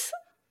 What?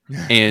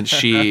 And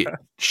she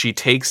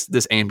takes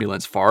this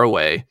ambulance far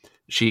away.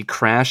 She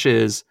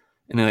crashes,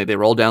 and then they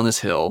roll down this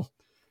hill,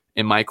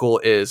 and Michael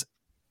is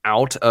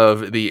out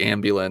of the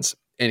ambulance,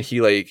 and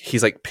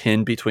he's like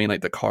pinned between like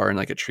the car and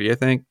like a tree, I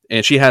think.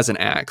 And she has an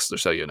axe,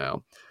 just so you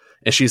know.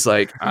 And she's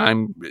like,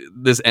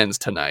 this ends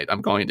tonight.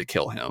 I'm going to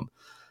kill him.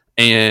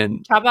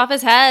 And Chop off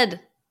his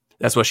head.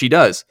 that's what she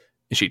does.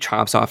 And she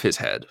chops off his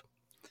head.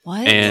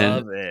 What?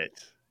 And Love it.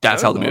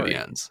 that's Go, how the movie Laurie.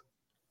 ends.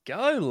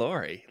 Go,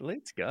 Laurie.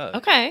 Let's go.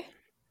 Okay.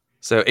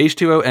 So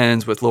H2O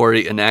ends with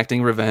Laurie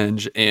enacting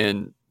revenge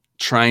and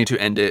trying to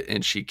end it,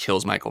 and she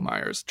kills Michael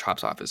Myers,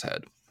 chops off his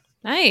head.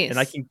 Nice. And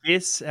I can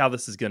guess how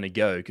this is going to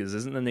go because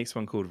isn't the next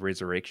one called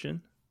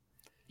Resurrection?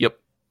 Yep.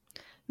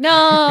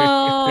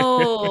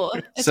 No.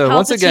 It's So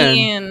once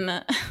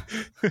again-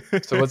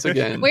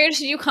 Palpatine. Where did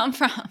you come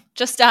from?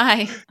 Just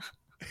die.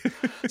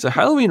 So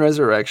Halloween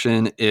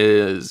Resurrection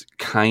is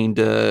kind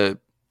of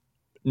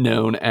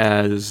known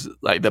as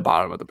like the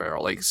bottom of the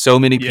barrel. Like so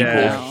many people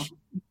Yeah.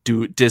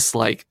 do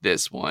dislike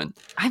this one.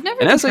 I've never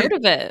And even that's like- heard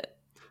of it.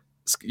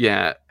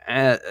 Yeah.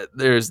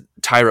 There's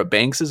Tyra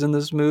Banks is in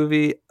this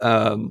movie.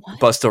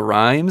 Busta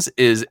Rhymes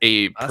is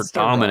a Busta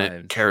predominant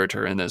Rhymes.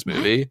 character in this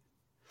movie.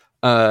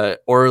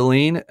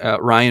 Orlean,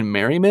 Ryan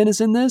Merriman is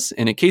in this.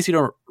 And in case you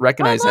don't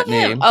recognize I that love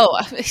him. name. Oh,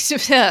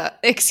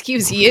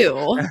 excuse you.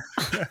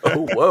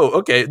 Oh, whoa.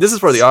 Okay. This is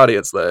for the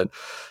audience then.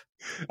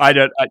 I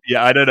don't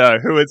know.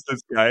 Who is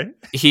this guy?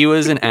 He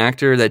was an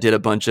actor that did a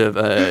bunch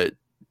of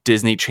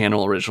Disney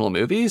Channel original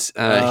movies.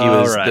 He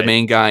was the right.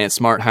 main guy in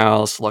Smart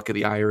House, Luck of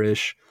the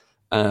Irish.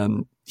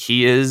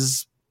 He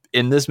is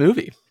in this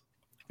movie.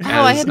 Oh,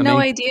 I as had a no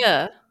main-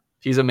 idea.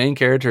 He's a main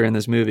character in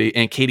this movie,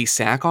 and Katie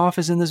Sackhoff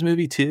is in this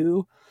movie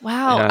too.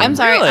 Wow. Yeah. I'm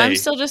sorry. Really? I'm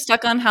still just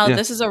stuck on how Yeah.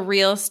 this is a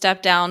real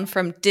step down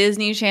from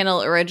Disney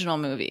Channel original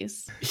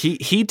movies.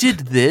 He did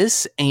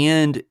this,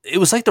 and it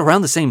was like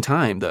around the same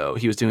time though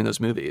he was doing those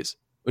movies,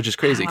 which is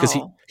crazy because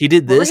Wow. he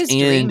did What were this his and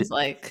dreams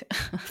like?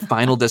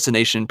 Final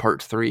Destination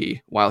Part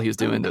 3 while he was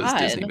Oh, doing those God.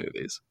 Disney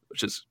movies,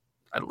 which is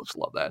I just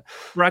love that.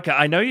 Raka,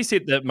 I know you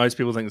said that most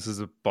people think this is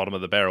the bottom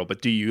of the barrel,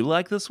 but do you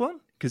like this one?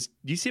 Because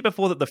you said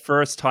before that the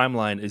first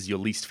timeline is your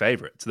least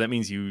favorite. So that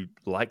means you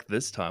like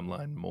this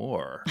timeline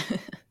more.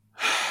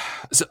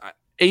 So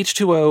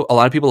H2O, a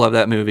lot of people love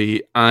that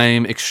movie.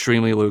 I'm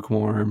extremely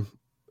lukewarm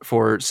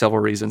for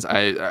several reasons.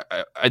 I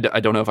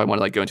don't know if I want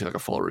to like go into like a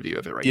full review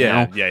of it right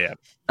now. Yeah.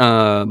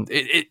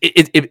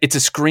 It's a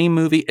Scream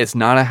movie. It's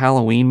not a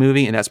Halloween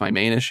movie, and that's my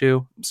main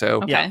issue.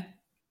 So Okay.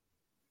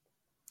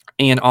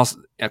 And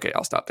also, okay,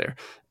 I'll stop there.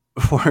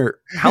 For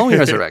Halloween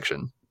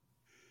Resurrection,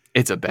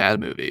 it's a bad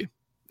movie.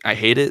 I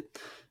hate it,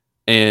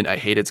 and I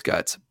hate its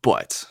guts.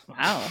 But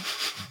Wow.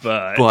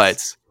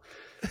 but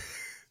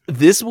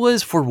this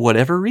was, for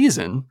whatever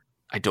reason,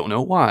 I don't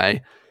know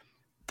why,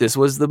 this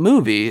was the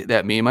movie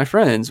that me and my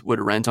friends would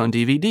rent on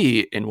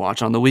DVD and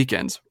watch on the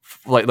weekends.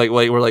 Like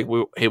we're like,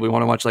 hey, we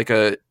want to watch like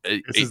a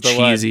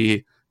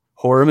cheesy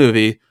horror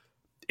movie.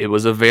 It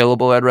was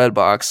available at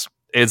Redbox,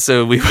 and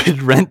so we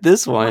would rent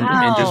this one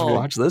and just Wow.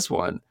 watch this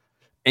one.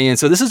 And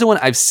so this is the one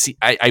I've seen.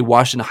 I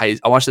watched I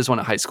watched this one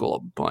in high school a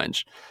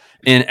bunch,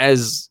 and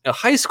as a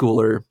high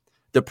schooler,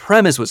 the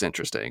premise was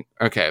interesting.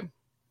 Okay,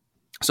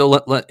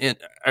 so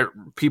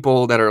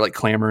people that are like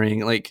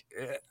clamoring, like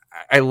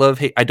I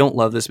don't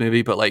love this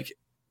movie, but like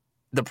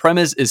the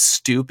premise is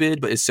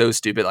stupid, but it's so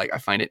stupid, like I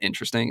find it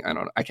interesting.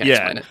 I can't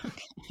explain it.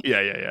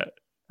 Yeah.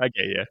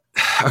 Okay, yeah.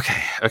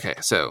 Okay.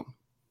 So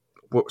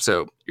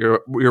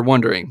you're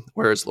wondering,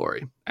 where is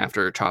Laurie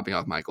after chopping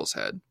off Michael's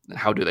head? And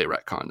how do they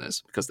retcon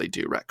this? Because they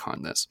do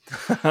retcon this.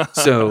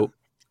 So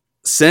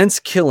since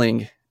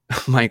killing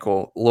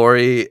Michael,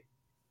 Laurie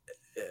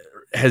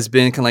has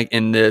been kind of like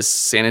in this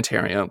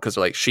sanitarium because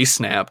like she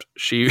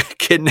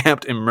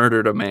kidnapped and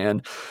murdered a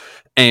man.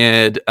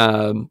 And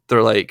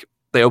they're like,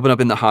 they open up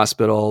in the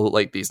hospital,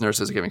 like these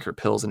nurses are giving her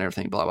pills and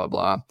everything, blah, blah,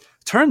 blah.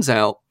 Turns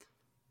out,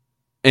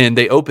 and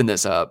they open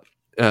this up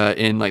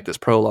in like this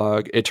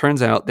prologue, it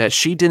turns out that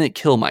she didn't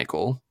kill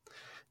Michael,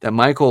 that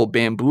Michael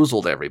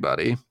bamboozled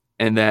everybody,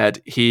 and that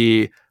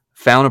he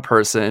found a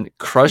person,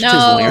 crushed his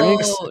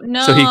larynx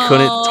so he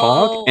couldn't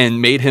talk,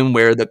 and made him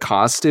wear the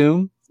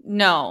costume.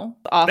 No.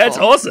 Awful. That's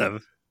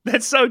awesome.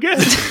 That's so good.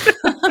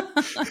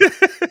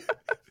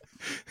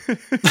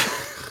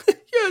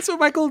 Yeah, so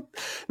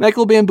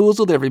Michael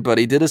bamboozled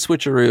everybody, did a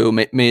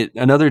switcheroo, made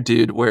another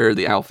dude wear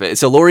the outfit.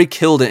 So Laurie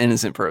killed an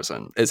innocent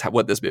person, is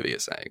what this movie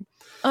is saying.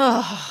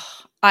 Oh,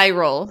 eye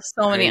roll.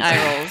 So many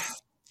eye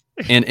rolls.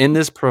 And in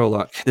this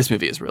prologue, this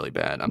movie is really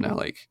bad. I'm now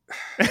like,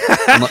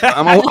 I'm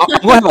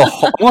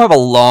gonna have a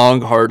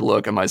long, hard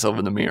look at myself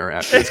in the mirror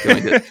after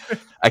this.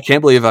 I can't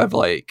believe I've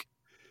like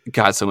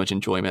got so much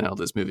enjoyment out of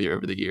this movie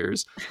over the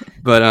years.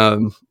 But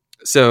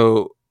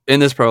so in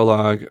this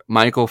prologue,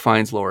 Michael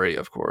finds Laurie,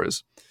 of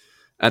course,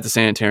 at the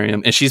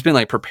sanitarium, and she's been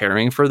like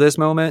preparing for this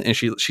moment, and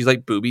she's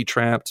like booby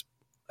trapped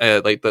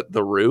at like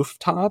the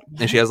rooftop,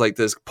 and she has like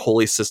this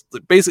pulley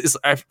system. Basically,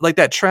 it's like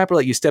that trap where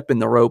like you step in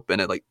the rope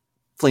and it like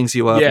flings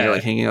you up and you're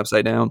like hanging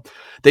upside down.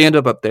 They end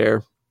up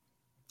there.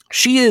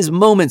 She is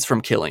moments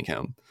from killing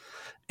him,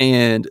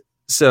 and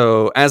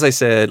so as I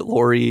said,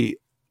 Laurie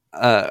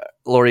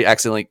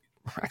accidentally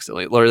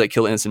like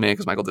killed an innocent man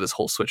because Michael did his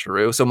whole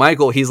switcheroo. So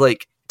Michael, he's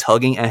like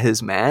tugging at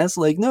his mask,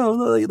 like no,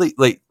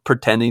 like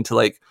pretending to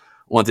like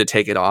want to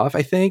take it off,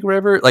 I think,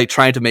 whatever, like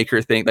trying to make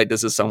her think like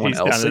this is someone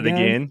else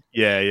again.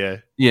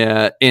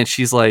 Yeah. And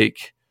she's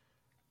like,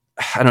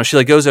 I don't know, she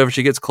like goes over,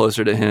 she gets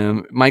closer to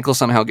him. Michael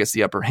somehow gets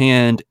the upper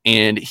hand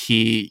and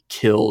he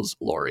kills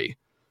Laurie.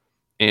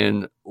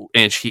 And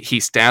he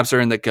stabs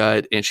her in the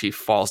gut and she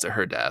falls to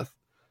her death.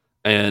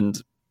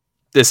 And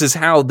this is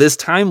how this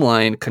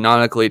timeline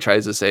canonically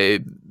tries to say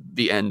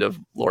the end of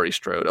Laurie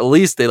Strode. At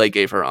least they like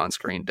gave her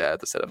on-screen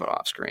death instead of an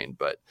off-screen.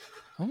 But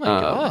oh my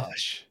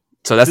gosh.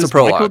 So that's the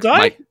prologue. Michael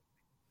die?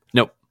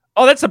 Nope.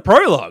 Oh, that's the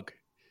prologue.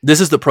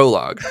 This is the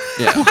prologue.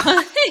 Yeah.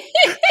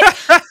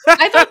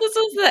 I thought this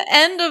was the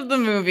end of the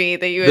movie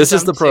that you. This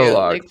is the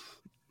prologue. Like,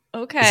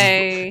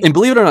 okay. And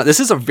believe it or not, this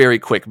is a very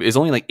quick. It's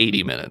only like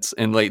 80 minutes,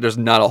 and like there's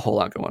not a whole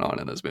lot going on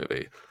in this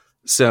movie.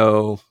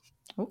 So,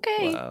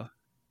 okay. Wow.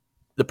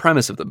 The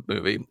premise of the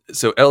movie.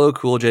 So LL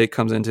Cool J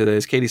comes into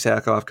this. Katie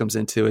Sackhoff comes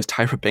into it.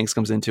 Tyra Banks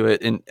comes into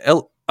it, and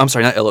I'm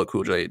sorry, not LL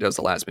Cool J. That was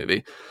the last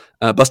movie.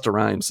 Busta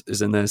Rhymes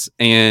is in this,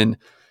 and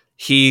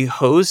he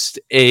hosts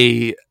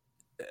a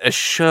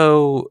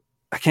show.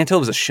 I can't tell if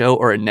it was a show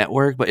or a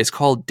network, but it's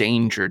called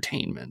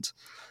Dangertainment,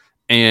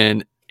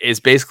 and it's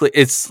basically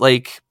it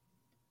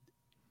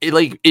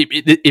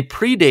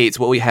predates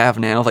what we have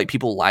now, like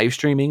people live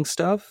streaming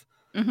stuff.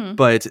 Mm-hmm.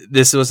 But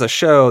this was a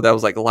show that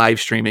was like live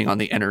streaming on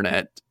the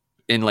internet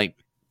in like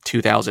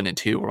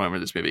 2002 or whenever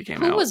this movie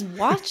came out. Who was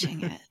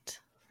watching it?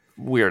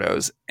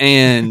 Weirdos.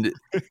 And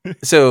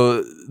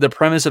so the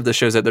premise of the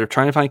show is that they're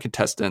trying to find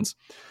contestants,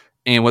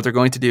 and what they're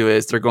going to do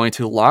is they're going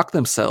to lock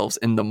themselves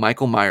in the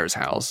Michael Myers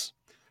house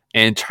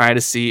and try to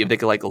see if they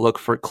could like look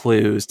for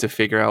clues to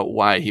figure out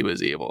why he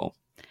was evil.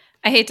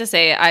 I hate to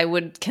say I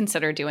would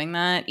consider doing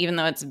that, even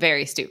though it's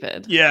very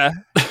stupid. Yeah.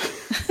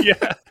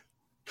 Yeah.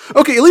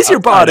 Okay, at least you're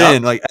bought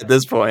in, like at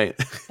this point.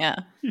 Yeah.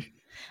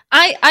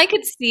 I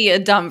could see a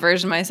dumb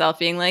version of myself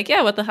being like,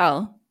 yeah, what the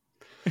hell?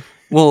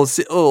 Well,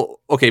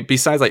 okay.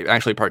 Besides like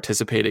actually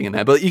participating in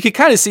that, but you could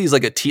kind of see he's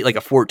like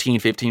a 14,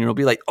 15-year-old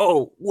be like,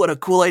 "Oh, what a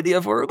cool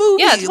idea for a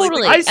movie!" Yeah, Like,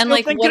 totally. I And still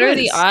like, think what it are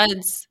the is.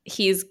 odds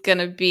he's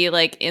gonna be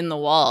like in the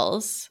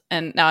walls?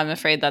 And now I'm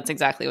afraid that's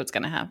exactly what's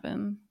gonna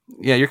happen.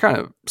 yeah, you're kind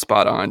of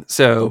spot on. Oh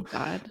So,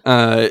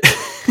 God.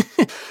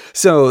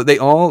 so they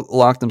all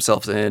lock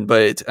themselves in,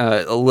 but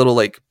a little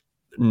like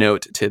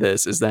note to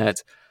this is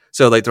that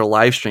so like they're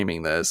live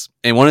streaming this,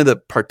 and one of the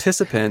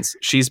participants,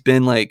 she's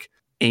been like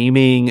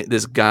aiming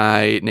this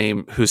guy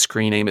named whose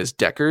screen name is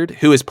Deckard,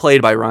 who is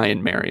played by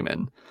Ryan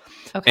Merriman.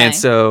 Okay. And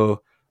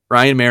so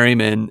Ryan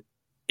Merriman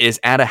is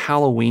at a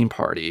Halloween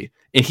party,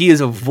 and he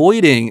is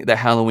avoiding the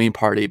Halloween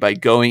party by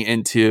going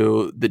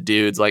into the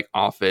dude's like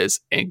office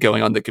and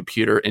going on the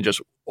computer and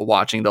just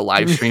watching the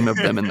live stream of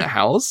them in the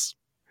house.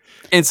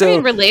 And so I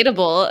mean,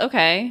 relatable.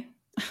 Okay.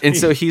 and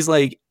so he's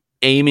like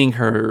aiming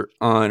her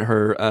on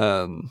her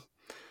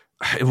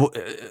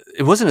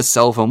it wasn't a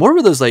cell phone. What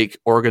were those like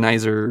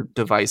organizer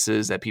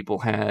devices that people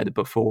had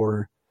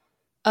before?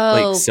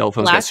 Oh, cell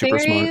phones got super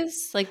smart.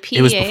 Blackberries? Like PDAs?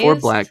 It was before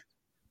Black.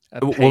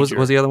 A What was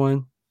pager. the other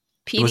one?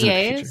 It wasn't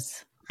a pager.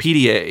 PDAs?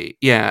 PDA.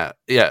 Yeah.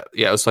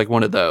 It was like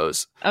one of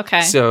those.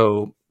 Okay.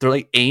 So they're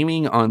like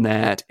aiming on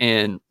that,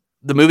 and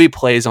the movie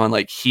plays on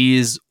like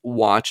he's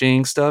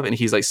watching stuff and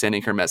he's like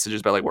sending her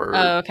messages about like where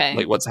Oh, okay.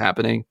 like what's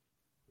happening.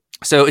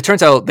 So it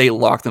turns out they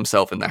locked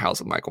themselves in the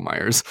house of Michael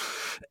Myers,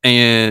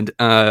 and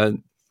also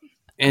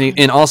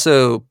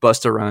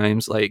Busta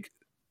Rhymes like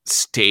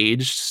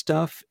staged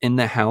stuff in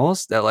the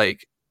house that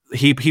like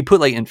he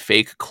put like in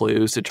fake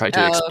clues to try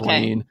to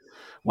explain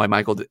why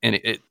Michael did, and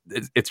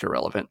it's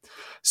irrelevant.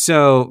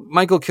 So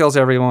Michael kills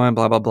everyone,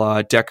 blah blah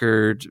blah.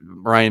 Deckard,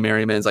 Ryan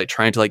Merriman's like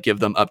trying to like give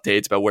them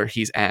updates about where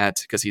he's at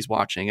because he's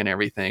watching and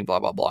everything, blah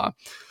blah blah.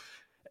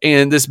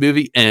 And this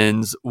movie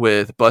ends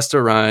with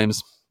Busta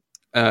Rhymes,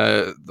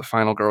 the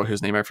final girl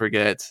whose name I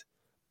forget,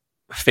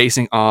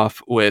 facing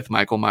off with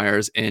Michael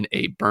Myers in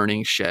a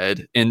burning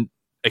shed. And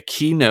a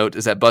key note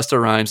is that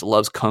Busta Rhymes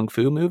loves kung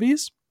fu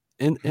movies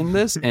in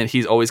this, and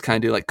he's always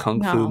kind of do like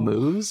kung fu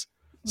moves.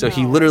 So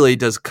he literally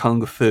does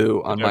kung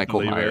fu on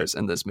Michael Myers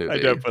in this movie. I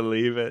don't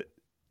believe it.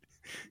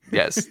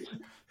 Yes.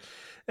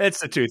 It's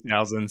the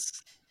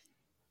 2000s.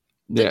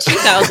 The Yeah.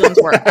 2000s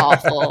were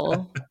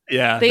awful.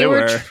 Yeah, They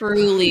were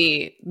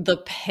truly the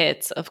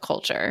pits of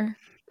culture.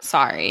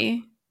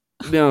 Sorry.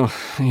 No.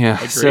 Yeah.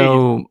 Agreed.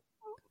 So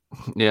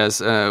yes,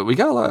 we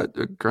got a lot of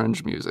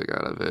grunge music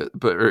out of it,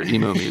 or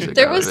emo music.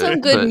 There out was of some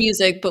it, good but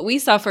music, but we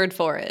suffered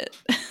for it.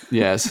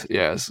 yes,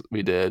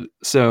 we did.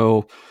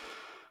 So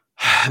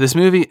this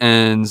movie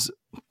ends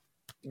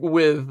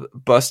with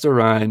Busta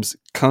Rhymes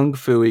kung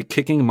fu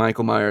kicking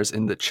Michael Myers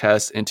in the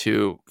chest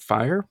into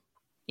fire,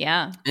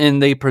 Yeah. and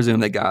they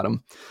presume they got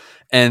him.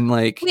 And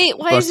like, Wait,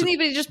 why is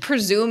anybody just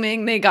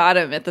presuming they got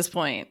him at this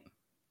point?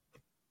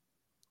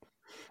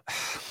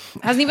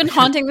 Hasn't he been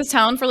haunting this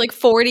town for like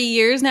 40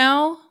 years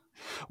now?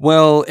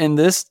 well, in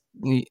this,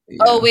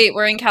 Oh, wait,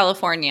 we're in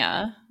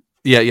California.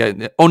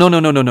 yeah. Oh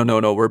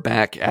no. We're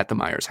back at the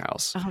Myers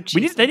house. Oh,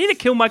 They need to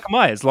kill Michael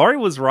Myers. Laurie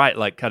was right,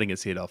 like cutting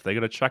his head off. They got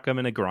to chuck him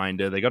in a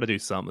grinder. They got to do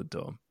something to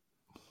him.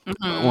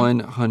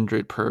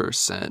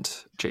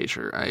 100%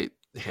 Jasher.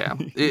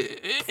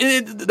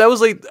 That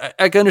was like,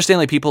 I can understand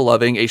like people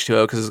loving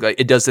H2O because it's like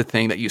it does the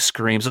thing that you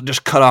scream, so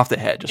just cut off the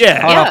head, just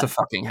cut off the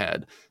fucking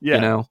head, Yeah.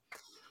 you know.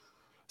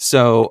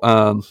 So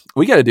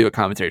we got to do a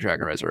commentary track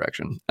on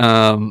Resurrection.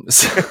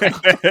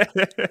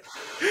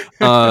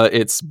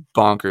 It's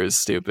bonkers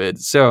stupid.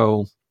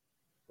 So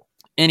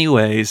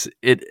anyways,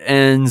 it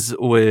ends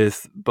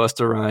with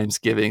Busta Rhymes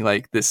giving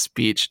like this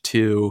speech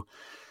to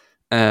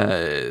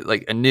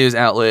like a news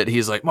outlet.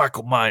 He's like,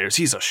 Michael Myers,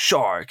 he's a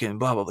shark, and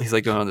blah blah blah. He's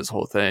like going on this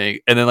whole thing,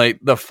 and then like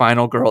the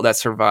final girl that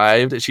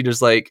survived, she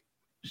just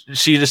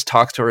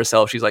talks to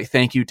herself. She's like,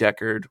 thank you,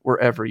 Deckard,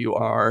 wherever you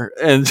are.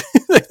 And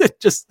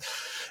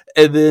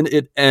and then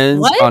it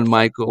ends on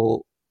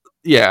Michael.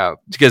 Yeah,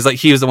 because like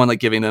he was the one like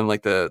giving them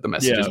like the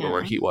messages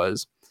where he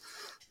was.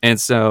 And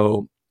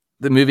so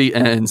the movie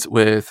ends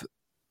with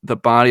the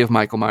body of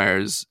Michael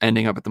Myers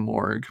ending up at the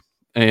morgue,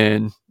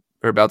 and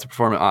they're about to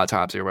perform an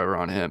autopsy or whatever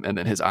on him, and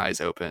then his eyes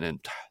open,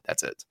 and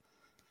that's it.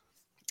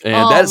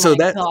 And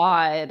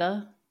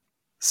God.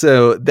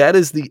 So that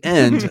is the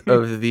end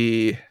of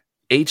the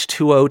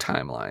H2O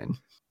timeline.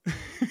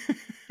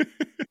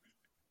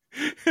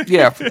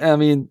 Yeah, I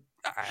mean,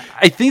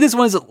 I think this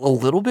one's a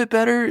little bit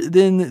better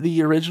than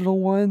the original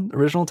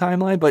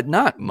timeline, but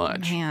not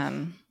much.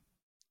 Man.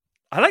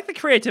 I like the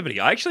creativity.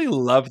 I actually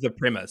love the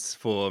premise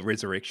for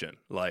Resurrection.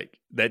 Like,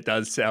 that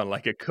does sound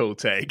like a cool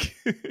take.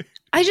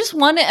 I just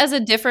want it as a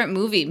different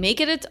movie.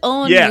 Make it its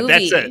own movie. Yeah,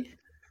 that's it.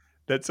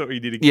 That's what we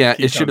need to keep. Yeah,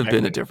 it should have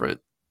been a different.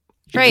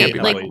 Right,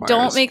 like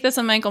don't make this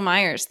a Michael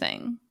Myers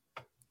thing.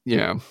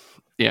 Yeah,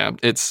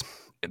 it's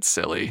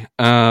silly.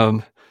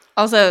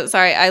 Also,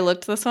 sorry, I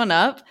looked this one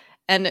up,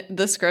 and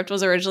the script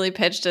was originally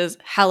pitched as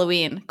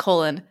Halloween: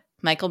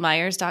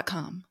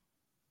 MichaelMyers.com.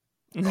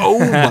 Oh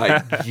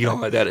my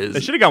god, that is. They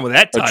should have gone with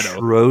that title.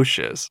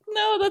 Atrocious.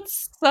 No,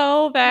 that's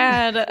so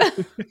bad.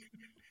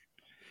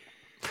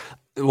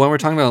 when we're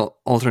talking about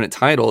alternate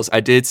titles,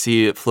 I did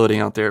see it floating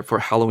out there for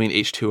Halloween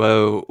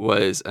H2O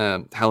was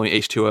Halloween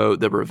H2O: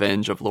 The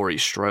Revenge of Laurie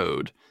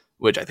Strode,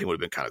 which I think would have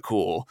been kind of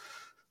cool.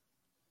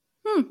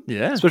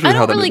 Yeah. Especially I with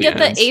how don't the really movie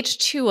get ends. the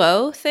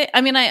H2O thing.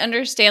 I mean, I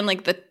understand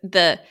like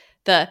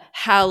the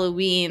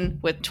Halloween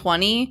with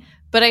 20,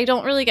 but I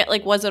don't really get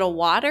like, was it a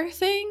water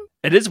thing?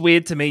 It is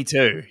weird to me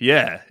too.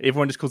 Yeah.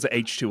 Everyone just calls it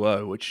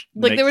H2O, which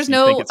Like there makes was you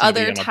think no it's gonna be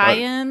other on a boat.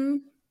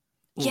 tie-in.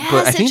 But I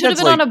Yes, it think should have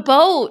that's been like- on a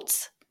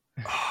boat.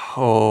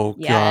 Oh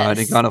God!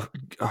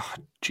 Yes.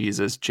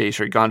 Jesus, Jay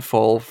Shrek gone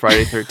full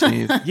Friday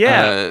 13th.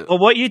 Yeah. Well,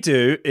 what you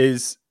do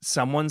is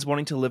someone's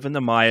wanting to live in the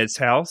Myers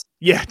house.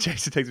 Yeah,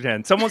 Jason takes it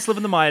hand. Someone wants to live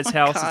in the Myers Oh my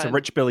house. It's a God.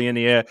 rich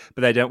billionaire,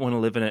 but they don't want to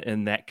live in it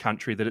in that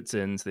country that it's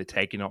in, so they're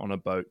taking it on a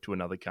boat to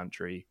another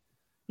country.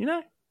 You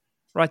know,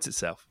 writes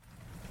itself.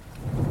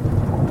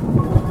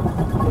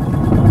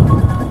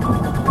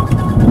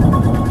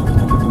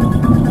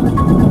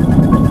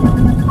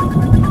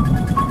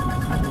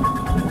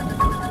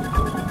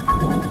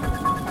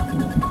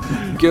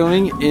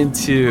 Going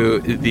into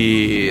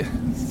the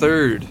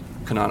third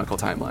canonical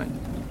timeline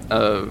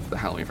of the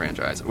Halloween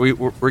franchise,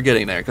 we're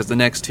getting there because the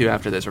next two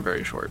after this are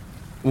very short.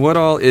 What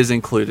all is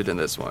included in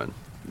this one?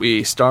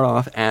 We start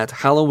off at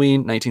Halloween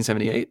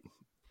 1978.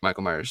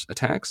 Michael Myers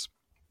attacks.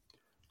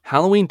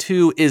 Halloween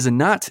 2 is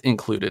not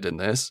included in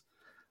this.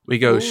 We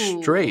go Ooh.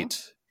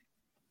 straight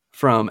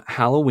from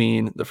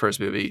Halloween, the first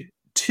movie,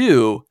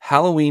 to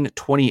Halloween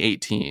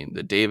 2018,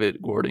 the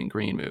David Gordon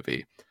Green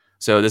movie.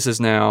 So this is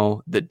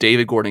now the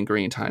David Gordon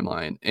Green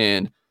timeline,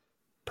 and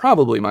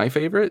probably my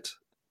favorite.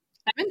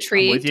 I'm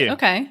intrigued. you.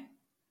 Okay.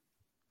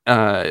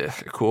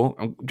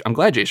 Cool. I'm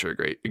glad Jay sure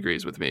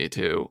agrees with me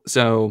too.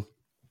 So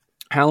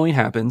Halloween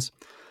happens,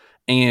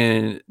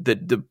 and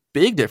the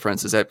big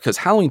difference is that because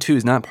Halloween 2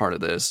 is not part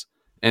of this,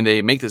 and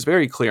they make this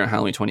very clear in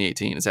Halloween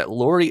 2018, is that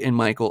Laurie and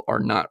Michael are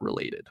not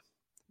related.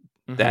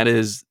 Mhm. That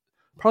is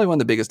probably one of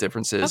the biggest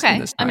differences in Okay.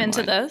 this timeline. I'm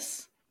into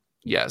this.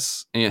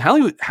 Yes, and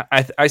Halloween.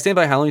 I stand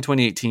by Halloween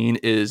 2018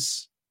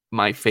 is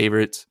my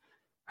favorite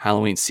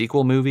Halloween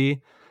sequel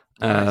movie.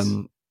 Nice.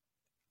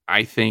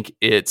 I think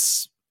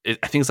it's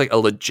like a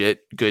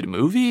legit good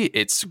movie.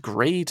 It's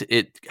great.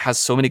 It has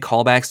so many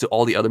callbacks to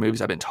all the other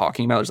movies I've been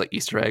talking about. There's like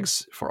Easter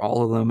eggs for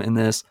all of them in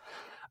this.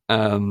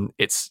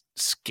 It's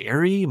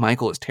scary.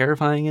 Michael is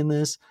terrifying in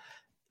this.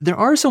 There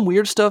are some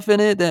weird stuff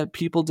in it that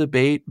people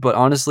debate, but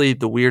honestly,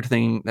 the weird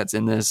thing that's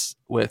in this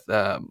with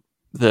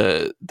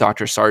the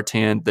Dr.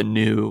 Sartan, the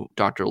new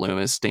Dr.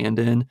 Loomis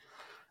stand-in,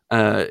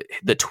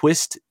 the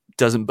twist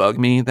doesn't bug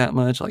me that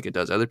much like it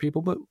does other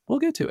people, but we'll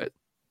get to it.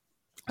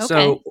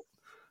 Okay.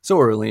 So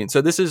early.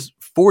 So this is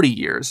 40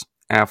 years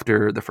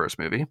after the first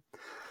movie.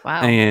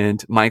 Wow.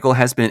 And Michael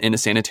has been in a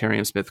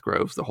sanitarium, Smith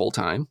Grove, the whole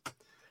time.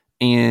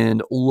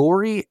 And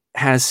Laurie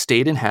has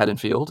stayed in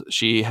Haddonfield.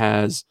 She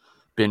has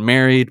been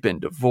married, been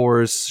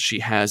divorced. She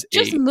has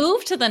Just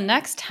move to the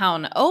next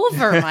town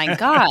over. My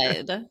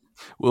God.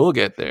 We'll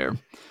get there.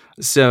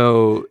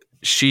 So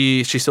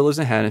she still lives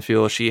in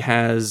Haddonfield. She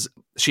has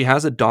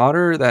a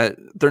daughter that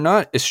they're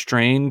not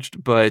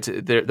estranged, but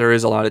there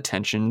is a lot of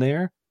tension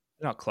there.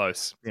 Not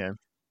close. Yeah.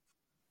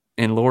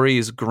 And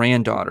Laurie's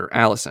granddaughter,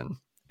 Allison,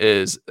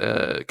 is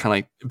kind of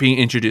like being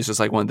introduced as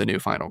like one of the new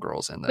final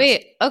girls in this.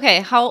 Wait. Okay.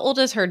 How old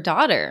is her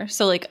daughter?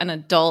 So like an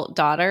adult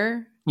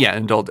daughter? Yeah,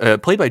 an adult,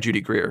 played by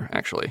Judy Greer,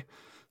 actually.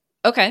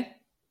 Okay.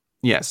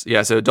 Yes,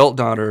 yeah. So adult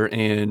daughter,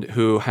 and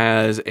who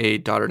has a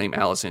daughter named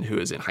Allison who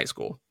is in high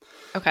school.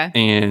 Okay.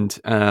 And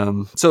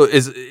so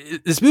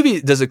this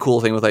movie does a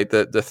cool thing with like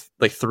the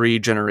like 3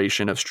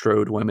 generation of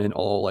Strode women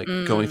all like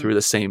going through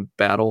the same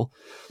battle.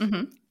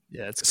 Mm-hmm.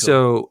 Yeah, it's cool.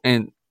 So,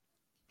 and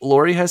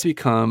Laurie has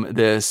become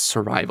this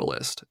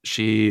survivalist.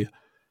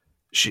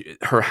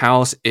 Her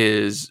house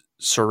is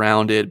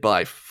surrounded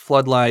by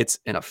floodlights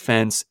and a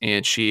fence,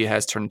 and she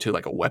has turned into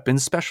like a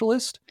weapons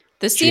specialist.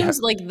 This seems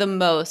like the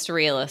most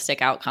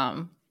realistic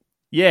outcome.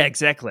 Yeah,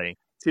 exactly.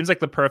 Seems like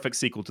the perfect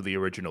sequel to the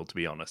original, to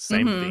be honest.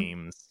 Same Mhm.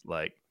 themes.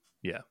 Like,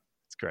 yeah,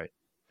 it's great.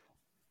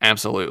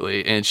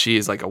 Absolutely. And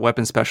she's like a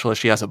weapons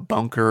specialist. She has a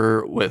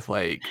bunker with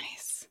like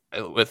Nice.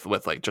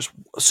 with like just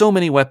so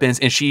many weapons,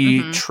 and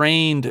she Mhm.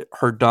 trained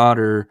her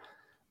daughter,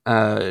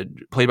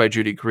 played by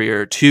Judy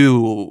Greer,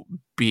 to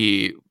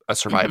be a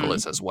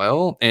survivalist as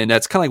well. And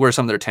that's kind of like where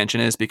some of their tension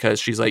is, because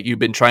she's like, you've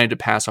been trying to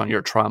pass on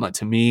your trauma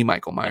to me.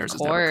 Michael Myers is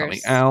never coming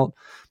course. out.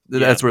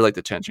 That's where like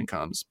the tension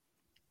comes.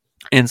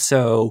 And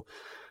so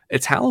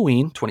it's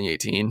Halloween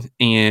 2018,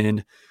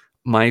 and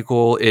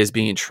Michael is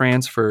being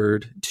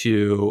transferred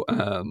to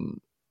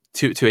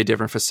a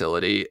different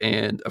facility,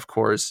 and of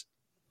course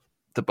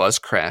the bus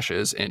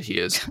crashes and he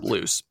is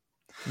loose.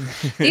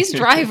 These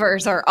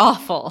drivers are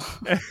awful.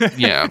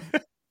 Yeah.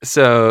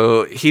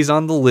 So he's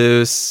on the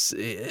loose.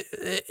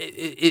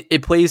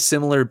 It plays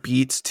similar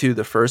beats to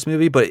the first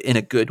movie, but in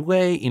a good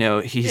way. You know,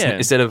 he's Yeah.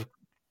 instead of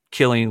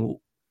killing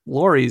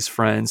Lori's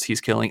friends,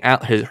 he's killing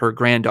out her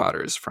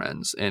granddaughter's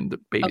friends and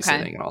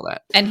babysitting Okay. and all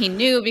that. And he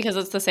knew because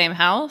it's the same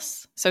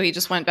house, so he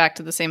just went back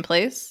to the same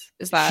place.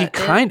 Is that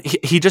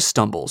He just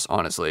stumbles,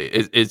 honestly.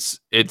 It's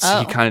he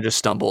Oh. kind of just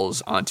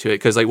stumbles onto it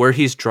because like where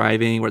he's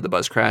driving, where the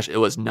bus crashed, it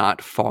was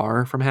not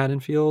far from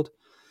Haddonfield.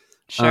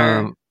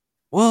 Sure.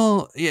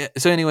 Well, yeah.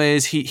 So,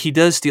 anyways, he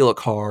does steal a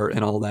car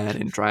and all that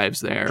and drives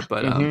there,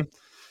 but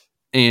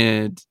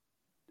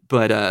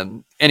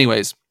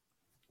anyways,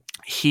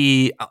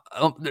 he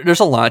there's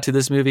a lot to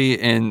this movie,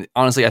 and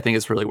honestly, I think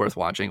it's really worth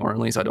watching, or at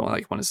least I don't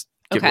like want to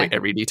give away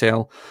every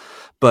detail.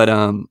 But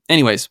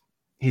anyways,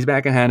 he's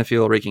back in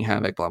Haddonfield wreaking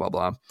havoc, blah blah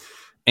blah,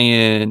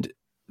 and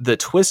the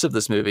twist of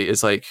this movie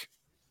is like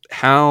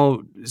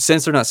how,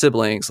 since they're not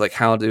siblings, like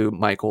how do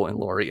Michael and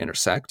Laurie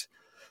intersect?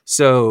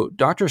 So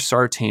Dr.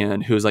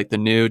 Sartan, who's like the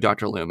new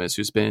Dr. Loomis,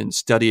 who's been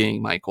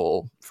studying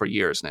Michael for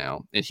years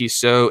now, and he's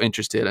so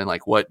interested in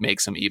like what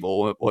makes him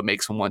evil, what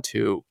makes him want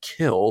to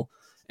kill,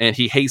 and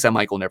he hates that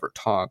Michael never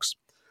talks.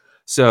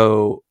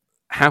 So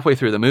halfway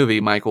through the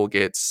movie, Michael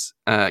gets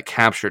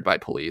captured by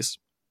police,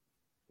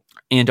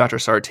 and Dr.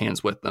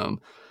 Sartan's with them,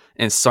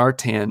 and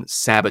Sartan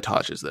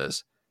sabotages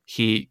this.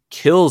 He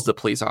kills the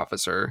police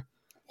officer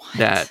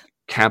that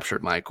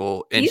captured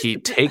Michael, and he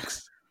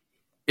takes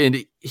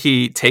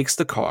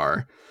the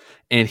car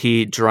and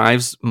he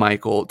drives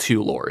Michael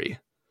to Laurie,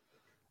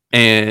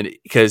 and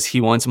because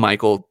he wants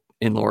Michael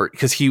and Laurie,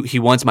 because he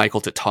wants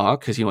Michael to talk,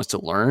 because he wants to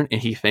learn,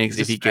 and he thinks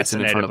if he gets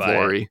him in front of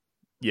Laurie,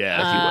 he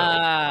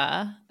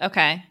will.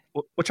 Okay.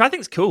 Which I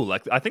think is cool.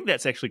 Like, I think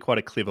that's actually quite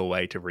a clever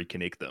way to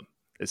reconnect them,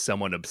 as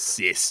someone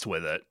obsessed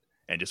with it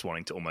and just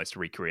wanting to almost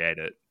recreate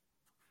it.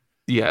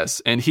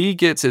 Yes, and he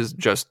gets his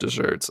just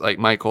desserts. Like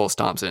Michael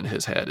stomps in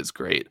his head is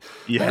great.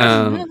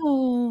 Yeah.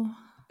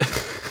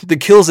 The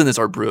kills in this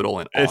are brutal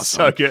and awesome. It's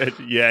so good.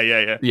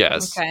 Yeah.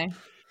 Yes. Okay.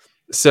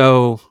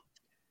 So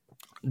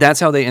that's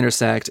how they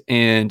intersect,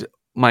 and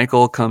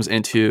Michael comes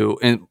into,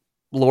 and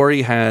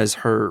Laurie has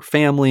her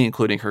family,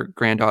 including her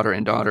granddaughter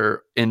and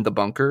daughter, in the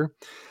bunker.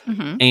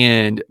 Mm-hmm.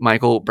 And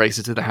Michael breaks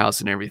into the house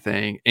and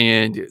everything.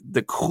 And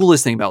the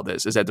coolest thing about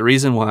this is that the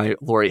reason why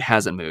Laurie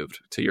hasn't moved,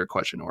 to your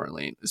question,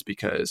 Orlean, is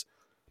because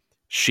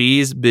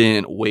she's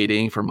been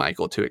waiting for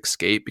Michael to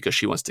escape because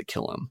she wants to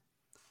kill him.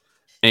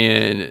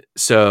 And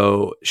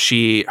so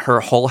her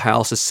whole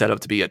house is set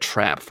up to be a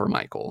trap for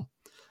Michael.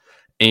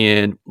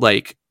 And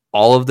like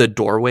all of the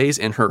doorways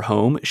in her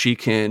home, she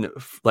can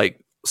like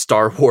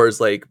Star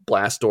Wars, like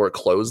blast door,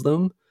 close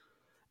them,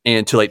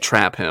 and to like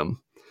trap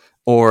him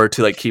or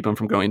to like keep him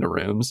from going to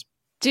rooms.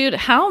 Dude,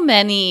 how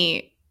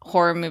many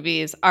horror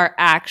movies are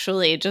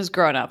actually just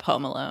grown up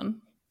Home Alone?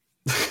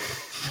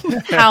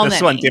 How many?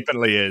 This one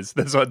definitely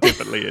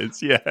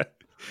is. Yeah.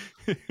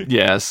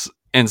 Yes.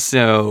 And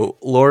so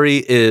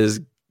Laurie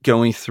is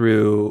going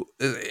through,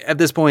 at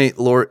this point,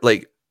 Laurie,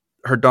 like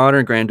her daughter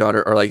and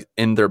granddaughter are like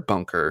in their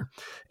bunker,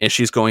 and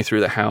she's going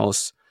through the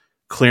house,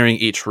 clearing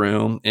each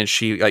room, and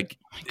she like,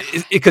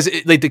 because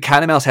like the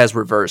cat and mouse has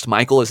reversed.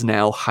 Michael is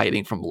now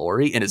hiding from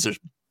Laurie, and it's just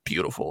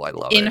beautiful. I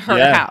love it. In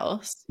her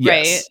house,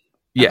 yes. right?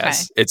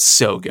 Yes, okay. It's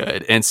so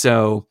good. And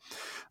so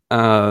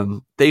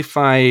they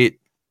fight.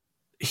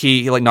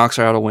 He like knocks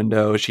her out a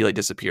window. She like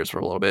disappears for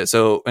a little bit.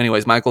 So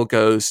anyways, Michael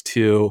goes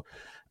to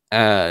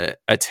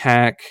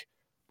attack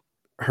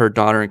her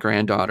daughter and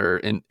granddaughter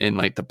in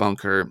like the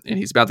bunker, and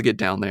he's about to get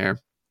down there.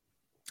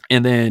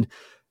 And then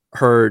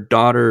her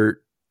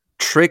daughter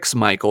tricks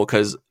Michael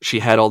because she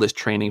had all this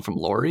training from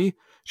Laurie.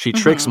 She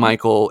tricks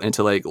Michael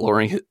into like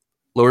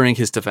lowering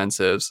his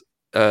defenses.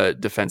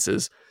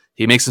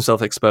 He makes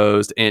himself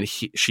exposed, and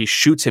she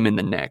shoots him in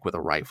the neck with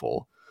a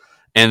rifle.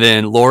 And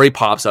then Laurie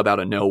pops up out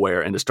of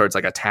nowhere and just starts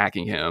like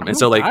attacking him. And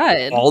so like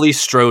all these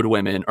Strode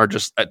women are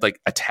just like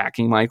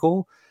attacking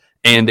Michael,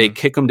 and they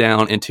kick him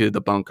down into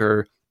the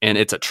bunker, and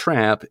it's a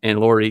trap, and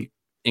Laurie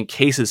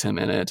encases him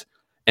in it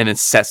and then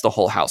sets the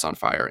whole house on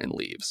fire and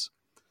leaves.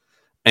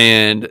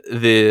 And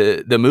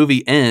the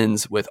movie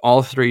ends with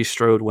all three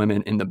Strode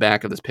women in the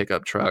back of this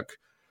pickup truck,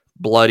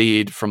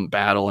 bloodied from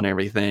battle and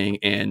everything.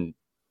 And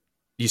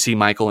you see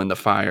Michael in the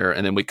fire,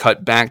 and then we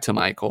cut back to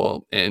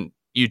Michael, and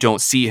you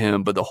don't see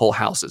him, but the whole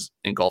house is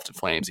engulfed in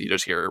flames. You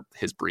just hear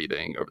his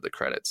breathing over the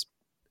credits.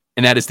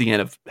 And that is the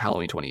end of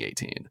Halloween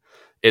 2018.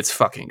 It's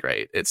fucking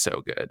great. It's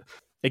so good.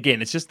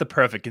 Again, it's just the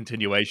perfect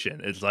continuation.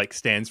 It's like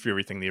stands for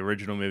everything the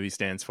original movie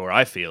stands for,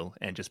 I feel,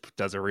 and just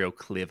does a real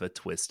clever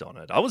twist on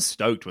it. I was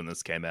stoked when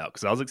this came out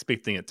because I was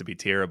expecting it to be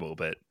terrible,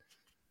 but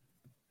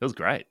it was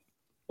great.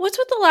 What's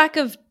with the lack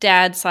of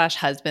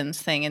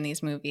dad/husbands thing in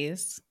these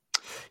movies?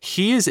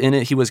 He is in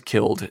it. He was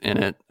killed in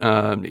it.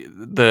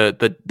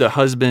 The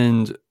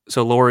husband,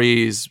 so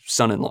Laurie's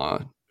son-in-law,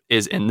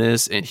 is in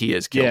this, and he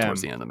is killed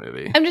towards the end of the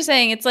movie. I'm just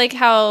saying, it's like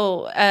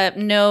how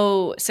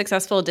no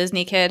successful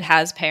Disney kid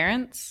has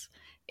parents.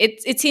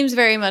 It seems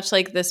very much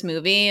like this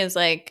movie is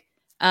like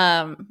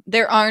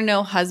there are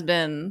no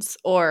husbands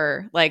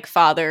or like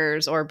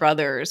fathers or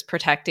brothers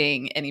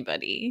protecting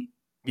anybody.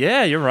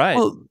 Yeah, you're right.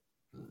 Well,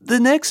 The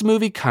next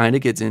movie kind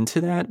of gets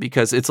into that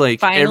because it's like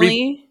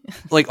Finally,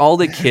 like all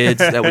the kids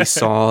that we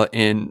saw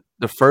in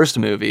the first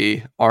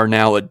movie are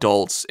now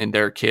adults, and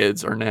their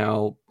kids are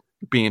now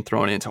being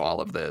thrown into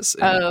all of this.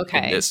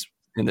 okay.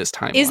 In this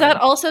timeline. Is that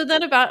also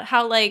then about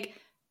how like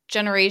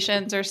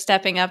generations are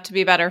stepping up to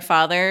be better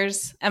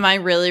fathers? Am I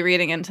really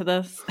reading into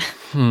this?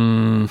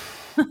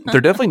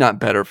 They're definitely not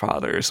better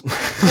fathers.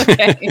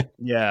 Okay.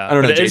 Yeah, I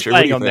don't know, but it is Jason,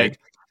 what do you playing on think?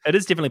 it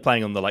is definitely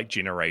playing on the like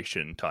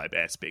generation type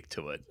aspect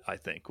to it, I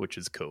think, which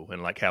is cool,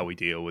 and like how we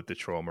deal with the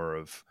trauma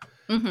of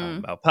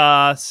our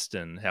past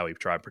and how we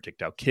try and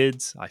protect our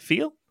kids. I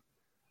feel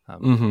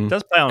it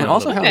does play on, and it a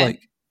also little how bit.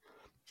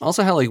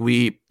 like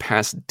we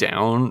pass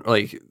down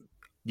like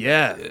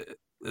Yeah,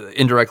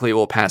 indirectly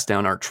we'll pass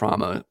down our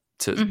trauma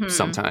to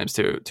sometimes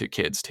to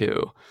kids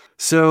too.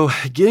 So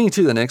getting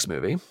to the next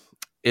movie,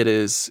 it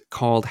is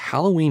called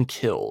Halloween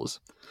Kills.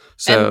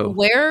 So And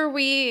where are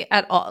we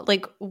at all?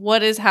 Like,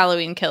 what is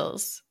Halloween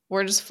Kills?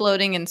 We're just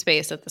floating in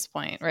space at this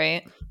point,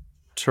 right?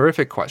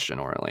 terrific question,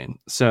 Orlean.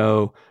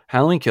 So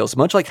Halloween Kills,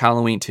 much like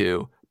Halloween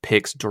 2,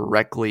 picks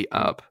directly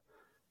up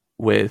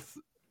with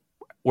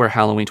where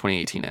Halloween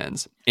 2018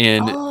 ends.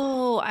 And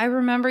Oh, I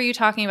remember you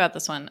talking about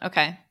this one.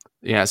 Okay.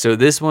 yeah, so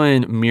this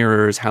one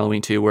mirrors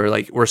Halloween 2 where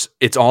like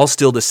it's all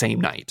still the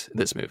same night,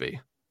 this movie.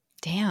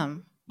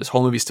 Damn. This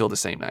whole movie's still the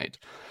same night.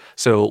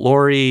 So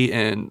Laurie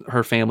and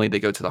her family, they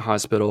go to the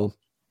hospital,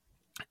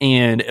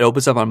 and it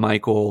opens up on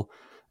Michael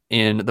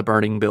in the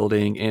burning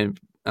building, and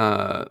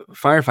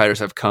firefighters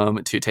have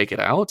come to take it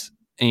out,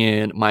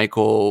 and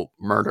Michael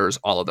murders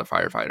all of the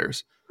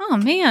firefighters. Oh,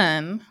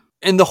 man.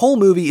 And the whole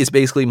movie is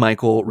basically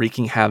Michael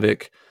wreaking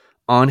havoc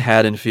on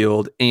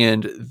Haddonfield,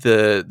 and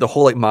the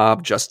whole like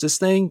mob justice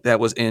thing that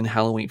was in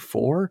Halloween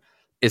 4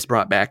 is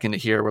brought back into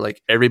here, where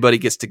like everybody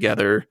gets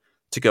together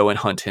to go and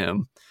hunt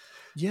him.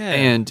 yeah.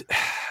 And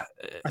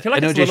I feel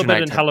like know it's a little Jason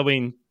bit and in I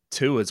Halloween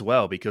 2 as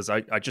well, because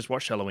I just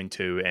watched Halloween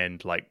 2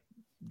 and like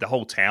the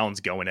whole town's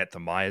going at the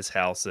Myers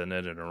house in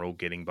it and are all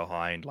getting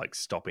behind like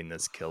stopping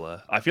this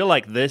killer. I feel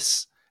like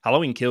this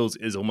Halloween Kills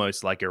is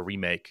almost like a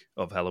remake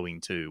of Halloween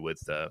 2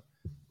 with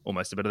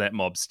almost a bit of that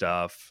mob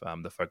stuff,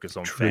 the focus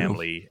on True.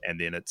 family, and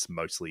then it's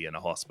mostly in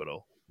a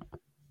hospital.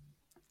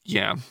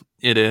 Yeah,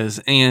 it is.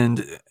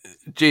 And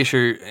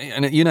Jasher,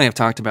 and you and I have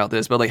talked about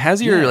this, but like,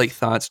 has your like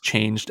thoughts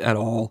changed at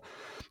all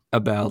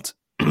about?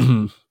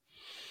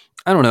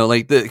 I don't know,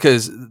 like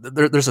because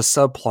there's a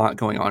subplot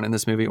going on in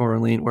this movie,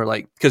 Orlean, where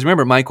like because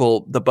remember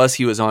Michael, the bus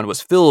he was on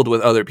was filled with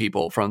other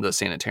people from the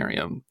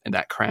sanitarium, and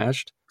that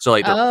crashed. So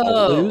like they're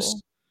all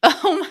loose.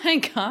 Oh my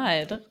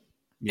God.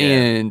 Yeah.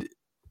 And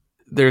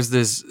there's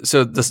there's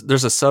a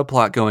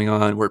subplot going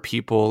on where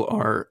people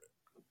are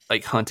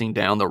like hunting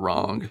down the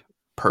wrong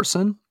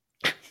person,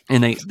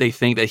 and they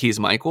think that he's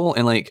Michael,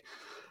 and like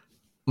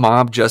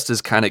mob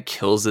justice kind of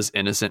kills this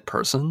innocent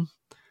person.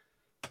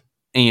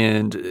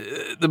 And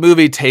the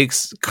movie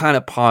kind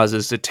of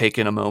pauses to take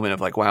in a moment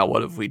of like, wow,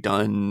 what have we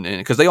done? And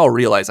because they all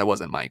realize I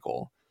wasn't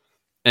Michael,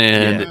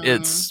 and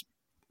it's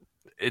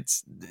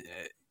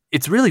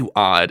really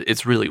odd.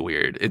 It's really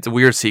weird. It's a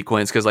weird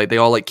sequence because like they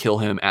all like kill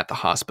him at the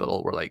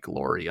hospital where like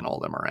Laurie and all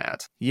of them are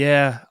at.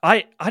 Yeah,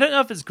 I don't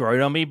know if it's grown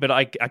on me, but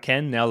I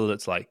can now that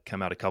it's like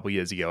come out a couple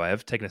years ago. I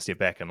have taken a step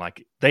back and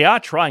like they are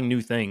trying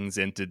new things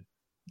and to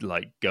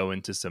like go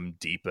into some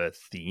deeper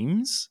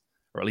themes,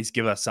 or at least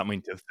give us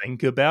something to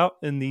think about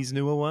in these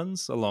newer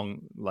ones.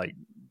 Along like,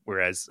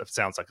 whereas it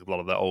sounds like a lot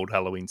of the old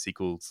Halloween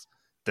sequels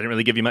didn't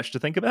really give you much to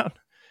think about.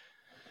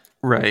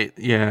 Right.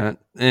 Yeah.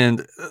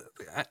 And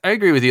I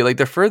agree with you. Like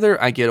the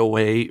further I get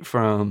away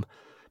from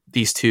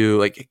these two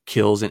like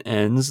kills and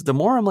ends, the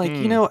more I'm like,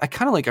 you know, I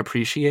kind of like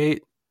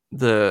appreciate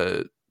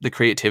the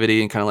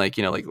creativity and kind of like,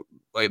 you know,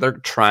 like they're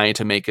trying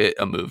to make it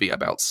a movie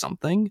about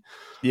something.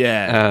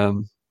 Yeah.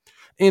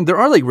 And there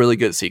are like really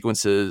good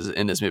sequences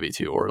in this movie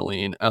too,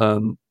 Orlean. I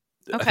think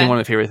one of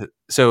my favorite.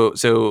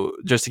 So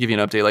just to give you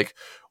an update, like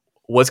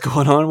what's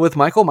going on with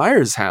Michael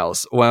Myers'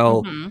 house?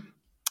 Well,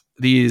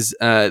 this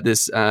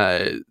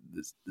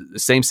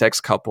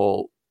same-sex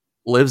couple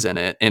lives in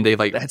it, and they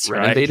like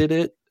renovated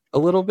it a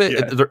little bit.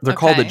 Yeah. They're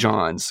called the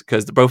Johns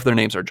because both their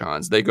names are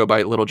Johns. They go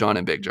by Little John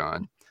and Big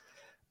John,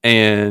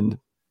 and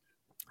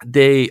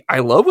I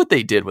love what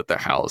they did with the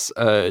house.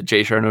 Jay,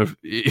 I don't know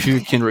if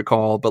you can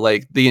recall, but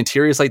like the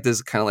interior is like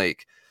this kind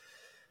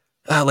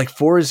of like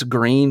forest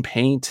green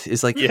paint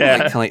is like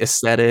kind of like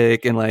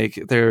aesthetic, and like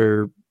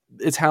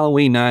it's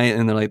Halloween night,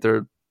 and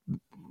they're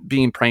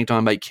being pranked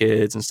on by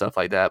kids and stuff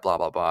like that, blah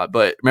blah blah.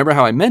 But remember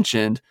how I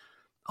mentioned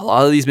a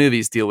lot of these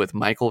movies deal with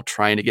Michael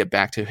trying to get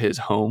back to his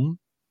home,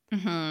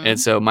 and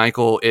so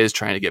Michael is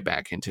trying to get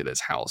back into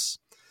this house,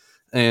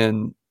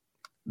 and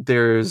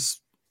there's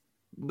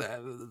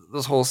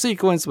this whole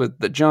sequence with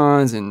the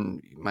Johns,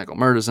 and Michael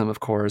murders him, of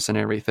course, and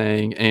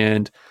everything.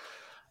 And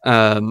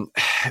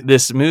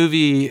this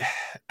movie,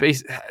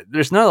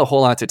 there's not a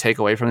whole lot to take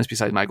away from this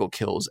besides Michael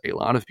kills a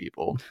lot of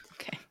people.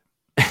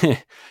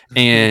 Okay.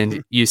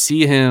 And you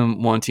see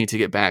him wanting to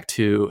get back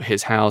to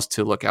his house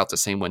to look out the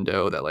same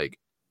window that like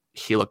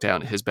he looked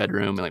out in his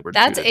bedroom and like where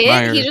That's Judith it?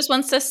 Meyer. He just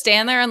wants to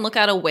stand there and look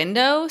out a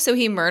window, so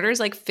he murders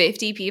like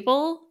 50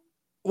 people?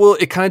 Well,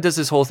 it kind of does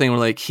this whole thing where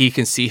like he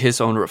can see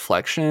his own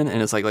reflection,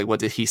 and it's like what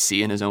did he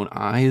see in his own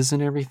eyes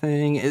and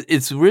everything.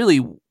 It's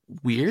really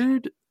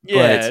weird.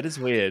 Yeah, it is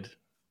weird.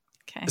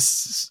 Okay.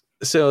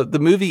 So the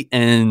movie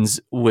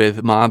ends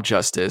with mob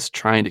justice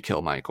trying to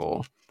kill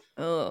Michael.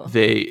 Oh.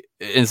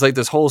 It's like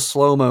this whole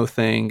slow-mo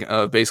thing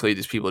of basically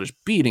these people just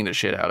beating the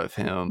shit out of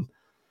him,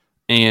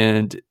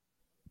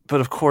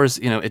 but of course,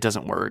 it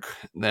doesn't work.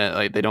 That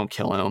like they don't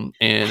kill him,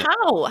 and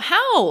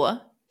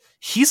How?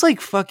 He's like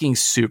fucking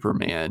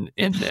Superman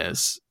in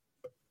this.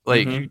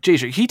 Like Jay,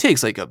 he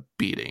takes like a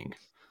beating.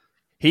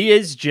 He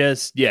is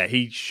just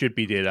he should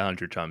be dead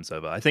 100 times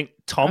over. I think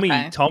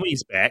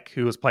Tommy's back,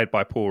 who was played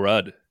by Paul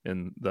Rudd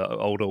in the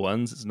older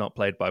ones. It's not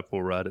played by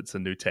Paul Rudd. It's a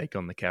new take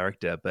on the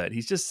character, but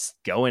he's just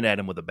going at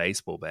him with a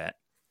baseball bat.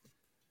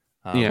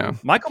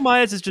 Michael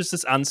Myers is just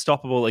this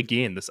unstoppable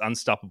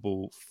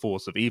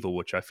force of evil,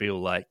 which I feel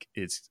like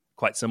is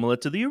quite similar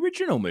to the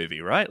original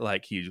movie, right?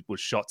 Like he was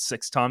shot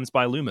 6 times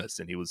by Loomis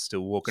and he was still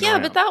walking around.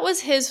 Yeah, but that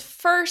was his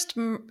first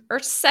or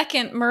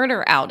second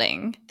murder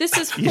outing. This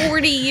is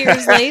 40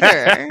 years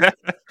later.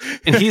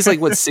 And he's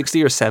like, what,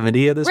 60 or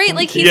 70 at this point? Right,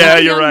 like he's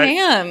a young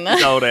man.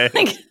 He's older.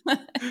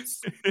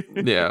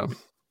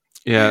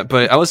 Yeah,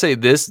 but I would say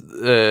this,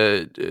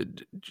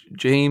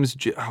 James,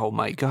 oh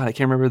my God, I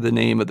can't remember the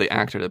name of the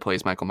actor that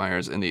plays Michael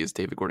Myers in these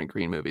David Gordon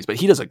Green movies, but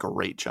he does a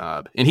great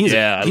job. And he's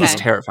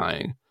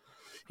terrifying.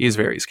 He's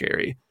very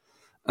scary.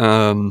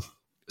 So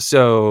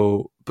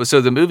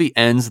the movie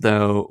ends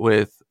though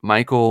with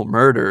Michael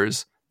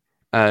murders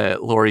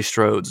Laurie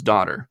Strode's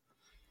daughter,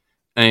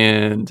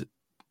 and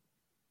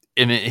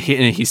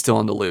he's still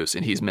on the loose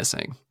and he's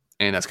missing,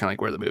 and that's kind of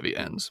like where the movie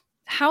ends.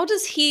 How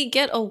does he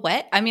get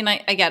away? I mean, I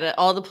get it.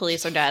 All the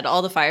police are dead.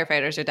 All the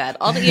firefighters are dead.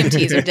 All the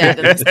EMTs are dead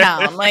in this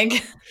town.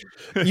 Like,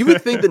 you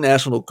would think the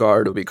National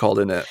Guard would be called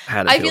in at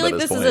Haddonfield. I feel like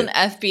this is an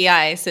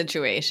FBI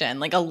situation,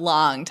 like a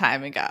long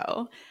time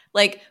ago.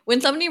 Like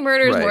when somebody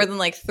murders more than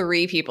like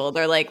 3 people,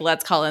 they're like,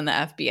 let's call in the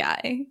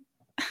FBI.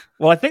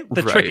 Well, I think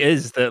the trick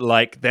is that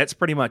like that's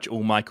pretty much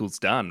all Michael's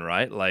done,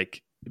 right?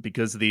 Like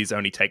because these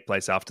only take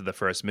place after the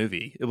first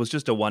movie. It was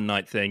just a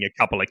one-night thing, a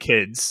couple of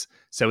kids.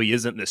 So he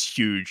isn't this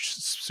huge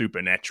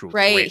supernatural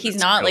right. He's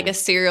not like a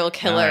serial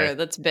killer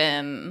that's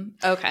been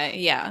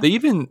yeah.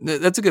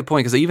 That's a good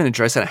point because they even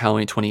addressed that at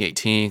Halloween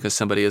 2018 because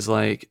somebody is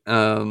like,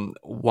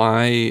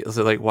 why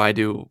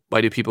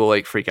do people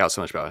like freak out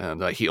so much about him?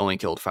 Like he only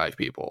killed 5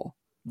 people.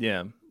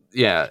 Yeah.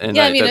 Yeah. And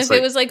I mean, if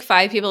it was like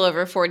 5 people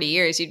over 40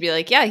 years, you'd be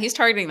like, yeah, he's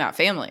targeting that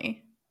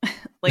family.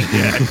 Like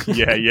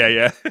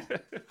yeah.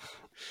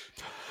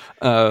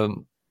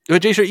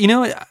 But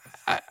Jay,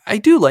 I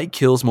do like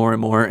kills more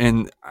and more,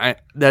 and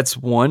that's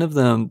one of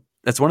them.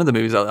 That's one of the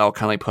movies I'll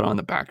kind of like put on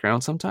the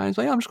background sometimes.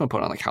 Like I'm just going to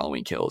put on like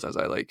Halloween Kills as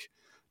I like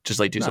just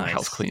like do some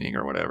house cleaning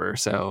or whatever.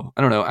 So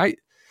I don't know.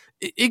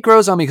 It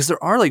grows on me because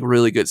there are like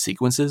really good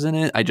sequences in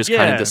it. I just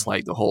kind of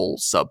dislike the whole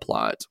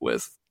subplot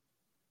with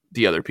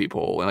the other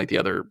people and like the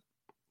other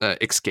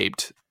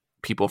escaped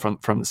people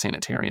from the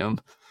sanitarium.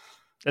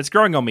 It's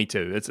growing on me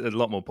too. It's a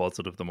lot more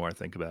positive the more I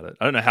think about it.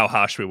 I don't know how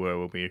harsh we were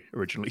when we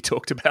originally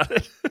talked about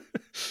it.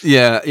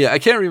 Yeah. I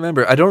can't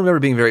remember. I don't remember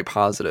being very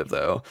positive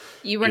though.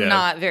 You were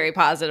not very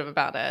positive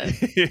about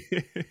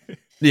it.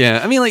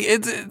 Yeah, I mean, like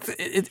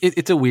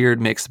it's a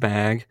weird mixed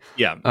bag.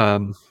 Yeah.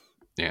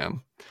 Yeah.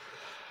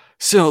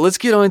 So let's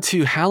get on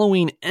to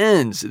Halloween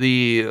Ends,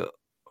 the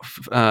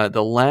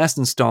last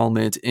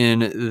installment in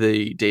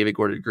the David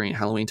Gordon Green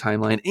Halloween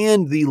timeline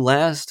and the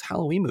last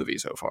Halloween movie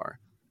so far.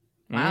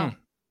 Wow.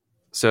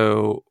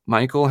 So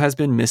Michael has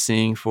been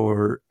missing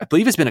for, I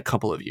believe it's been a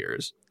couple of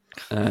years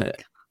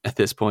at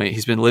this point.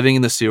 He's been living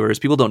in the sewers.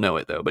 People don't know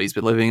it though, but he's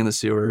been living in the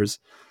sewers.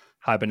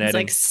 Hibernating. He's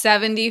like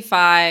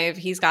 75.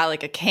 He's got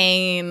like a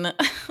cane.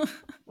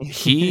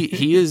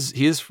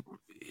 He's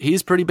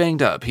pretty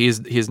banged up. He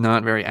is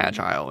not very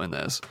agile in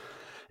this.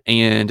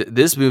 And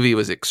this movie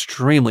was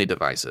extremely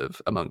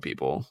divisive among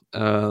people,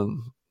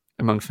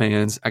 among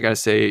fans. I gotta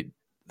say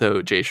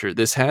though, Jay,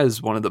 this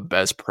has one of the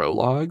best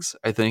prologues,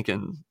 I think,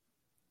 in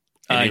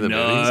any of the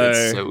movies.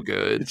 It's so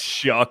good. It's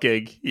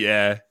shocking.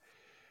 Yeah.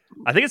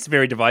 I think it's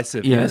very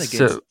divisive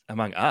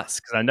among us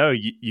because I know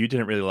you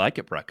didn't really like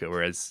it, Brecca,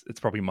 whereas it's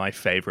probably my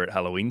favorite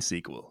Halloween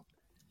sequel.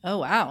 Oh,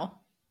 wow.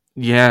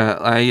 Yeah,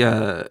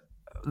 I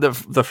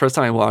the first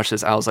time I watched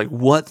this, I was like,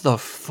 "What the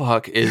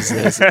fuck is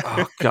this?"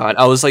 Oh God,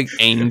 I was like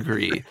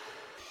angry,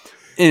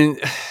 and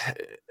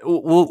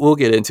we'll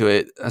get into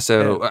it.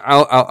 So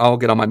I'll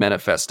get on my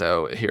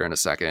manifesto here in a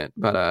second,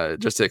 but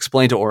just to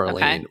explain to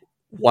Oraline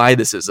why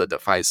this is a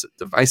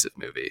divisive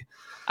movie.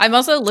 I'm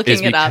also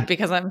looking it up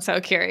because I'm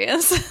so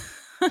curious.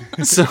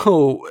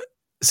 So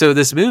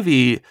this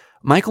movie,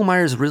 Michael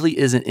Myers really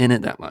isn't in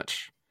it that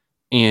much,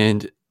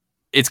 and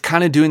it's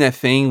kind of doing that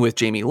thing with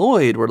Jamie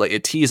Lloyd where like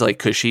it teased like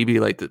could she be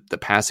like the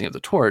passing of the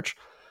torch.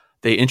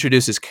 They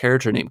introduced this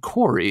character named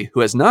Corey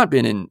who has not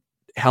been in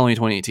Halloween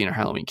 2018 or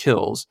Halloween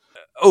Kills.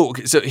 Oh,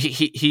 so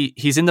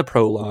he's in the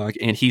prologue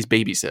and he's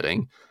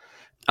babysitting,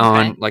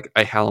 on Okay. like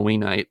a Halloween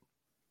night.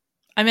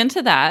 I'm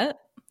into that.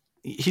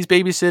 He's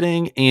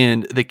babysitting,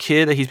 and the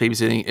kid that he's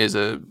babysitting is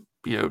a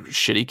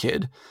shitty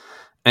kid,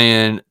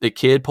 and the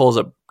kid pulls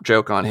a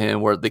joke on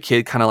him where the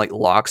kid kind of like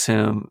locks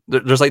him.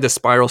 There's like this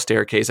spiral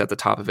staircase at the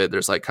top of it.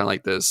 There's like kind of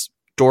like this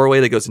doorway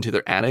that goes into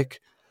their attic,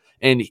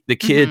 and the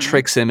kid Mhm.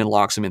 tricks him and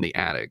locks him in the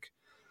attic,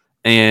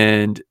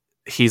 and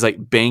he's like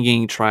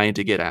banging trying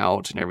to get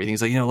out and everything.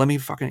 He's like, let me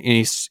fucking,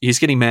 and he's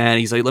getting mad.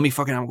 He's like, let me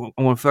fucking, I want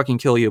to fucking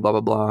kill you, blah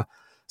blah blah.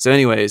 So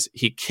anyways,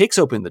 he kicks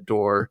open the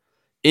door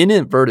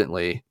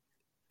inadvertently.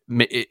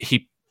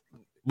 He,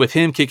 with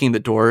him kicking the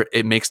door,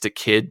 it makes the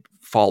kid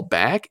fall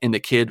back, and the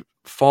kid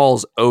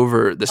falls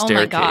over the Oh my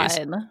staircase,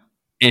 god.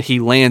 and he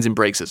lands and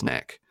breaks his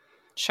neck.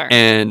 Sure.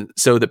 And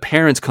so the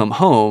parents come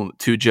home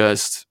to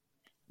just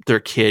their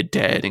kid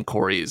dead, and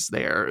Corey's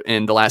there,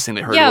 and the last thing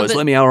they heard was,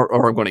 "Let me out,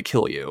 or I'm going to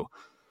kill you."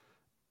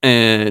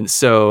 And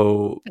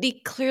so, But he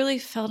clearly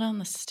fell down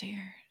the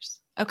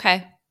stairs.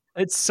 Okay.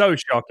 It's so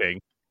shocking.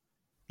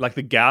 Like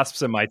the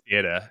gasps in my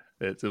theater.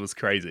 It was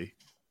crazy.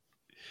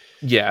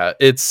 yeah,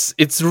 it's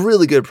a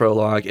really good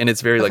prologue, and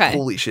it's very like, Okay.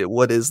 holy shit,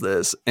 what is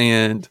this?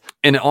 And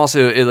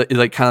also it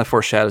like kind of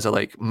foreshadows that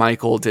like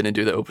Michael didn't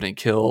do the opening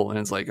kill, and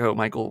it's like, oh,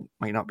 Michael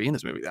might not be in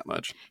this movie that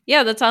much.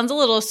 Yeah, that sounds a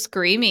little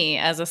screamy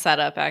as a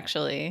setup,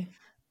 actually.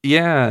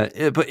 Yeah,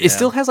 but Yeah. it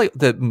still has like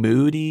the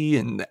moody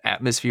and the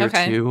atmosphere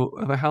Okay. too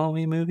of a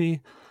Halloween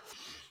movie.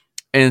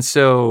 And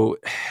so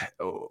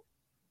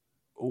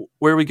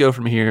where we go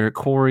from here,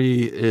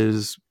 Corey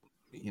is,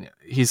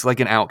 he's like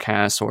an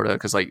outcast sort of,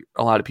 because like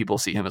a lot of people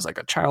see him as like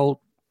a child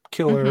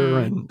killer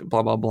Mhm. and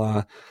blah blah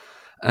blah.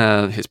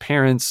 His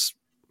parents,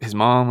 his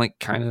mom, like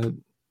kind of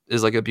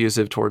is like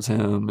abusive towards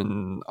him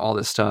and all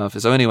this stuff.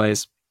 So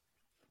anyways,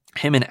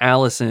 him and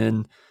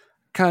Allison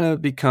kind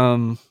of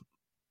become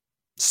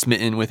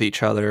smitten with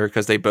each other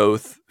because they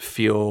both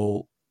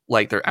feel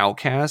like they're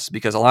outcasts,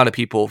 because a lot of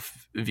people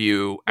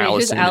view Wait, who's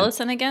Allison.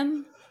 Allison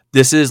again?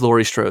 This is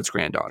Laurie Strode's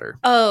granddaughter.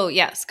 Oh,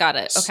 yes, got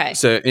it. Okay.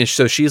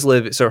 So she's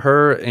living. So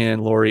her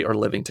and Laurie are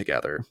living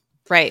together.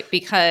 Right,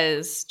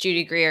 because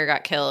Judy Greer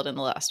got killed in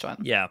the last one.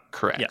 Yeah.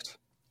 Correct. Yeah.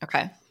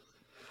 Okay.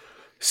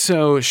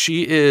 So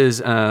she is.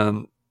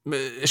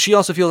 She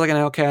also feels like an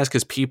outcast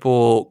because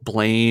people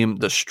blame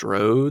the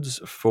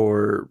Strodes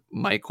for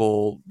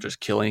Michael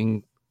just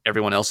killing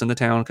everyone else in the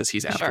town because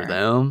he's after Sure.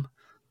 them.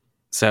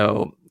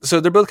 So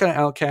they're both kind of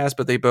outcasts,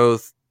 but they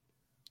both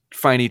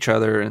find each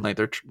other, and like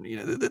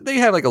they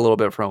have like a little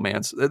bit of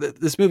romance.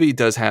 This movie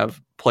does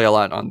play a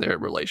lot on their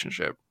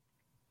relationship.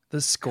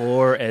 The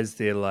score as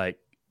they're like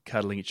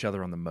cuddling each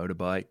other on the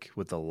motorbike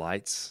with the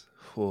lights.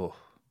 Oh.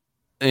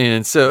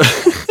 And so,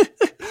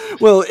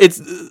 well, it's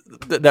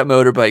that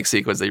motorbike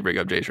sequence they bring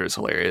up, Jasher, is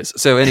hilarious.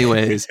 So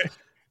anyways,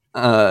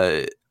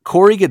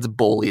 Corey gets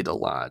bullied a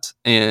lot,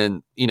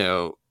 and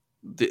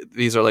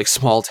these are like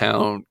small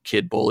town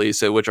kid bullies,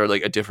 so which are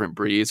like a different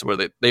breed, so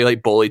where they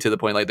like bully to the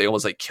point like they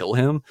almost like kill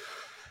him,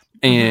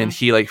 and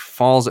he like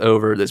falls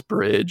over this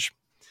bridge,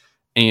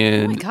 Oh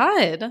and my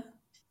god.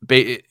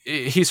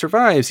 he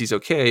survives, he's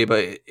okay,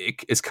 but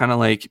it's kind of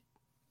like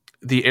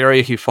the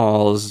area he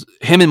falls,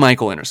 him and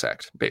Michael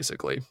intersect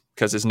basically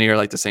because it's near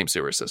like the same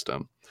sewer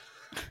system,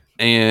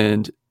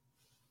 and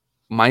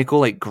Michael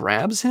like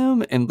grabs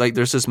him, and like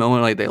there's this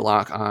moment like they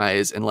lock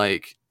eyes, and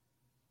like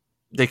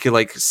they could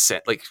like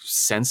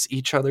sense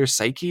each other's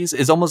psyches.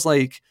 It's almost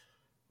like,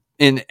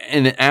 and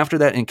after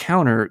that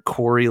encounter,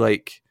 Corey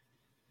like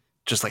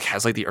just like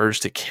has like the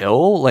urge to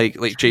kill, like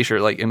Jasher,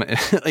 like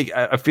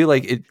I feel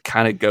like it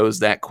kind of goes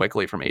that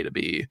quickly from A to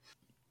B.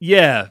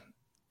 Yeah,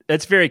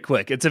 it's very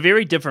quick. It's a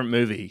very different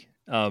movie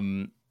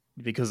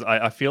because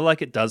I feel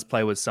like it does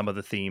play with some of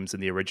the themes in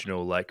the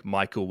original. Like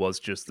Michael was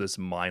just this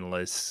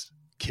mindless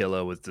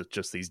killer with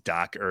just these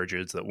dark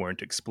urges that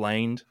weren't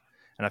explained.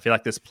 And I feel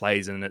like this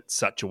plays in it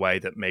such a way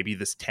that maybe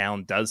this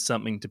town does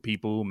something to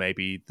people.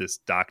 Maybe this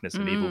darkness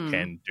and evil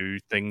can do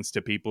things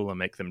to people and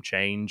make them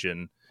change.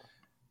 And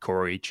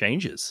Corey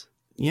changes.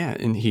 Yeah,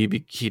 and he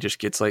just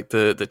gets like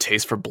the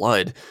taste for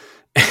blood,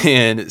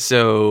 and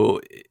so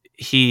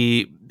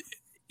he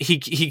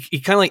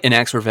kind of like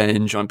enacts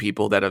revenge on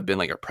people that have been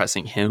like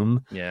oppressing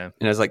him. Yeah,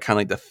 and that's like kind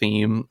of like the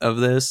theme of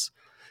this.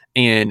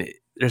 And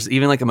there's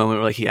even like a moment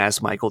where like he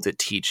asks Michael to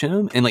teach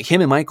him, and like him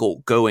and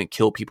Michael go and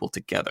kill people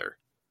together.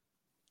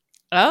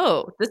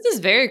 Oh, this is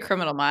very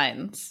Criminal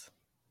Minds.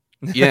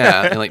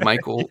 Yeah, and like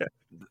Michael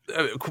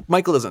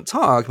doesn't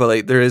talk, but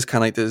like there's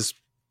kind of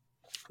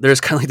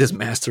like this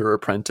master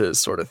apprentice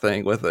sort of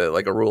thing with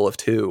like a rule of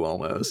two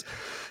almost.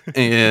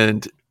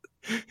 And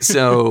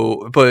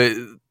so, but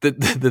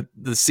the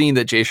scene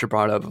that Jasher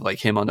brought up of like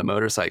him on the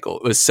motorcycle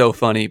was so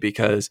funny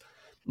because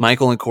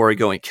Michael and Corey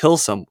go and kill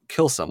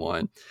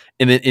someone,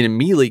 and then it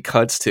immediately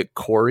cuts to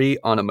Corey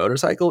on a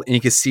motorcycle, and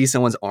you can see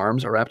someone's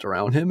arms are wrapped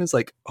around him. It's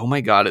like, oh my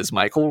god, is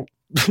Michael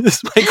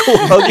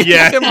hugging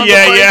him on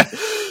the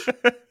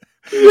bike?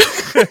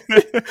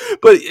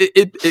 But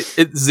it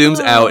zooms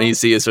out, and you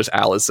see it's just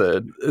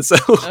Allison. So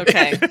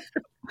Okay.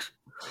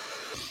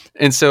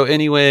 And so,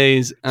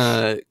 anyways,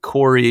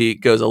 Corey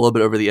goes a little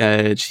bit over the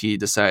edge. He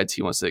decides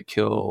he wants to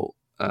kill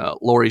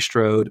Laurie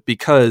Strode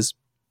because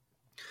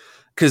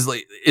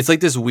like it's like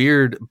this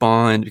weird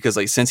bond because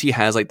like since he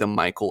has like the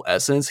Michael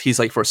essence, he's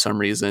like for some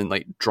reason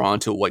like drawn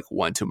to like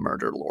want to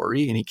murder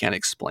Laurie and he can't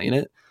explain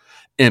it.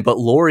 But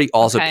Laurie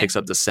also picks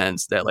up the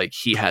sense that like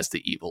he has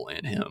the evil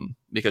in him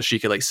because she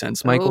could like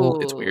sense Michael.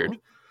 It's weird.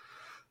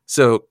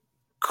 So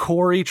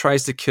Corey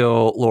tries to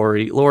kill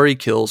Laurie. Laurie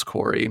kills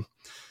Corey.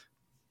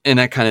 And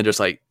that kind of just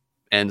like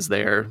ends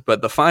there.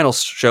 But the final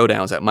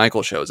showdown is that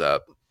Michael shows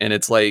up. And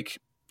it's like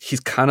he's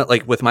kind of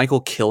like with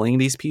Michael killing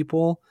these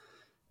people,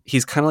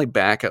 he's kind of like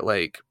back at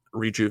like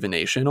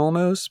rejuvenation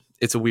almost.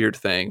 It's a weird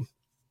thing.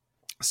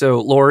 So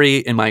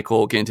Laurie and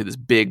Michael get into this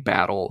big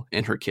battle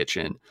in her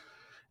kitchen.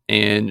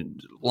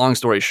 And long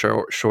story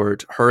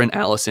short, her and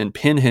Allison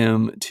pin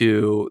him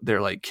to their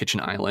like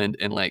kitchen island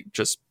and like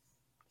just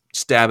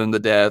stab him to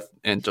death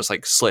and just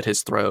like slit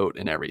his throat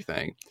and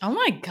everything. Oh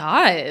my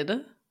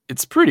God.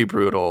 It's pretty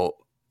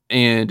brutal.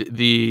 And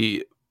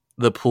the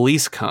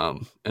police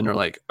come and they're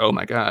like, oh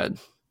my God,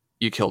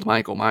 you killed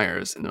Michael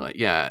Myers. And they're like,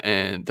 yeah.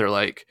 And they're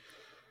like,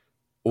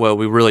 well,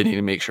 we really need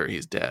to make sure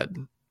he's dead.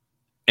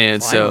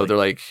 And so they're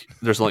like,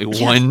 there's only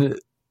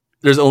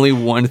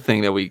one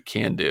thing that we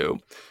can do.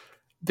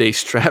 They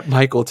strap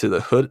Michael to the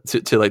hood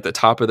to like the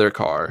top of their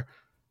car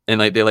and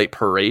like they like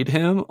parade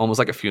him almost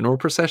like a funeral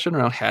procession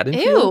around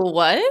Haddonfield. Ew,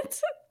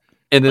 what?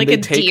 And then like they a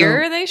take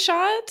deer him, they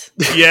shot?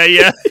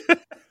 Yeah.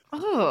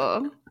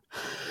 Oh.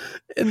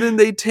 And then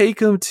they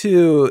take him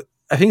to,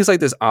 I think it's like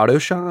this auto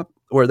shop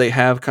where they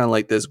have kind of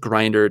like this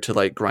grinder to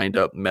like grind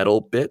up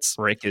metal bits.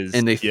 Breakers.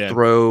 And they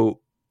throw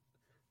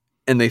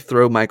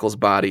Michael's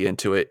body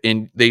into it.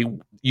 And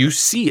you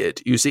see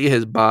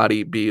his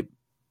body be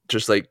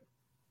just like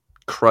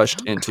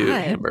crushed into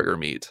hamburger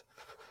meat.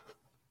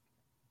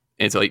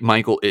 And so like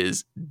Michael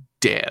is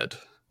dead.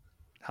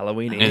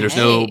 Halloween. And there's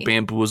no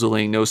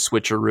bamboozling, no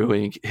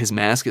switcherooing. His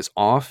mask is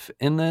off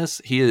in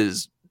this.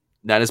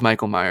 That is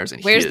Michael Myers.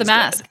 And where's the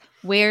mask? Dead.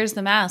 Where's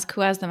the mask?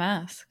 Who has the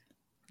mask?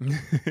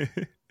 Do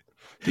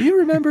you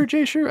remember,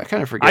 Jay Sure? I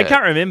kind of forget. I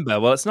can't remember.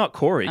 Well, it's not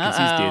Corey because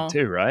he's dead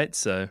too, right?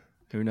 So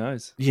who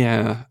knows?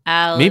 Yeah.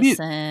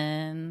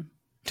 Allison.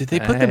 Did they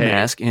put the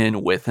mask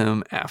in with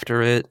him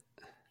after it?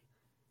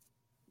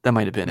 That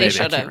might have been. They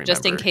should have,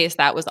 just in case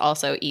that was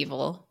also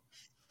evil.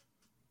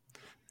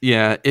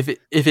 Yeah, if it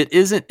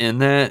isn't in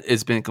that,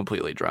 it's been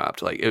completely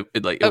dropped. Like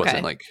it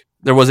wasn't like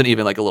there wasn't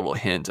even like a little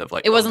hint of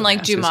like it wasn't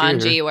like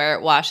Jumanji where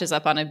it washes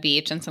up on a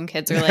beach and some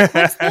kids are like,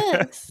 "What's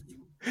this?"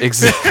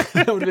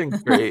 Exactly, that would have been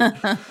great.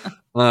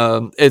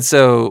 And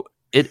so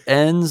it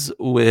ends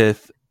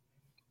with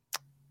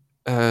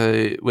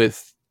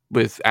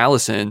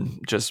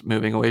Allison just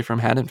moving away from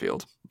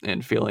Haddonfield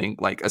and feeling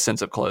like a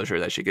sense of closure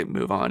that she could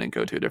move on and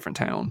go to a different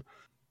town.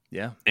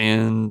 Yeah.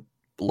 And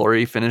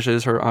Laurie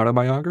finishes her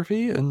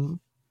autobiography, and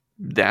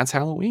that's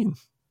Halloween.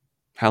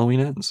 Halloween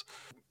ends.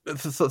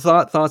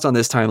 Thoughts on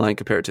this timeline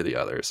compared to the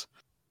others?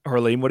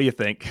 Harleen, what do you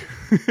think?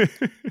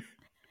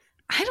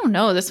 I don't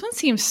know. This one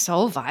seems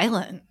so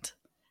violent.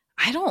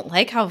 I don't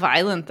like how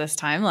violent this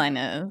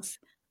timeline is.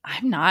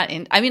 I'm not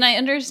in. I mean, I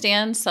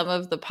understand some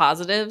of the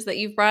positives that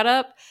you've brought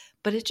up,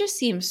 but it just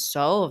seems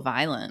so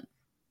violent.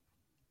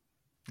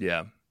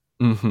 Yeah.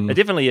 Mm-hmm. It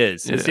definitely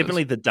is. It's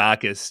definitely the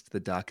darkest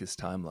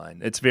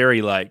timeline. It's very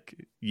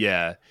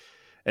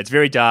it's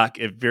very dark.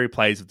 It very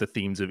plays with the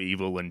themes of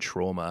evil and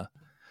trauma,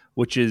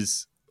 which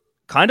is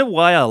kind of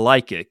why I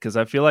like it, because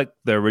I feel like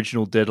the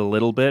original did a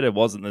little bit. It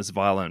wasn't this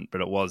violent, but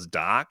it was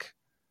dark.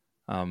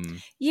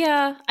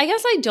 Yeah, I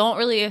guess I don't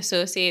really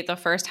associate the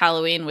first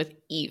Halloween with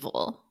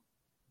evil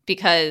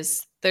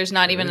because there's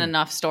not even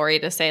enough story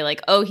to say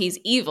like, oh, he's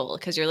evil,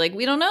 because you're like,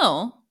 we don't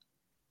know.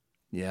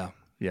 Yeah.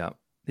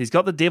 He's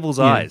got the devil's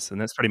eyes, and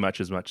that's pretty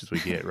much as we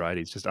get, right?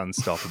 He's just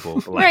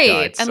unstoppable,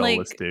 right? And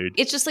soulless like, dude.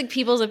 It's just like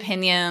people's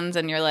opinions,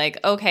 and you're like,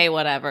 okay,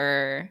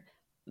 whatever.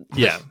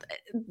 Yeah.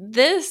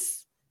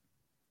 This,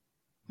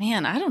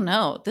 man, I don't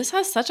know. This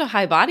has such a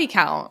high body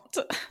count.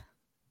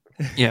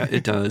 Yeah,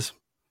 it does.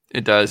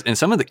 It does, and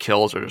some of the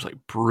kills are just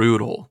like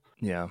brutal.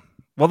 Yeah.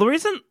 Well, the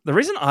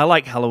reason I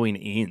like Halloween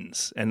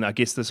Ends, and I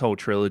guess this whole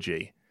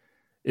trilogy,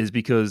 is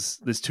because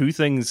there's two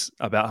things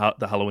about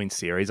the Halloween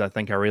series I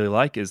think I really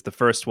like. Is the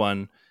first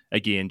one,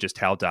 again, just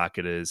how dark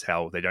it is,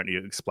 how they don't need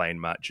to explain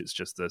much. It's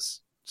just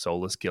this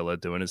soulless killer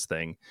doing his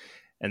thing.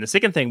 And the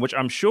second thing, which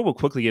I'm sure we'll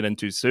quickly get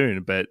into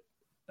soon, but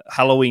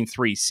Halloween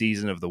 3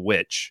 Season of the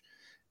Witch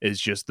is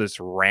just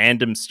this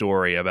random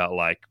story about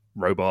like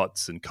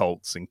robots and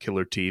cults and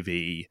killer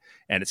TV.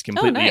 And it's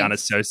completely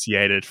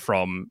unassociated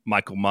from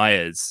Michael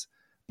Myers,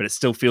 but it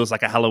still feels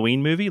like a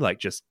Halloween movie, like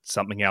just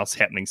something else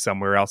happening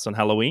somewhere else on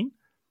Halloween.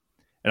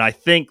 And I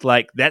think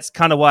like that's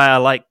kind of why I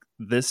like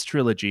this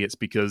trilogy. It's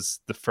because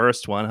the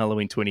first one,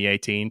 Halloween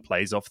 2018,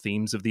 plays off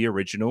themes of the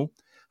original.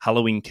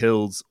 Halloween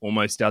Kills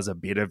almost does a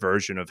better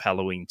version of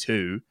Halloween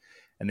 2.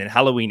 And then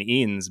Halloween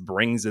Ends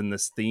brings in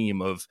this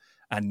theme of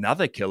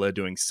another killer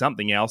doing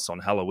something else on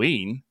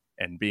Halloween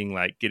and being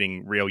like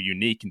getting real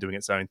unique and doing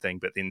its own thing,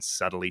 but then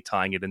subtly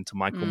tying it into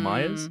Michael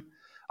Myers.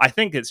 I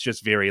think it's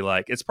just very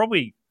like, it's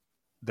probably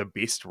the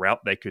best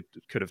route they could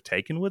have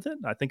taken with it.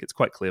 I think it's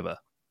quite clever.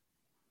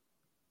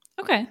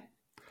 Okay.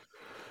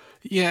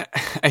 Yeah,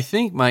 I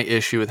think my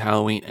issue with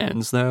Halloween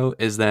Ends though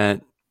is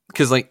that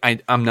because like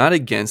I'm not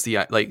against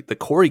the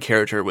Corey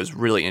character was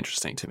really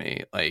interesting to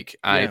me. Like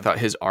I Yeah. thought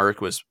his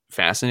arc was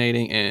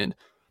fascinating, and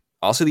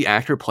also the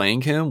actor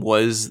playing him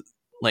was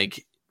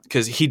like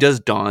because he does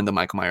don the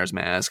Michael Myers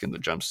mask and the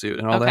jumpsuit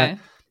and all that.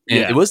 Okay. And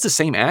Yeah. it was the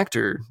same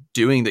actor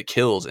doing the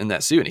kills in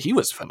that suit, and he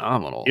was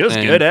phenomenal. It was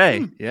And good, eh?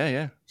 Hmm.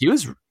 Yeah. he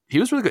was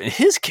really good. And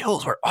his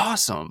kills were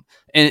awesome.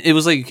 And it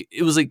was like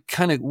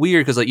kind of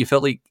weird because like you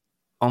felt like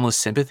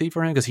almost sympathy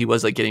for him because he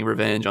was like getting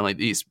revenge on like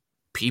these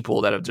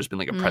people that have just been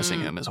like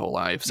oppressing Mm. him his whole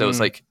life. So it's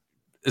Mm. like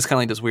it's kind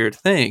of like this weird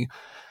thing.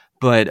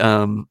 But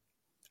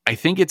I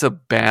think it's a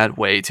bad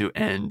way to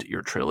end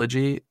your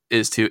trilogy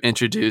is to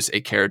introduce a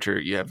character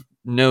you have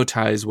no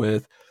ties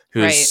with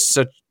who Right.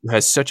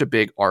 has such a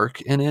big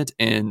arc in it,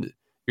 and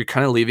you're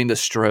kind of leaving the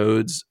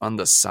Strodes on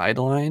the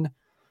sideline.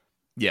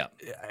 Yeah.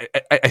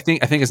 I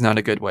think it's not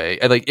a good way.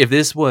 Like if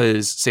this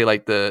was say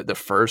like the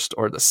first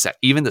or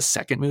even the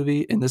second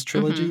movie in this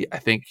trilogy, I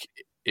think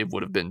it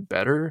would have been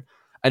better.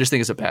 I just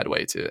think it's a bad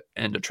way to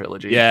end a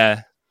trilogy.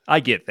 Yeah. I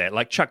get that.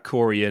 Like Chuck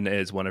Corian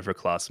is one of her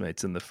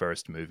classmates in the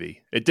first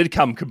movie. It did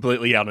come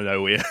completely out of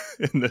nowhere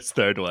in this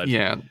third one.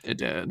 Yeah, it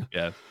did.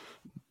 Yeah.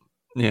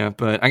 Yeah,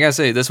 but I gotta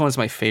say, this one's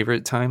my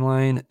favorite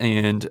timeline,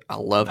 and I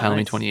love Halloween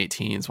Nice.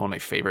 2018. It's one of my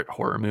favorite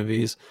horror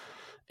movies.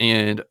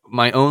 And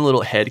my own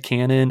little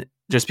headcanon,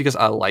 just because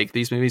I like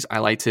these movies, I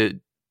like to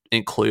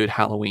include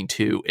Halloween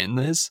 2 in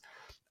this.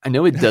 I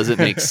know it doesn't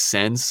make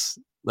sense,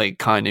 like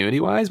continuity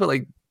wise, but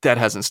like that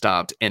hasn't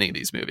stopped any of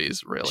these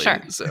movies, really. Sure.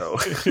 So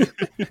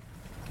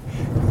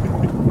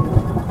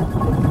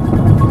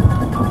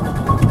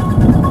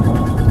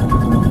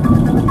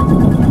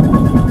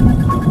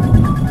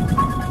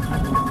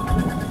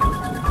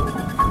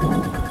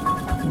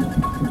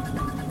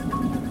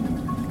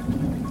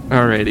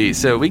alrighty,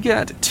 so we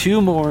got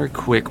two more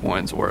quick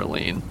ones,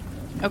 Orlean.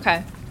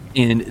 Okay.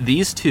 And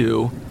these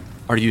two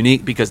are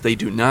unique because they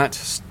do not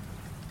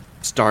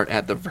start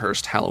at the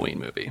first Halloween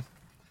movie.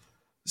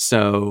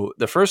 So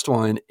the first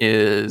one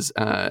is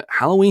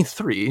Halloween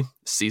 3,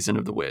 Season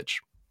of the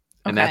Witch.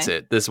 And that's Okay.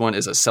 it. This one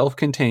is a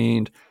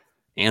self-contained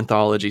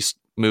anthology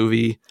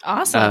movie.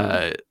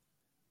 Awesome.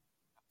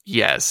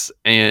 Yes.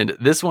 And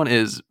this one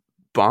is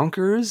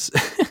bonkers.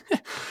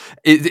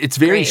 It's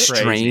very Great.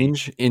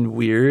 strange and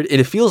weird. And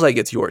it feels like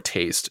it's your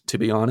taste, to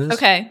be honest.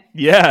 Okay.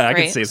 Yeah, I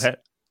can Great. see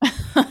that.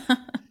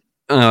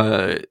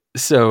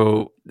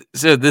 So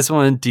this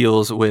one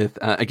deals with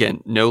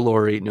again, no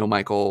Laurie, no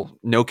Michael,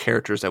 no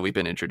characters that we've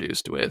been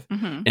introduced with.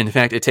 Mhm. In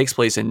fact, it takes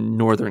place in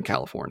Northern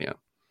California,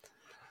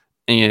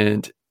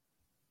 and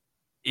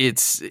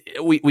it's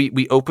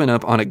we open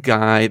up on a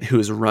guy who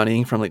is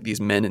running from like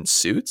these men in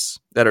suits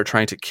that are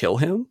trying to kill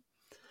him,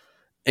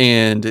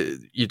 and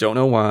you don't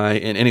know why.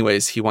 And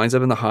anyways, he winds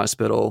up in the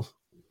hospital,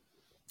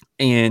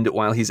 and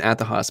while he's at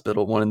the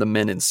hospital, one of the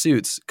men in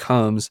suits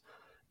comes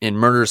and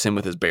murders him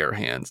with his bare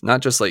hands. Not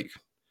just like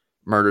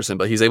murders him,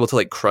 but he's able to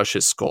like crush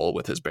his skull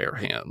with his bare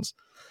hands.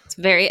 It's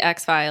very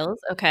X-Files.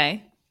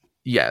 Okay.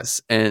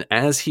 Yes. And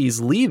as he's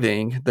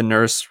leaving, the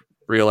nurse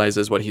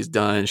realizes what he's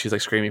done. She's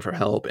like screaming for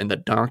help. And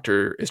the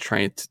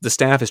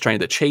staff is trying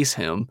to chase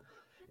him.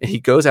 And he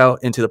goes out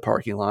into the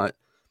parking lot,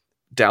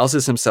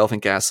 douses himself in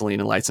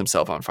gasoline and lights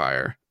himself on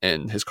fire.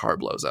 And his car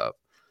blows up.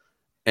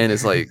 And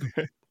it's like,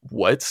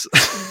 what?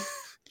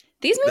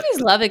 These movies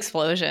love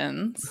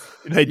explosions.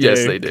 They do.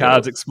 Yes, they do.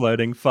 Cars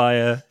exploding,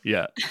 fire.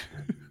 Yeah.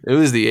 It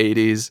was the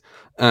 80s.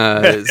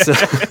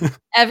 So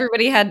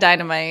Everybody had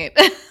dynamite.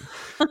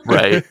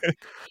 right.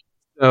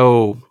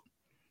 So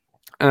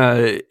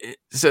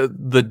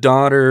the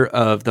daughter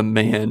of the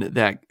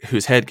man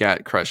whose head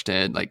got crushed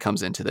in like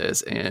comes into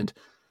this, and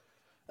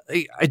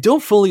I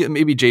don't fully,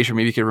 maybe Jason,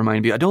 maybe you could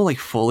remind me, I don't like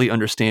fully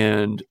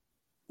understand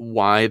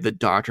why the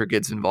doctor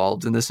gets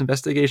involved in this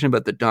investigation,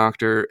 but the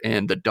doctor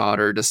and the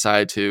daughter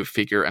decide to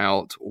figure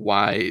out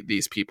why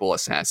these people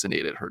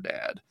assassinated her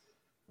dad.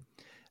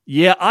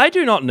 Yeah, I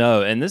do not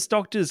know. And this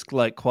doctor's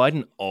like quite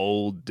an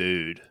old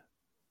dude.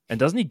 And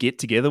doesn't he get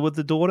together with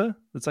the daughter?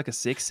 It's like a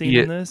sex scene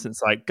in this.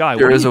 It's like, guy,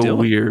 There what are is you a doing?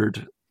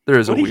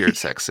 weird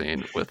sex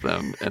scene with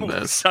them in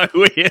this. So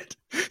weird.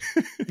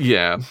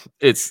 Yeah,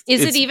 Is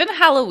it even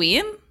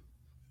Halloween?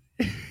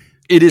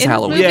 It is in this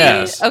Halloween. movie?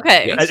 Yes.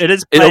 Okay. Yes. It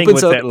is It playing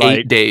opens with up that, like,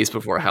 8 days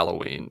before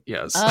Halloween.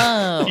 Yes.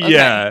 Oh, okay.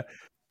 Yeah.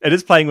 It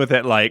is playing with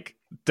that, like,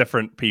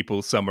 different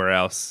people somewhere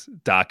else,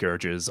 dark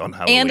urges on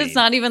Halloween. And it's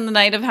not even the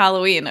night of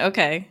Halloween.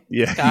 Okay.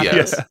 Yeah. Got it.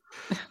 Yes.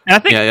 And I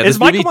think Yeah, is this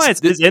Michael movie- Myers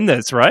is in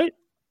this, right?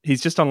 He's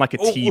just on like a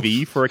Oh.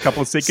 TV for a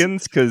couple of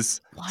seconds because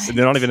What?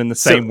 they're not even in the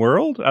So- same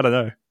world. I don't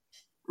know.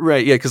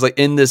 Right. Yeah. Because like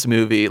in this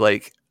movie,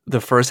 like the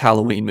first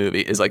Halloween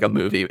movie is like a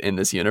movie in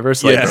this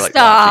universe. Like, Yeah. they're, like,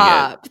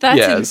 watching Stop. That's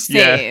Yes.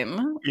 Yeah.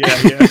 insane. Yeah.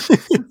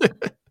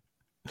 it.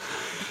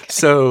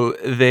 So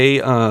they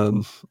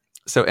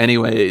so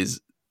anyways,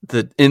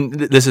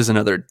 this is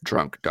another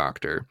drunk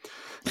doctor,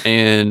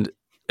 and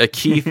a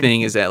key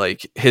thing is that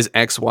like his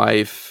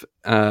ex-wife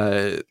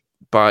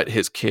bought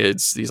his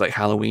kids these like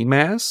Halloween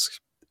masks,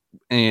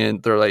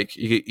 and they're like,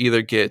 you could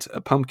either get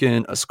a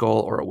pumpkin, a skull,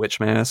 or a witch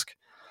mask,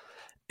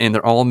 and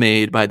they're all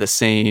made by the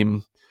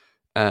same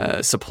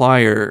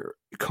supplier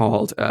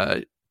called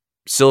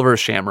Silver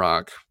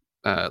Shamrock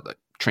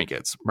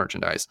trinkets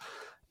merchandise.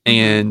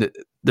 And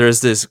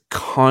there's this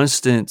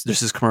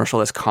commercial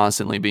that's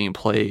constantly being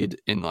played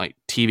in like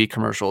TV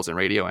commercials and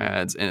radio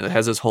ads, and it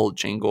has this whole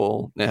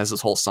jingle, it has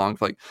this whole song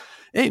for like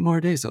 8 more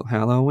days till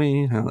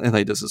Halloween, and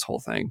like does this whole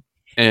thing.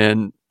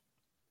 And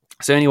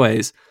so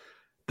anyways,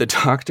 the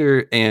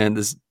doctor and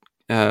this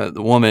the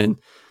woman,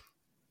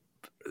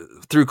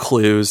 through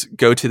clues,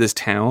 go to this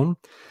town,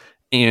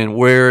 and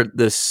where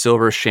the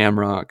Silver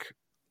Shamrock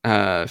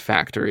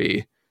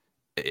factory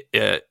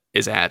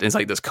is at, it's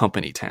like this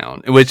company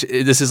town, which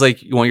this is like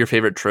one of your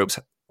favorite tropes,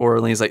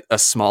 Orleans, like a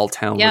small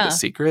town with a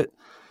secret.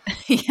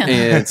 Yeah.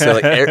 And so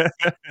like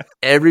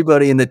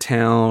everybody in the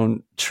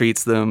town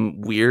treats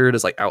them weird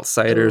as like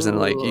outsiders. Ooh. And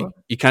like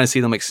you kind of see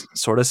them like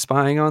sort of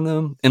spying on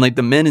them, and like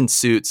the men in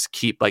suits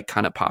keep like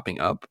kind of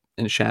popping up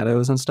in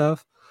shadows and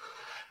stuff.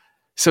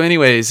 So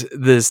anyways,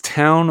 this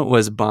town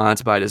was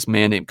bought by this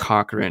man named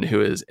Cochrane,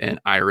 who is an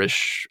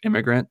Irish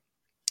immigrant,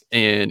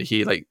 and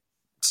he like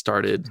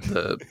started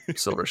the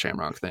Silver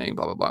Shamrock thing,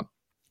 blah blah blah.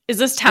 Is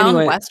this town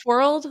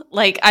Westworld?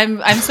 Like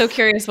I'm so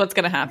curious what's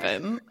gonna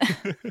happen.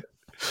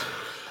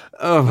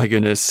 Oh my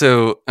goodness.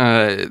 So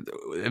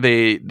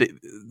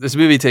this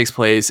movie takes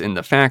place in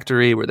the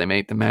factory where they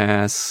make the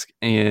mask,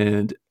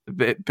 and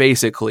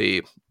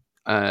basically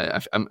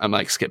I'm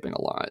like skipping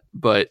a lot,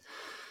 but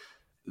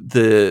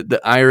the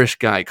Irish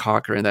guy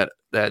Cochrane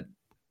that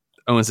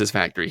owns this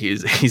factory,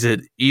 he's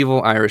an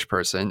evil Irish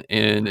person,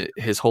 and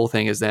his whole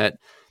thing is that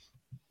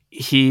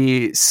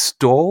he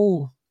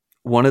stole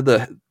one of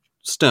the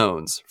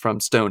stones from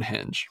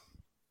Stonehenge,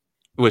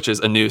 which is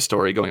a news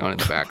story going on in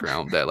the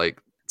background that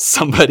like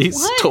somebody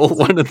stole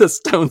one of the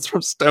stones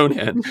from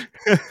Stonehenge,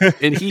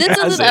 and he this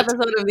is an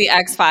episode of the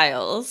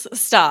X-Files.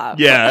 Stop.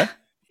 Yeah.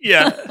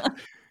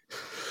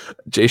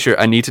 Jay,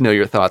 I need to know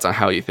your thoughts on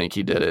how you think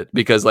he did it,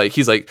 because like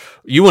he's like,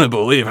 you wouldn't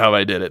believe how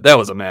I did it. That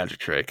was a magic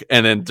trick,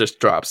 and then just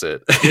drops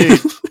it.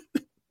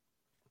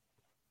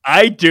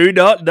 I do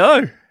not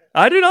know.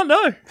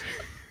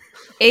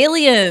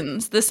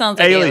 Aliens. This sounds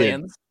like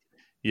aliens.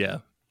 Yeah.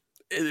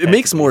 It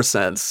makes more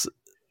sense.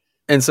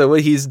 And so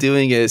what he's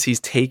doing is he's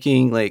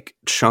taking like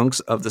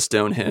chunks of the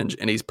Stonehenge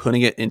and he's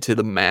putting it into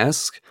the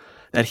mask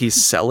that he's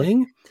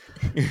selling.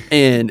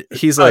 And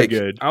he's like,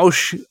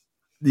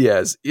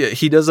 yes. Yeah,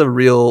 he does a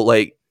real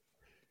like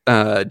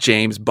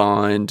James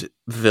Bond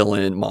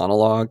villain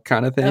monologue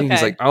kind of thing. Okay.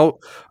 He's like,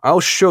 I'll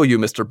show you,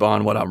 Mr.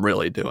 Bond, what I'm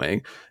really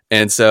doing.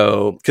 And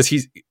so, because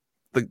he's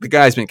the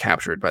guy's been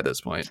captured by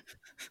this point.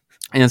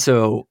 And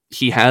so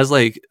he has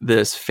like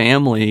this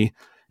family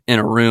in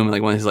a room,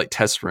 like one of his like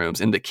test rooms,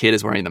 and the kid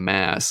is wearing the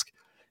mask,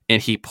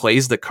 and he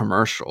plays the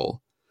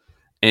commercial,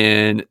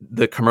 and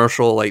the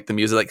commercial, like the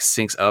music like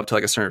syncs up to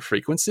like a certain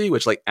frequency,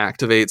 which like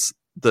activates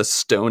the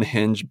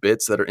Stonehenge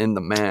bits that are in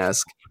the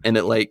mask, and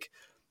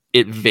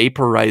it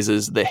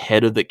vaporizes the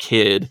head of the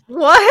kid.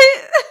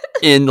 What?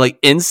 And like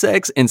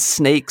insects and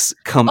snakes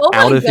come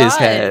out of his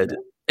head,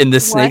 and the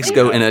snakes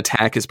go and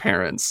attack his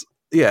parents.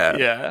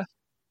 Yeah.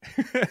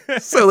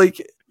 So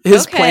like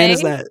his plan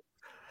is that,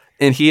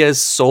 and he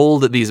has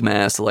sold these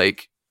masks to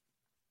like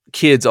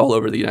kids all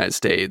over the United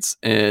States,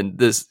 and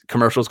this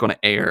commercial is going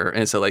to air,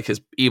 and so like his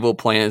evil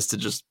plan is to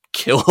just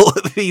kill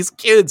these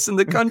kids in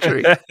the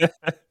country.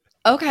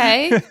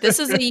 Okay, this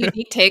is a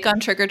unique take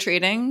on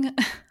trick-or-treating.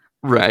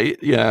 Right,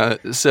 yeah.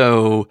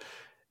 So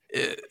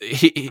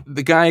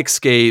the guy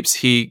escapes.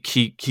 He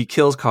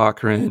kills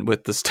Cochrane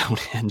with the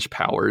Stonehenge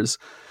powers.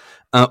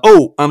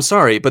 I'm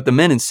sorry, but the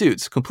men in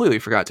suits, completely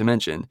forgot to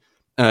mention.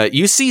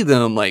 You see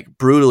them like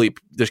brutally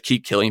just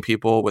keep killing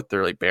people with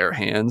their like bare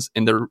hands,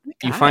 and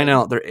you find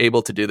out they're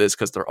able to do this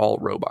because they're all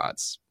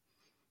robots.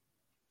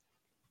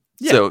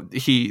 Yeah. So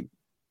he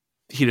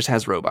just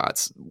has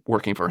robots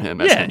working for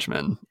him as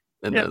henchmen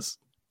in this.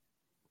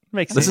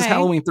 Makes sense. This is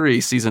Halloween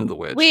 3, Season of the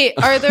Witch. Wait,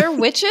 are there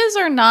witches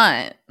or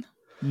not?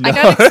 No. I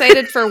got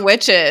excited for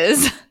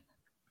witches.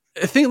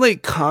 I think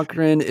like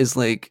Cochrane is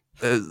like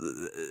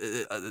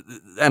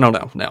I don't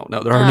know. No,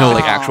 there are no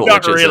like actual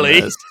witches in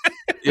this.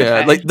 Yeah,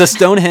 okay. Like the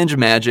Stonehenge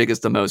magic is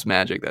the most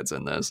magic that's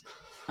in this.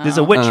 There's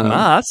a witch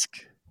mask,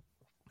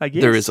 I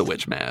guess. There is a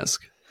witch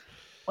mask.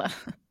 Well,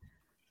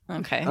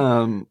 okay.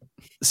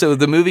 So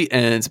the movie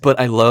ends, but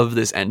I love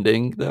this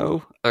ending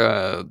though.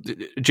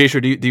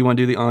 Jasher, do you want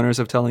to do the honors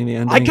of telling the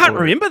ending? I can't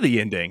remember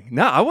the ending.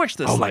 No, I watched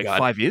this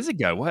 5 years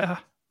ago. Wow.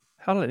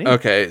 How did it end?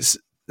 Okay,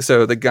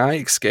 so the guy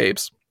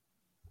escapes,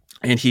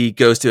 and he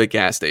goes to a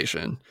gas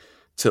station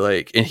to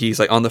like, and he's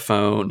like on the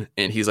phone,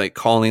 and he's like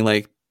calling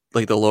like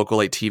the local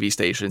like TV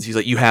stations. He's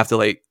like, you have to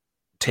like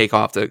take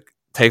off the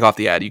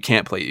ad. You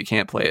can't play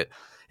it.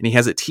 And he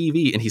has a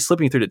TV, and he's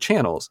slipping through the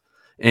channels.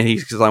 And he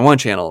goes on one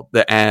channel,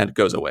 the ad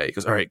goes away. He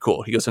goes, all right,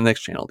 cool. He goes to the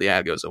next channel, the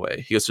ad goes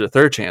away. He goes to the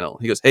third channel.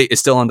 He goes, hey, it's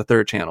still on the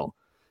third channel,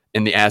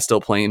 and the ad's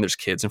still playing. There's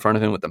kids in front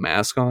of him with the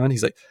mask on.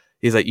 He's like,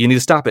 you need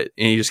to stop it.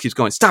 And he just keeps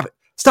going, stop it.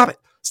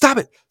 stop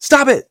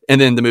it.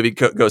 And then the movie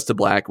goes to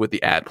black with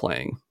the ad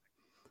playing.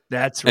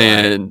 That's right.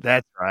 And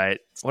that's right.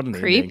 What an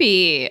ending.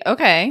 Creepy.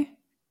 Okay.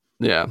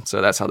 Yeah,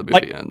 so that's how the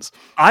movie ends.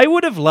 I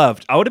would have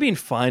been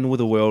fine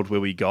with a world where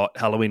we got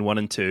Halloween 1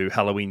 and 2,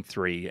 Halloween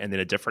 3, and then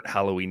a different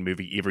Halloween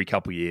movie every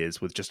couple years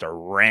with just a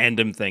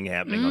random thing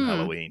happening on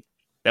Halloween.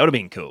 That would have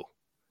been cool.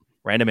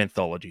 Random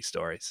anthology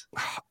stories.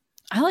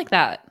 I like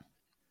that.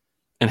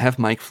 And have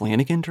Mike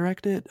Flanagan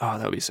direct it? Oh,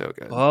 that would be so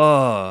good.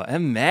 Oh,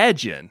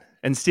 imagine.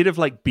 Instead of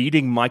like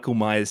beating Michael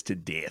Myers to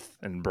death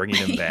and bringing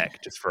him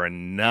back just for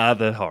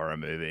another horror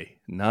movie,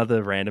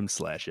 another random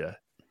slasher.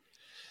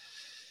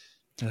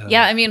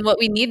 Yeah, I mean, what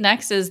we need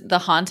next is The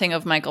Haunting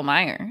of Michael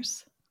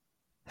Myers.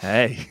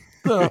 Hey.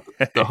 The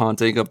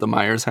Haunting of the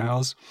Myers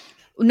house.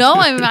 No,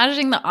 I'm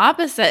imagining the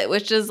opposite,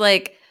 which is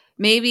like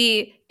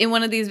maybe in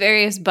one of these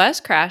various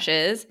bus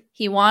crashes,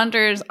 he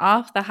wanders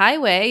off the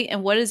highway,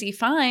 and what does he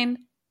find?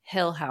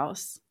 Hill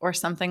House or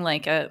something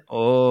like it.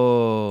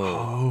 Oh.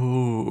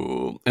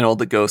 And all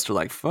the ghosts are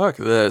like, fuck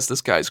this.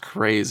 This guy's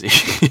crazy.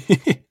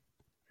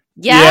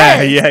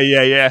 Yes!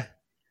 Yeah.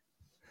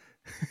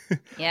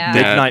 Yeah.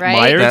 Midnight right?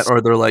 Myers?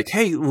 Or they're like,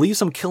 hey, leave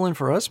some killing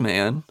for us,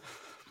 man.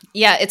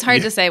 Yeah, it's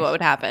hard to say what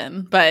would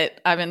happen, but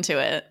I'm into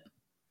it.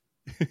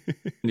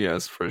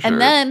 Yes, for sure.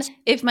 And then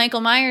if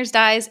Michael Myers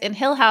dies in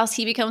Hill House,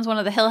 he becomes one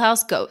of the Hill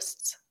House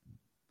ghosts.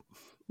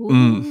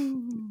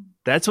 Ooh.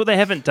 That's what they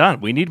haven't done.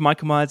 We need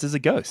Michael Myers as a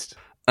ghost.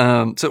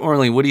 So,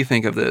 Orly, what do you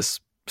think of this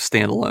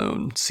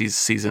standalone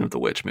season of the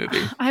Witch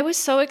movie? I was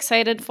so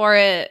excited for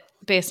it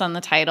based on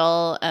the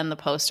title and the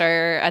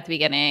poster at the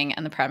beginning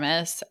and the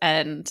premise.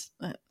 And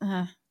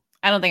I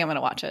don't think I'm going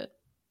to watch it.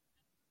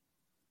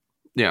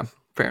 Yeah,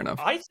 fair enough.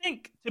 I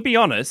think, to be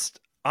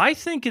honest,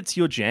 it's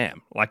your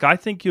jam. Like, I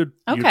think you'd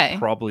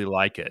probably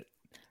like it.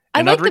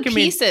 I like the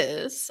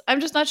pieces.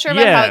 I'm just not sure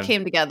about how it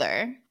came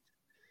together.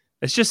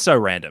 It's just so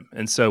random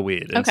and so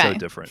weird and so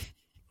different.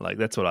 Like,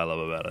 that's what I love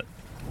about it.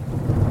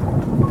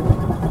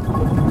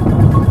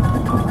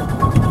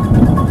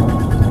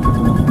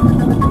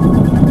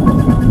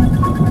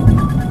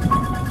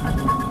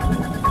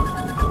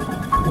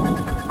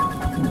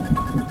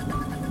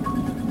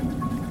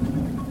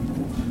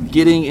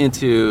 Getting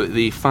into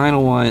the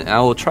final one, I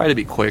will try to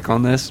be quick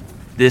on this.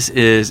 This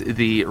is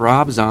the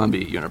Rob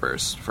Zombie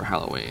universe for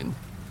Halloween.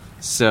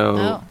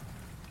 So,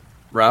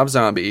 Rob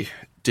Zombie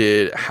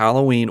did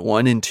Halloween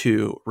 1 and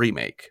 2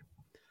 remake,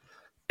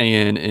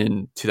 and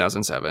in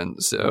 2007.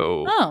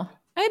 So, I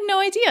had no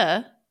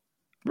idea.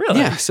 Really?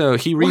 Yeah. So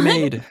he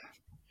remade.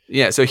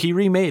 So he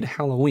remade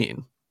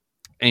Halloween,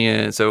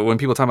 and so when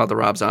people talk about the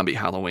Rob Zombie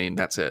Halloween,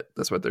 that's it.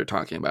 That's what they're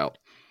talking about.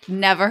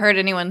 Never heard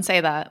anyone say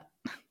that.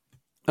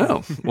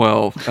 Oh,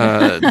 well,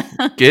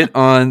 get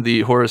on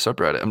the horror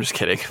subreddit. I'm just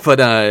kidding.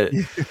 But,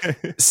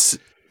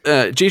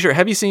 G-Shirt,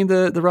 have you seen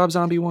the Rob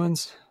Zombie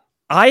ones?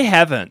 I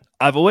haven't.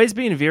 I've always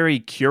been very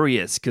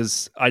curious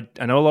because I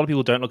know a lot of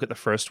people don't look at the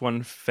first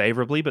one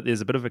favorably, but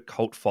there's a bit of a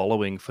cult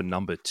following for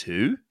number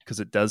 2 because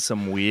it does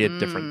some weird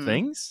different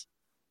things.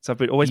 So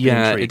I've always been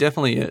intrigued. It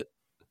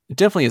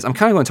definitely is. I'm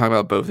kind of going to talk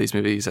about both these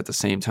movies at the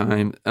same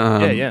time.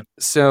 Yeah.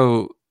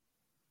 So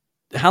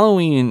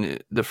Halloween,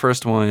 the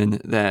first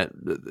one, that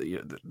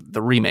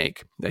the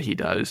remake that he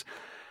does,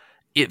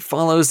 it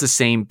follows the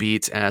same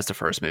beats as the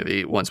first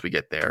movie once we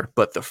get there,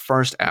 but the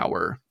first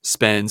hour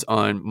spends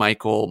on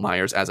Michael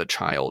Myers as a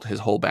child, his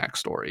whole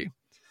backstory.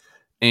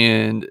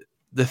 And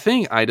the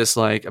thing I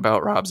dislike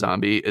about Rob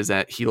Zombie is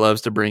that he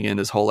loves to bring in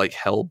this whole like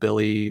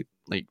hellbilly,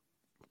 like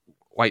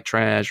white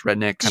trash,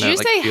 redneck kind of. Did you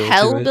say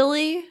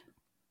hellbilly?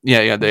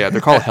 Yeah,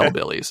 they're called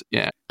hellbillies.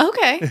 Yeah.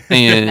 Okay.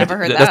 And never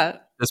heard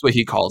that. That's what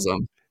he calls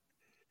them.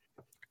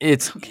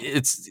 It's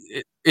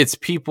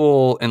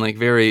people in like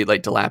very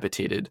like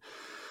dilapidated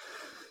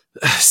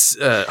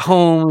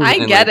homes. I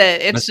get like,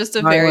 it. It's just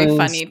a very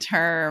funny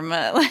term.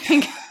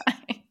 Like,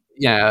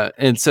 yeah,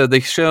 and so they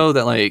show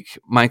that like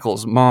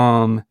Michael's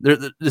mom.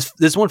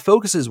 This one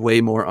focuses way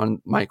more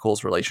on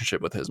Michael's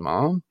relationship with his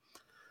mom,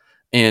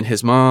 and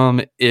his mom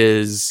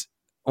is.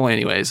 Well,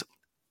 anyways,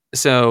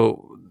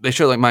 so they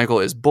show like Michael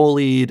is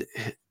bullied.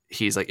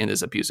 He's like in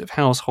his abusive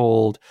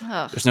household.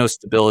 There's no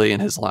stability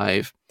in his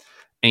life,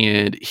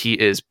 and he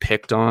is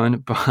picked on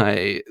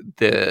by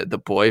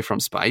the boy from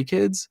Spy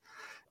Kids.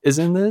 Is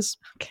in this.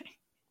 Okay.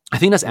 I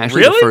think that's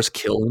actually the first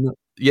kill in it.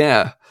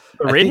 Yeah.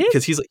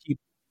 Because he's like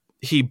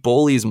he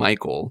bullies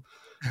Michael.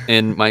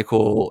 And I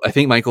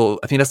think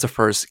that's the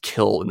first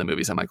kill in the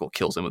movies that Michael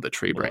kills him with a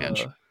tree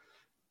branch.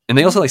 And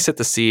they also like set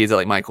the seeds that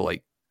like Michael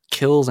like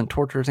kills and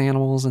tortures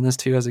animals in this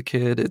too as a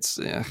kid. It's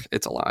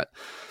a lot.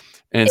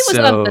 And it was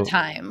of the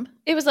time.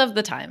 It was of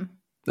the time.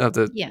 Of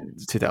the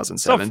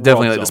 2007.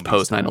 Definitely like this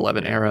post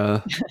 9/11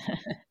 era.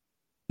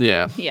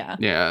 Yeah.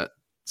 Yeah.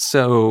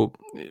 So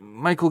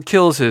Michael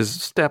kills his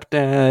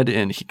stepdad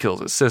and he kills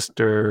his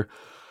sister.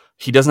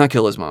 He does not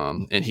kill his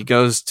mom, and he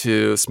goes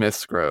to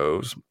Smith's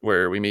Groves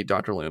where we meet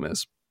Dr.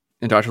 Loomis.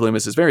 And Dr.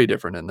 Loomis is very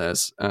different in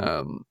this.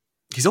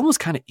 He's almost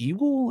kind of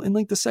evil in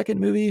like the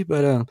second movie,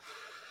 but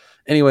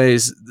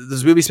anyways,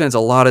 this movie spends a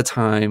lot of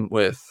time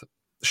with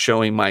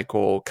showing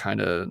Michael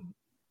kind of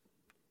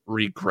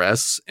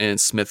regress in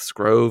Smith's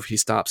Grove. He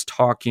stops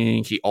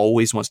talking. He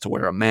always wants to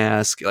wear a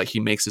mask. Like, he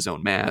makes his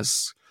own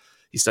masks.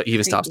 He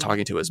even stops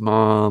talking to his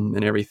mom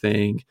and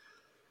everything.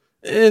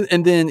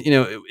 And then,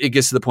 it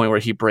gets to the point where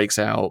he breaks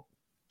out.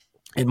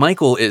 And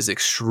Michael is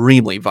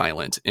extremely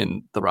violent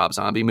in the Rob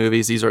Zombie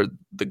movies. These are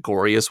the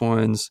goriest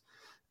ones.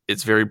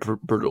 It's very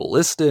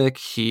brutalistic.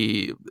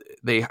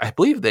 I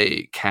believe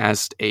they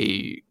cast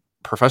a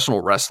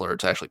professional wrestler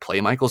to actually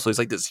play Michael. So he's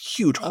like this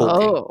huge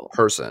hulking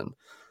person.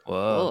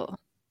 Whoa.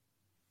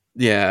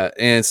 Yeah.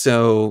 And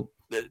so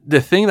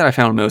the thing that I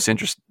found most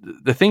interesting,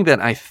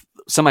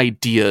 some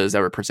ideas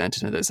that were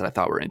presented in this that I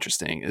thought were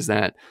interesting is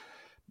that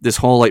this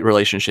whole like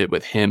relationship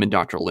with him and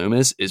Dr.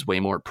 Loomis is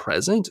way more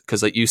present,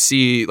 because like you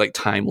see like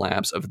time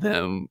lapse of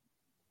them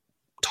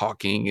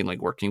talking and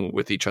like working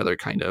with each other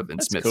kind of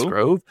in Smith's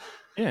Grove.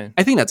 Yeah,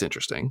 I think that's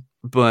interesting.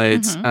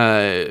 But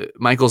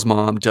Michael's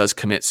mom does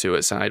commit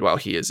suicide while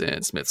he is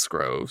in Smith's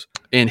Grove,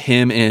 and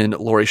him and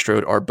Laurie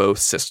Strode are both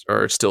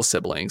still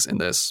siblings in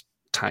this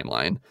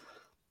timeline.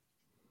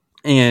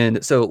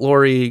 And so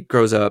Laurie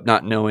grows up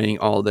not knowing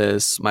all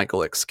this.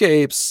 Michael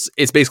escapes.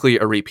 It's basically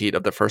a repeat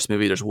of the first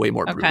movie. There's way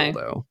more brutal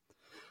though.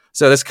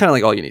 So that's kind of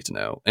like all you need to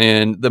know.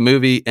 And the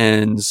movie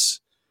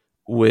ends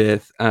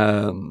with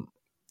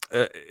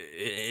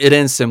it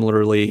ends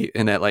similarly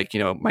in that, like,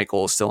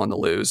 Michael is still on the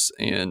loose,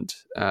 and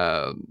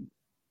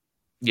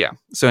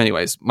so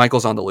anyways,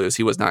 Michael's on the loose.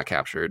 He was not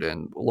captured,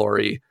 and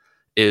Laurie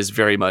is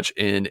very much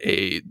in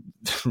a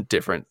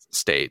different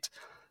state.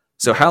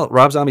 So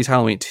Rob Zombie's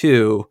Halloween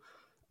 2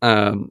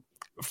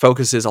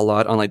 focuses a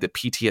lot on like the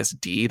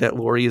PTSD that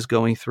Laurie is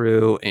going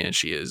through, and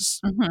she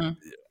is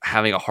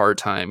having a hard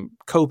time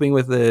coping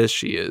with this.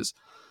 She is,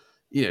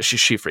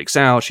 she freaks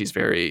out. She's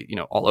very,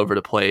 all over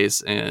the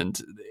place. And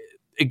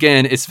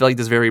again, it's like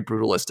this very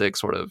brutalistic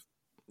sort of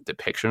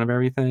depiction of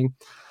everything.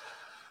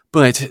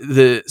 But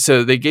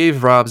so they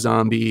gave Rob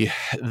Zombie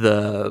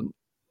the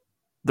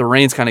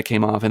reins kind of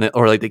came off,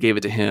 or like they gave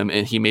it to him,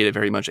 and he made it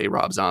very much a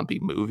Rob Zombie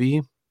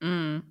movie.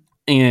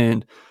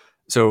 And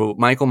so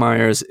Michael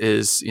Myers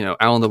is,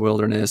 out in the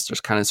wilderness,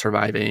 just kind of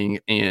surviving,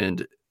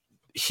 and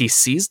he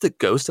sees the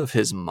ghost of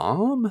his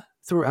mom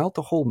throughout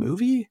the whole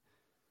movie.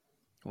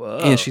 Whoa.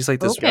 And she's like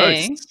this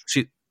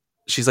ghost.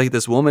 She's like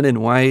this woman in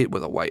white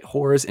with a white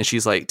horse, and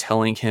she's like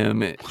telling him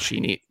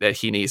that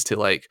he needs to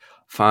like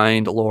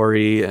find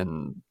Laurie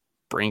and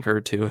bring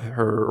her to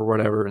her or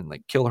whatever, and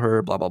like kill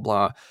her, blah blah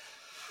blah.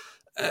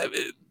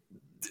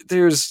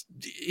 There's,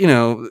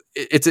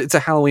 it's a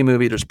Halloween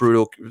movie. There's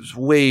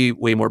way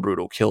more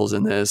brutal kills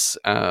in this,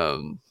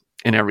 and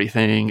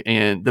everything.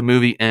 And the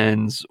movie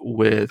ends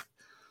with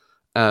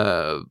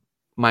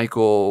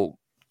Michael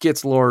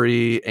gets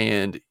Laurie,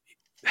 and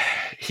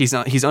he's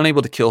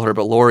unable to kill her,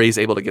 but Laurie's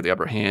able to get the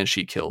upper hand.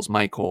 She kills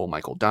Michael.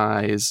 Michael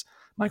dies.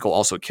 Michael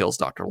also kills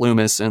Dr.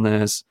 Loomis in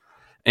this.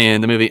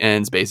 And the movie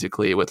ends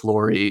basically with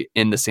Laurie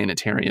in the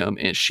sanitarium,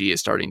 and she is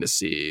starting to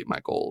see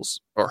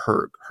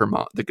her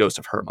mom, the ghost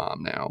of her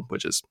mom now,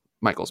 which is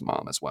Michael's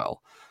mom as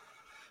well.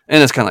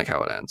 And that's kind of like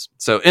how it ends.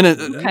 So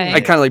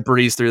I kind of like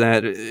breeze through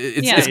that.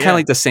 It's kind of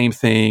like the same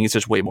thing. It's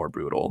just way more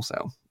brutal.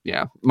 So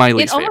yeah, my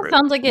least favorite. It almost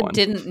sounds like it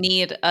didn't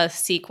need a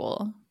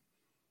sequel.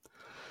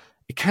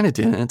 It kind of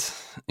didn't.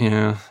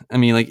 Yeah. I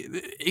mean, like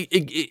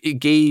it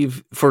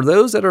gave, for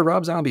those that are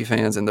Rob Zombie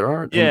fans, and there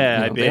are,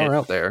 they are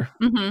out there.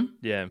 Mm-hmm.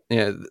 Yeah.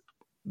 Yeah.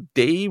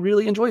 They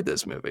really enjoyed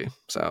this movie.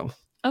 So.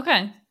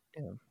 Okay.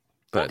 Yeah.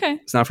 But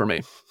it's not for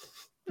me.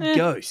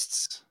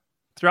 Ghosts.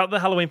 Throughout the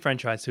Halloween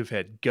franchise, we've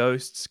had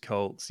ghosts,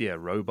 cults,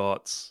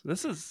 robots.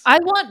 I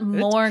want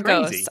more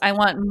ghosts. I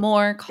want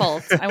more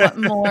cults. I want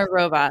more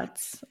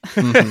robots.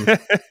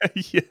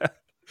 Yeah.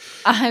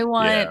 I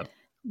want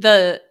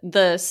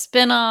the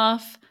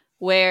spin-off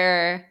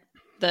where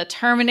the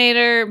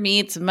Terminator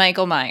meets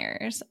Michael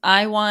Myers.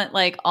 I want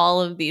like all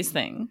of these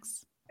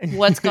things.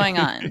 What's going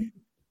on?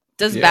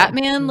 Does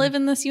Batman live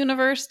in this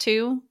universe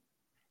too?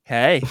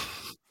 Hey.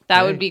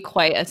 That would be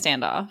quite a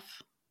standoff.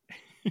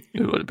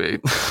 It would be.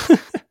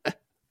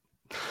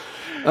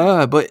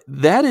 But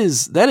that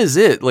is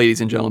it, ladies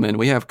and gentlemen.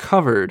 We have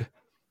covered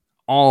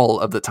all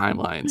of the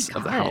timelines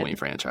of the Halloween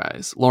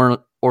franchise. Lauren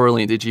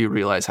Orlean, did you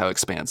realize how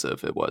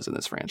expansive it was in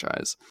this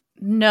franchise?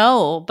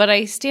 No, but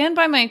I stand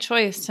by my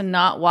choice to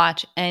not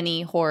watch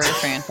any horror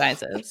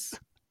franchises.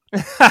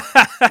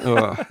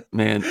 Oh,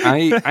 man,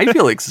 I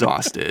feel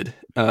exhausted.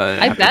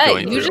 I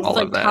bet you just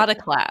like taught a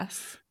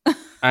class.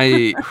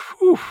 13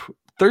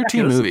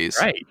 movies.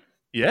 Right.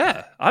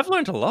 Yeah, I've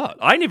learned a lot.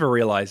 I never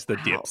realized the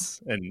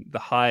depths and the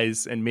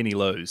highs and many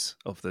lows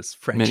of this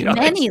franchise.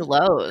 Many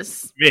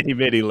lows.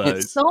 Many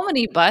lows. So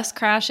many bus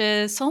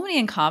crashes, so many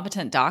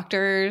incompetent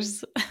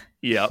doctors.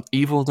 Yeah.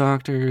 Evil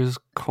doctors,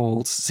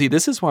 cults. See,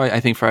 this is why I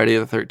think Friday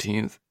the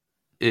 13th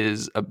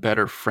is a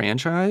better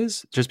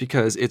franchise, just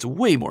because it's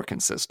way more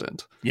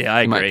consistent. Yeah,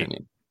 I agree.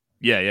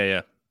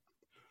 Yeah.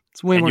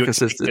 It's way more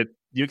consistent.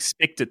 You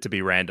expect it to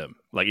be random.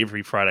 Like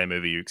every Friday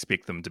movie, you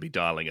expect them to be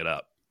dialing it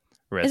up.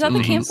 Is that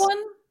the camp one?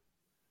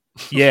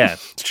 Yeah.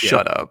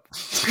 Shut up.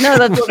 No,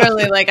 that's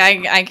literally like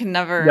I can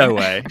never. No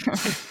way.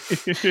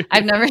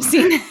 I've never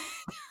seen it.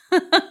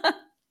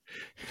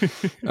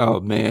 Oh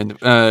man,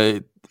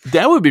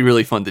 that would be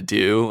really fun to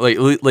do.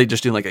 Like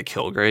just doing like a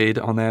kill grade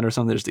on that or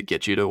something, just to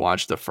get you to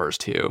watch the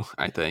first two.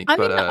 I think. I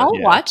But mean, I'll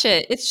yeah. watch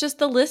it. It's just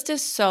the list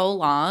is so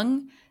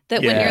long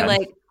that when you're Yeah.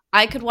 like,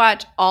 I could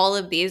watch all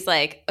of these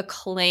like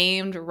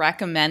acclaimed,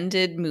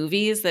 recommended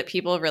movies that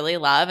people really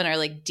love and are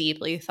like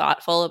deeply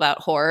thoughtful about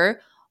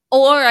horror,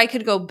 or I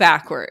could go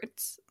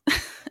backwards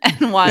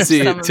and watch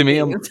see, some of to me,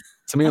 these.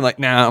 I'm like,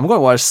 nah, I'm going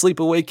to watch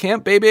Sleepaway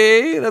Camp,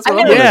 baby. That's I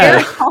what mean, I'm Yeah.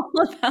 going to you're all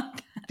about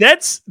that.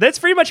 That's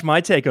pretty much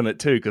my take on it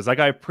too, because like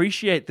I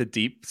appreciate the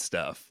deep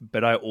stuff,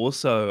 but I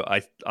also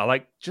I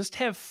like just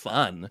have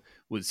fun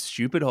with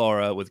stupid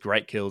horror with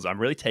great kills.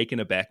 I'm really taken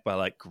aback by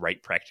like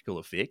great practical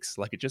effects.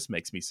 Like it just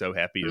makes me so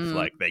happy if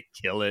like they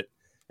kill it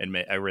and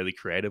are really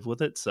creative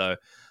with it. So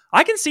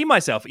I can see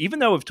myself, even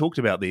though we've talked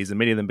about these and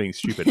many of them being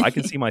stupid, I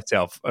can see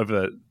myself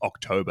over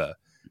October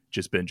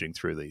just binging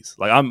through these.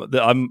 Like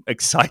I'm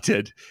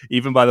excited,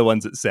 even by the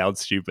ones that sound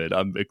stupid.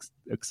 I'm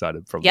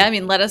excited from Yeah, I them.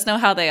 mean, let us know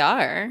how they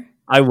are.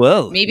 I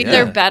will. Maybe yeah.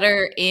 they're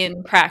better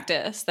in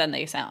practice than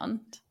they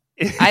sound.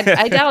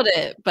 I doubt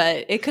it,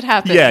 but it could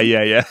happen.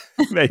 Yeah.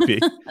 Maybe.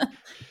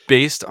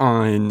 Based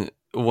on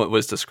what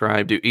was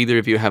described, do either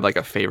of you have like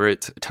a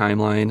favorite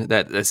timeline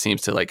that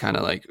seems to like kind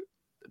of like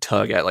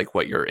tug at like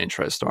what your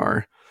interests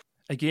are?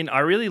 Again, I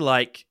really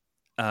like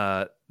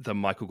the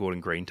Michael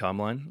Gordon Green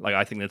timeline. Like,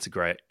 I think that's a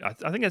great. I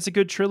think that's a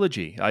good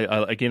trilogy.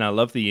 I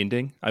love the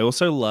ending. I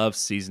also love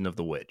Season of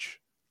the Witch.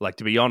 Like,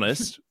 to be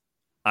honest,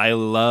 I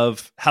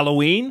love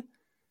Halloween.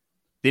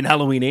 Then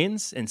Halloween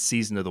Ends and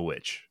Season of the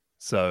Witch.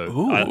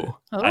 So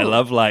I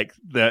love like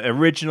the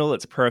original.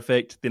 It's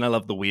perfect. Then I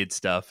love the weird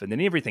stuff, and then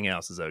everything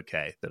else is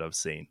okay that I've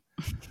seen.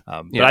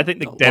 But I think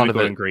the David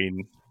Gordon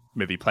Green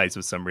movie plays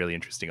with some really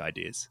interesting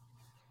ideas.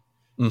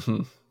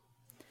 Mm-hmm.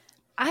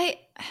 I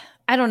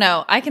don't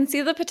know. I can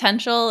see the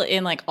potential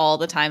in like all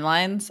the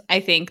timelines.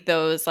 I think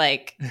those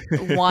like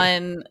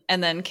one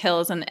and then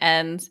kills and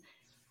ends.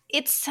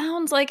 It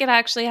sounds like it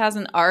actually has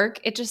an arc.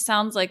 It just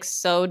sounds like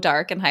so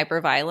dark and hyper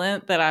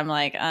violent that I'm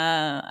like,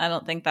 I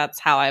don't think that's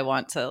how I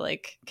want to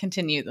like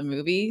continue the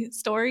movie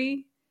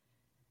story.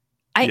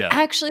 I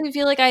actually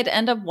feel like I'd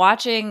end up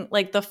watching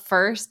like the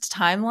first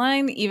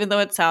timeline, even though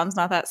it sounds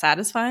not that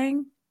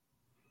satisfying.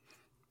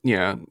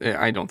 Yeah,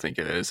 I don't think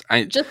it is.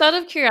 I just out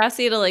of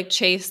curiosity to like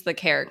chase the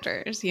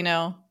characters, you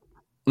know?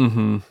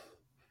 Mm-hmm.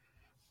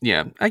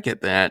 Yeah, I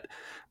get that.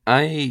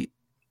 I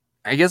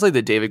guess like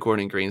the David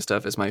Gordon Green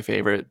stuff is my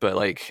favorite, but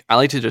like I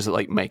like to just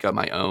like make up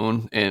my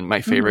own. And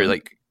my favorite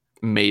like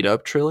made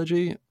up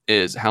trilogy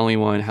is Halloween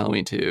 1,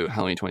 Halloween 2,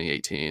 Halloween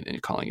 2018,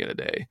 and Calling It a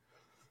Day.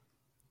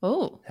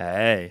 Oh.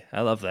 Hey,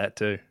 I love that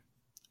too.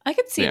 I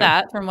could see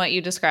that from what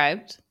you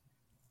described.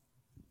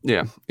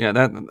 Yeah,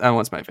 that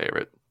one's my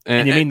favorite.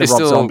 And you mean the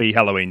Rob Zombie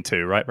Halloween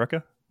 2, right,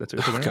 Rucker? That's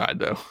what you're God,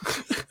 no.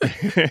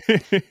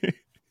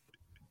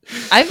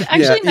 I've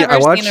actually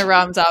never seen a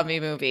Rob Zombie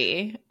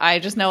movie. I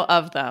just know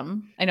of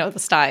them. I know the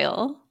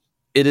style.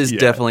 It is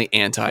definitely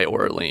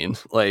anti-Orlean.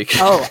 Like,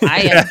 oh,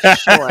 I am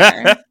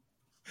sure.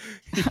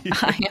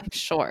 I am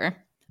sure.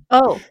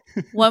 Oh,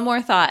 one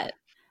more thought.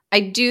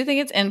 I do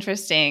think it's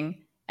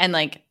interesting, and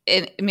like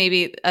it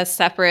maybe a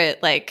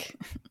separate like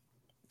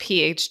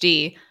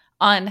PhD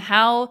on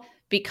how,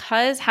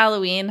 because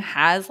Halloween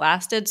has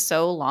lasted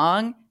so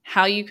long,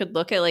 how you could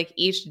look at like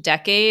each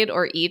decade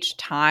or each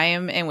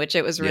time in which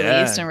it was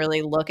released and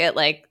really look at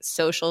like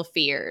social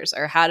fears,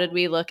 or how did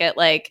we look at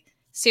like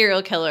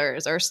serial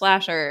killers or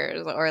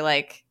slashers, or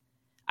like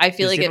I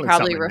feel like it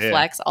probably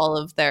reflects all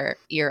of their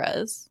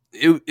eras.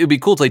 It'd be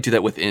cool to like do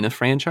that within a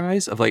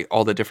franchise of like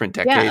all the different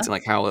decades and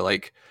like how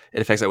it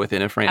affects that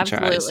within a franchise.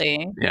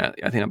 Absolutely. Yeah,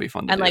 I think that'd be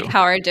fun to do. And like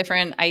how are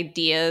different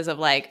ideas of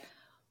like,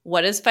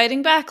 what does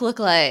fighting back look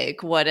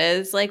like? What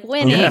does like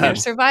winning or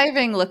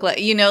surviving look like?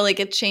 You know, like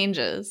it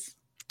changes.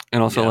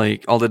 And also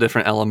like all the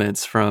different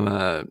elements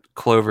from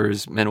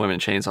Clover's Men, Women,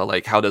 Chainsaw,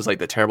 like how does like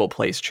the terrible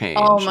place change?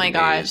 Oh my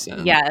gosh.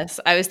 Yes.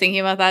 I was thinking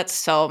about that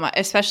so much,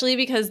 especially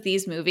because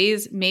these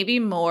movies, maybe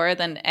more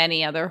than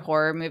any other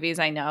horror movies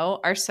I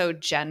know, are so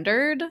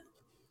gendered.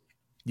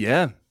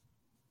 Yeah.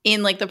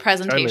 In like the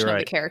presentation of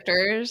the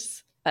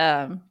characters.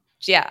 Yeah,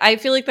 I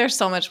feel like there's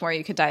so much more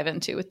you could dive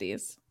into with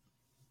these.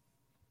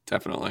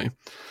 Definitely.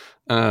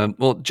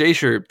 Well,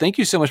 Jasher, thank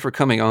you so much for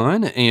coming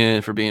on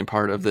and for being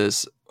part of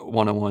this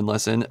one-on-one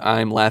lesson.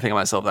 I'm laughing at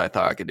myself that I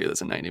thought I could do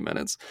this in 90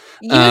 minutes.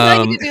 You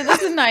thought you could do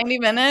this in 90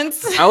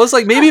 minutes? I was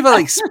like, maybe if I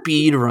like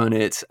speed run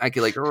it, I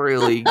could like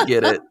really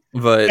get it.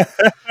 But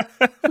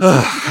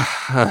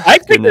I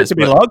think this would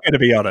be longer, to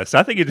be honest.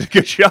 I think you did a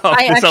good job.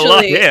 I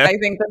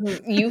think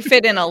you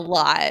fit in a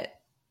lot.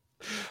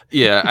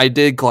 Yeah, I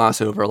did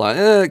gloss over a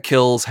lot.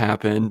 Kills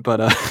happen,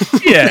 but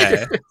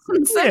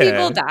some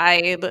people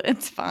died.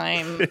 It's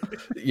fine.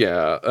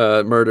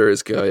 Yeah, murder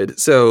is good.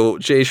 So,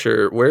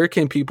 Jasher, where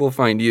can people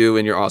find you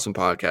and your awesome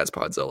podcast,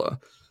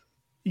 Podzilla?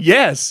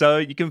 Yeah, so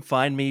you can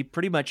find me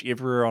pretty much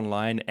everywhere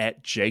online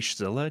at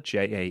Jashzilla,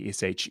 Jashezilla.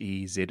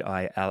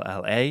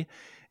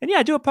 And yeah,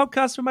 I do a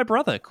podcast with my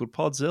brother called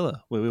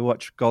Podzilla, where we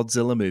watch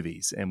Godzilla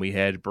movies. And we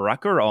had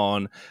Baraka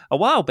on a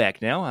while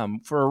back now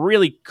for a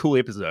really cool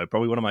episode,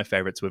 probably one of my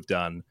favorites we've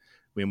done,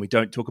 when we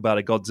don't talk about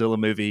a Godzilla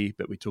movie,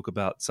 but we talk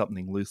about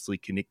something loosely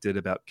connected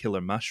about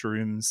killer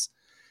mushrooms.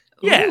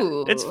 Yeah,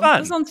 Ooh, it's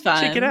fun. That sounds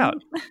fun. Check it out.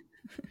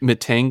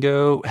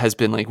 Matango has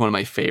been like one of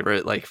my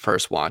favorite like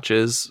first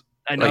watches.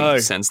 I know.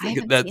 Like, since I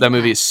haven't that seen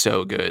movie that. is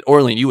so good.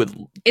 Orlean, you would.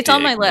 It's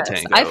on my dig list.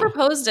 Matango. I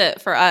proposed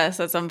it for us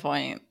at some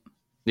point.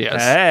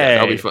 Yes, Hey.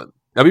 that'll be fun.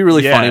 That'd be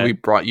really funny. Yeah. We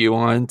brought you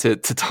on to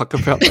talk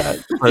about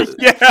that. But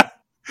Yeah.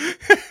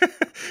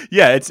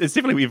 Yeah, it's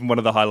definitely even one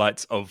of the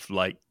highlights of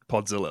like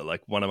Podzilla,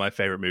 like one of my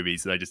favorite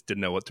movies that I just didn't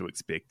know what to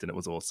expect, and it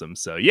was awesome.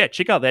 So yeah,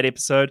 check out that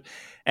episode.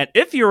 And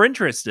if you're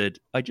interested,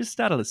 I just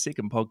started a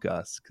second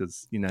podcast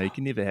because you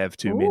can never have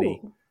too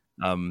many.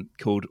 Ooh.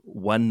 Called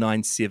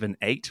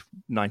 1978,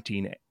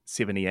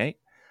 1978.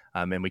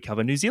 And we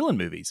cover New Zealand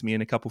movies, me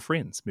and a couple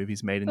friends,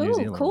 movies made in New Ooh,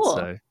 Zealand. cool.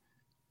 So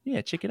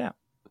yeah, check it out.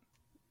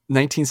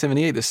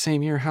 1978, the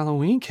same year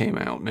Halloween came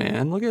out,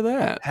 man. Look at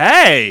that.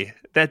 Hey,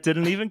 that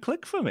didn't even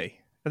click for me.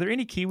 Are there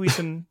any Kiwis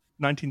in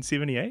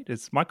 1978?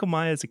 Is Michael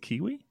Myers a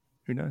Kiwi?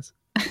 Who knows?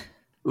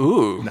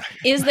 Ooh.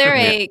 Is there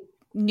a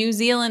New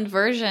Zealand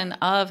version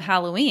of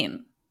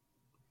Halloween?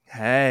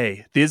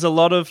 Hey, there's a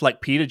lot of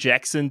like Peter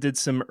Jackson did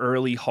some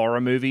early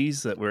horror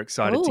movies that we're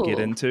excited to get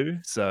Ooh. into.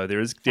 So there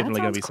is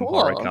definitely going to be sounds some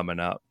horror cool. coming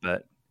up.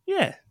 But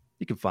yeah,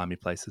 you can find me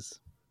places.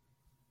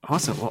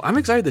 Awesome. Well, I'm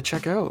excited to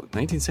check out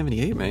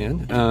 1978,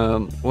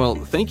 man. Well,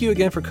 thank you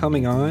again for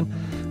coming on.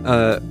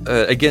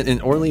 Again,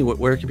 in Orlean,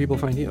 where can people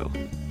find you?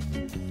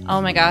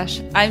 Oh my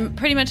gosh. I'm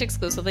pretty much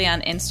exclusively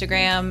on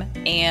Instagram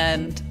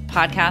and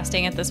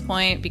podcasting at this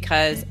point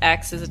because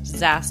X is a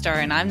disaster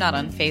and I'm not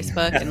on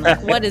Facebook and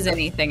like what is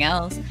anything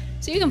else?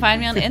 So you can find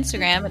me on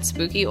Instagram at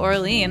Spooky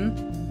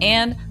Orlean,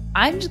 and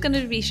I'm just going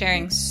to be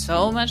sharing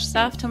so much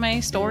stuff to my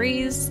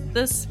stories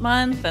this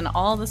month and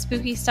all the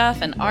spooky stuff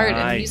and art and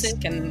Nice.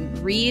 music and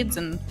reads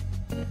and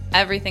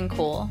everything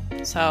cool.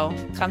 So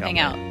come hang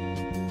out.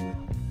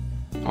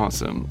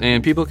 Awesome.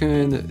 And people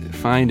can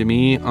find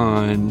me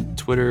on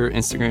Twitter,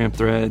 Instagram,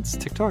 Threads,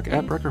 TikTok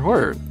at Brecker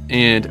Horror.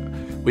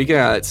 And we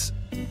got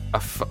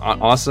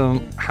an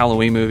awesome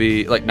Halloween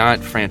movie, like not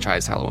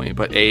franchise Halloween,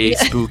 but a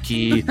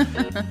spooky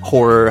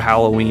horror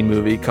Halloween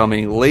movie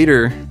coming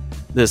later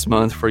this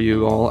month for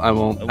you all. I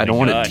don't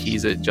want to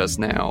tease it just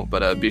now,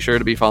 but be sure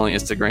to be following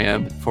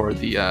Instagram for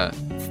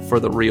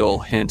the real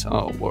hint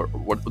or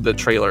the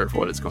trailer for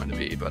what it's going to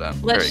be. But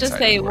I'm Let's very just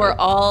excited say for we're it.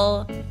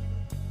 all,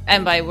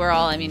 and by we're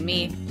all, I mean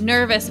me,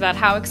 nervous about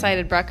how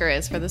excited Brucker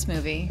is for this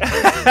movie.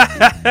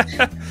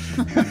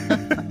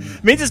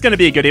 Means it's going to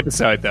be a good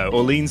episode, though.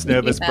 Orlean's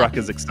nervous, Yeah.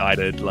 Brucker's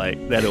excited.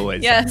 Like that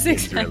always Yes,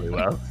 ends exactly. really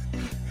well.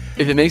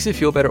 If it makes you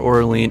feel better,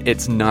 Orlean,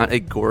 it's not a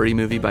gory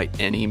movie by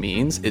any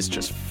means. It's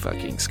just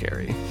fucking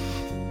scary.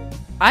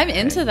 I'm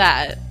into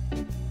that.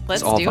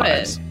 Let's It's all do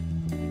vibes.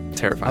 it.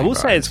 Terrifying. I will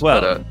say vibes, as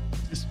well, but,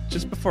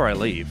 just before I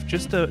leave,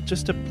 just a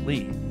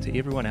plea to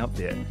everyone out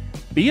there: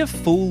 be a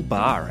full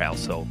bar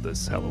household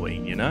this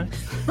Halloween.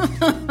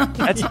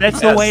 That's the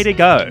Yes. way to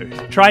go.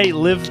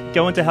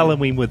 Go into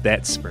Halloween with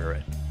that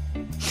spirit.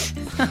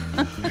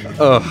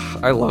 oh,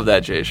 I love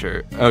that J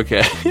shirt.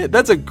 Okay,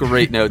 that's a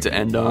great note to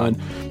end on.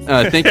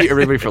 Thank you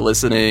everybody for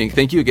listening.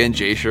 Thank you again,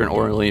 J shirt and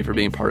Orlean, for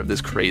being part of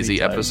this crazy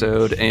Anytime.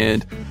 episode.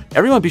 And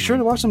everyone, be sure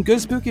to watch some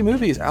good spooky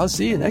movies. I'll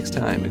see you next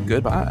time. And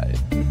goodbye.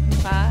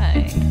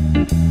 Bye.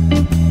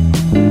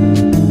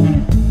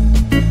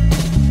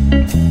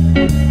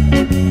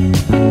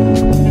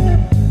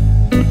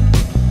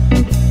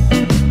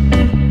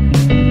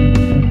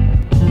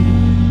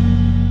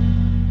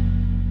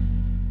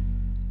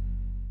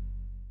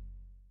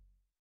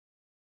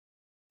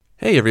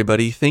 Hey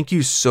everybody, thank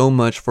you so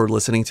much for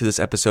listening to this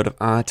episode of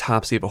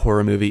Autopsy of a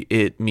Horror Movie.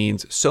 It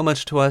means so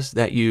much to us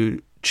that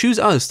you choose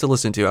us to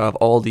listen to out of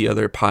all the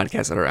other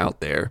podcasts that are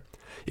out there.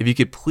 If you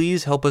could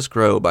please help us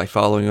grow by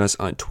following us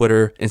on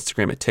Twitter,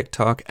 Instagram, and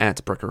TikTok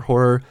at Brecker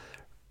Horror,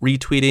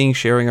 retweeting,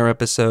 sharing our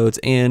episodes,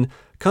 and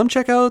come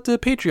check out the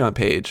Patreon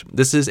page.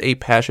 This is a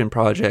passion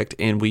project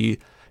and we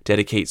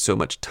dedicate so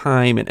much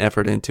time and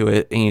effort into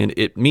it, and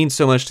it means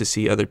so much to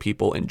see other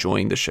people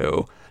enjoying the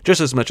show just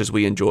as much as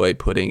we enjoy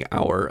putting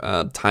our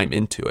time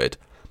into it.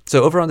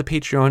 So over on the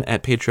Patreon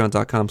at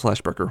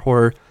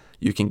patreon.com/BreckerHorror,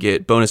 you can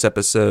get bonus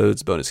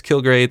episodes, bonus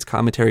kill grades,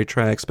 commentary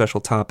tracks, special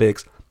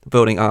topics,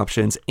 voting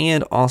options,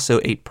 and also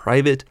a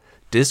private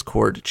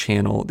Discord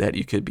channel that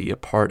you could be a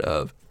part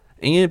of.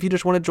 And if you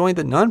just want to join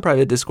the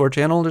non-private Discord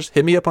channel, just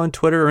hit me up on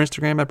Twitter or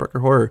Instagram at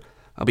Brecker Horror.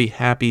 I'll be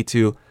happy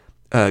to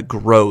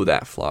grow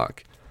that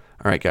flock.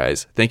 All right,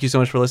 guys, thank you so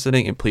much for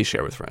listening, and please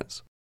share with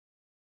friends.